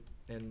really,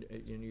 and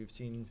you've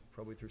seen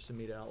probably through some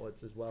media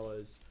outlets as well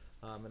as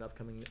an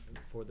upcoming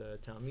for the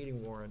town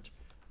meeting warrant,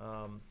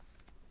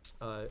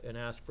 and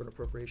ask for an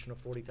appropriation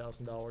of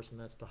 $40,000, and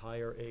that's to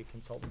hire a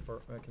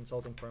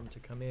consulting firm to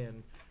come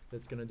in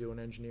that's going to do an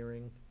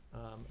engineering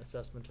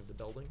assessment of the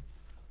building.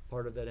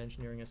 Part of that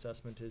engineering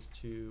assessment is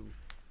to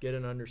get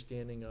an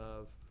understanding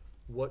of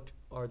what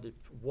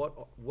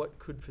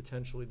could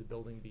potentially the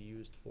building be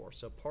used for.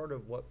 So part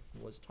of what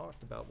was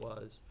talked about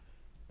was,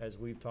 as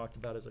we've talked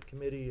about as a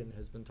committee and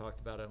has been talked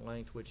about at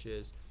length, which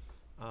is,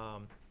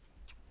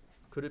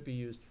 could it be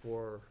used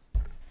for,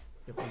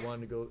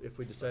 if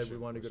we decided we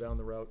wanted to go down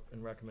the route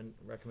and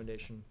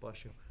recommendation,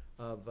 bless you,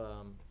 of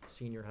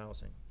senior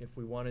housing. If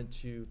we wanted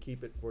to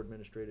keep it for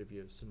administrative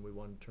use and we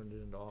wanted to turn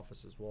it into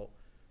offices, well,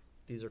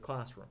 these are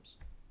classrooms.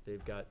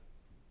 They've got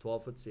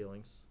 12-foot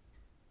ceilings,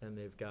 and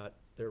they've got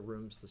their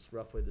rooms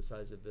roughly the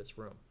size of this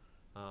room.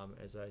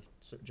 As I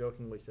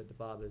jokingly said to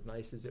Bob, as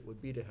nice as it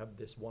would be to have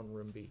this one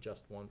room be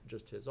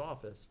just his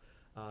office,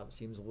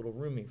 seems a little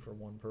roomy for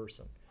one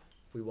person.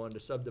 If we wanted to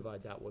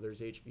subdivide that, well,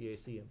 there's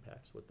HVAC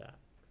impacts with that.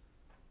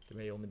 There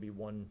may only be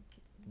one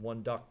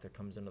duct that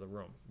comes into the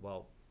room.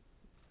 Well,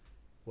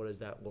 what does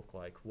that look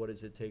like? What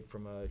does it take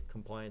from a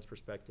compliance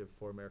perspective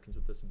for Americans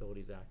with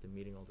Disabilities Act and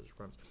meeting all those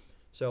requirements?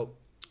 So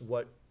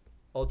what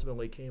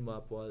ultimately came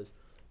up was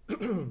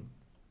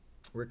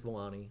Rick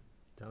Villani,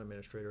 town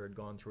administrator, had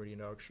gone through it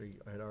and actually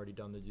had already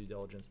done the due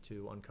diligence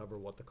to uncover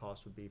what the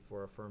cost would be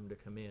for a firm to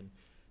come in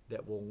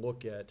that will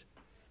look at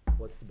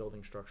what's the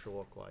building structure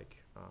look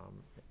like.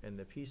 And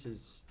the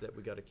pieces that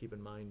we got to keep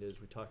in mind is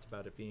we talked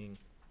about it being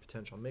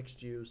potential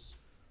mixed use.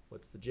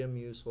 What's the gym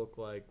use look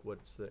like?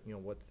 What's the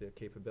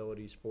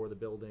capabilities for the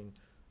building?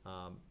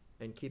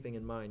 And keeping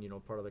in mind,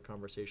 part of the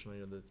conversation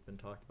that's been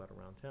talked about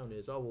around town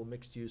is,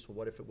 mixed use. Well,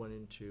 what if it went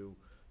into,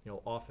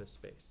 office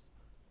space?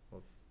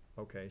 Well,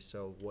 okay,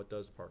 so what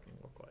does parking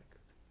look like?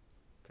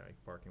 Okay,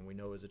 parking we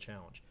know is a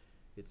challenge.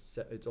 It's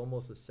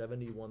almost a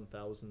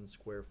 71,000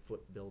 square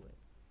foot building.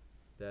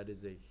 That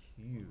is a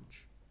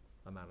huge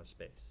amount of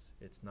space.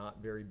 It's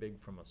not very big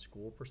from a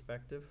school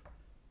perspective.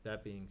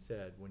 That being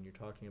said, when you're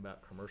talking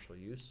about commercial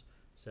use,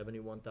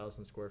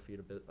 71,000 square feet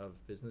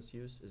of business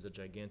use is a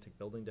gigantic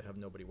building to have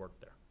nobody work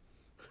there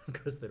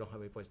because they don't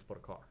have any place to put a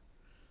car.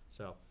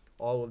 So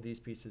all of these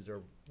pieces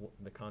are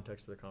in the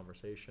context of the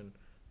conversation.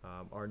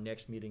 Our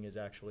next meeting is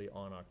actually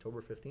on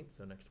October 15th,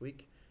 so next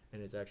week,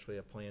 and it's actually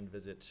a planned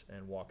visit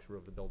and walkthrough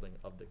of the building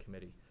of the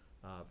committee.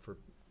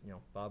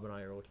 Bob and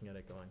I are looking at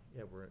it going,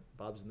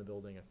 Bob's in the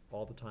building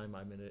all the time.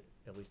 I'm in it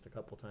at least a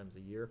couple times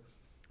a year.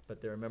 But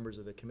there are members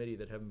of the committee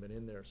that haven't been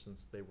in there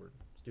since they were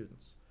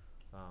students.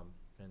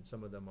 And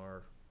some of them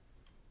are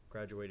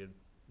graduated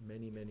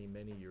many, many,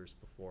 many years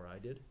before I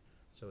did.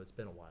 So it's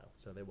been a while.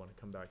 So they want to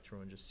come back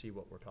through and just see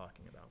what we're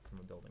talking about from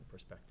a building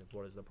perspective.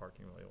 What does the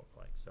parking really look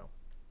like? So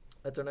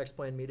that's our next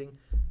planned meeting.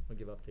 I'll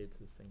give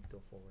updates as things go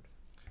forward.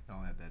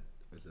 I'll add that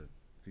as a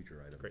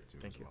future item Great, too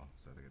thank as you. well,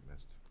 so I think it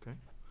missed. Okay.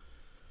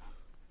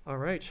 All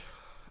right.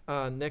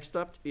 Next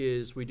up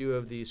is we do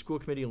have the school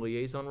committee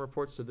liaison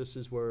reports. So this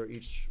is where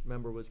each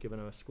member was given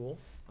a school.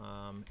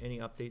 Any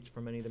updates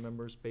from any of the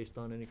members based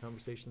on any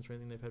conversations or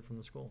anything they've had from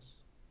the schools?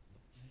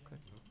 Okay.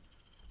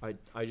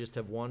 I just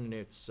have one, and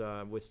it's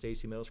with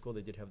Stacy Middle School.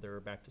 They did have their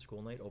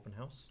back-to-school night open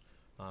house.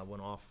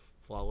 Went off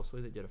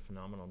flawlessly. They did a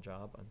phenomenal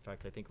job. In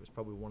fact, I think it was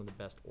probably one of the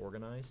best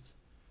organized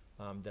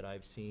that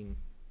I've seen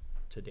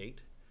to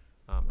date,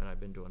 and I've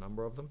been to a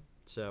number of them.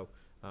 So,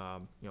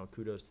 you know,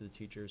 kudos to the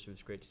teachers. It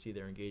was great to see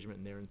their engagement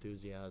and their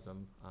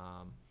enthusiasm,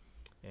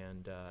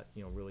 and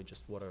you know, really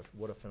just what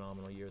a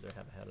phenomenal year they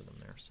have ahead of them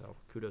there. So,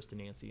 kudos to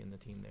Nancy and the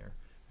team there,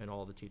 and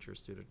all the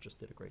teachers just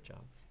did a great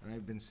job. And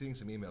I've been seeing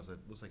some emails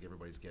that looks like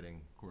everybody's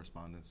getting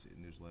correspondence,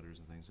 newsletters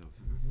and things of,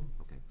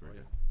 okay, very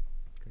good.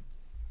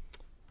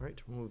 All right,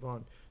 we'll move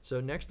on.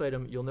 So next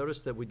item, you'll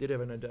notice that we did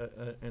have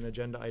an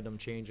agenda item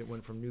change. It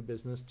went from new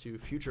business to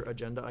future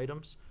agenda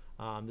items.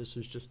 This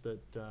is just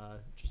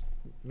just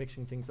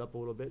mixing things up a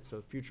little bit.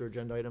 So future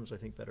agenda items, I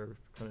think, better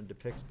kind of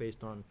depicts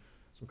based on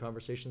some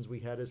conversations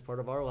we had as part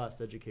of our last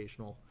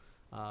educational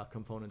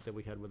component that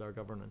we had with our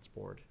governance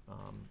board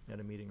at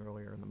a meeting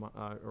earlier in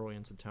early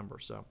in September.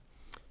 So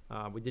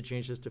we did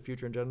change this to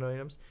future agenda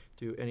items.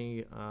 Do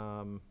any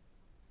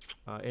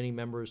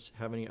members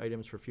have any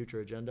items for future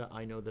agenda?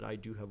 I know that I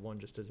do have one,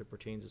 just as it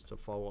pertains as to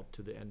follow up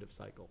to the end of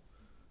cycle.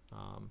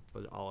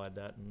 But I'll add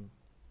that and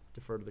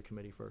defer to the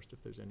committee first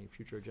if there's any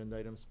future agenda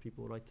items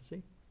people would like to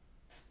see.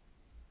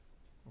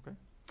 Okay.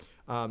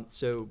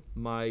 So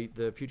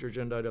the future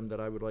agenda item that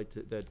I would like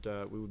to,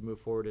 that we would move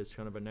forward as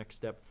kind of a next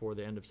step for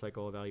the end of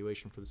cycle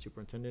evaluation for the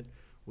superintendent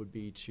would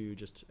be to,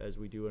 just as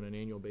we do on an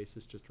annual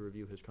basis, just to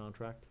review his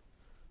contract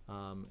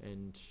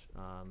and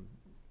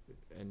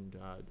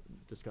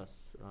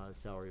discuss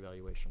salary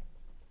evaluation.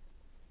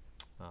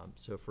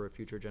 So for a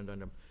future agenda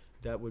item,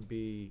 that would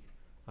be,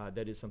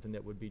 that is something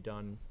that would be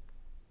done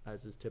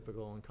as is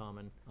typical and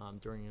common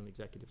during an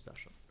executive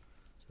session.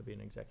 So it'd be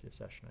an executive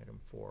session item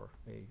for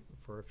a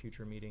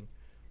future meeting.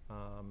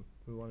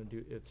 We want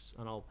to do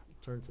and I'll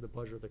turn to the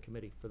pleasure of the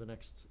committee for the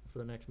next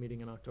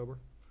meeting in October,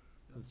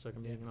 the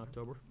second meeting in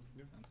October.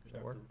 Yeah. Sounds good. Does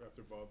that work?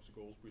 After Bob's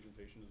goals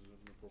presentation is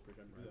an appropriate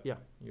time to do that. Yeah,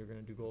 you're going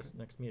to do goals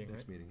next meeting, right?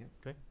 Next meeting, yeah.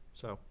 Okay,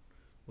 so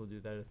we'll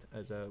do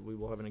that we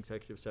will have an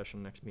executive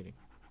session next meeting.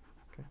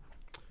 Okay.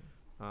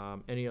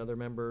 Any other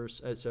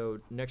members? So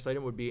next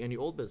item would be any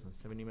old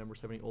business. Have any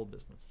members have any old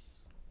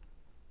business?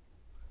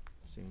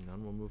 Seeing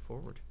none, we'll move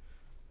forward.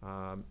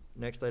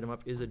 Next item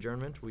up is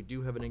adjournment. We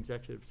do have an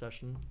executive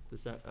session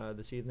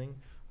this evening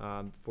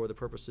for the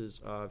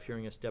purposes of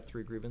hearing a step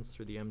 3 grievance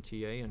through the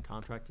MTA and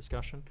contract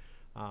discussion.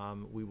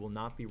 We will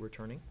not be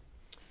returning.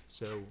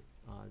 So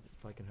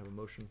if I can have a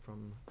motion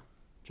from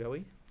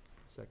Joey,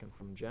 second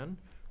from Jen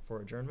for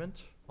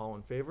adjournment. All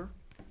in favor?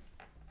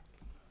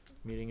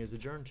 Meeting is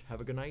adjourned. Have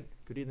a good night.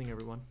 Good evening,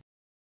 everyone.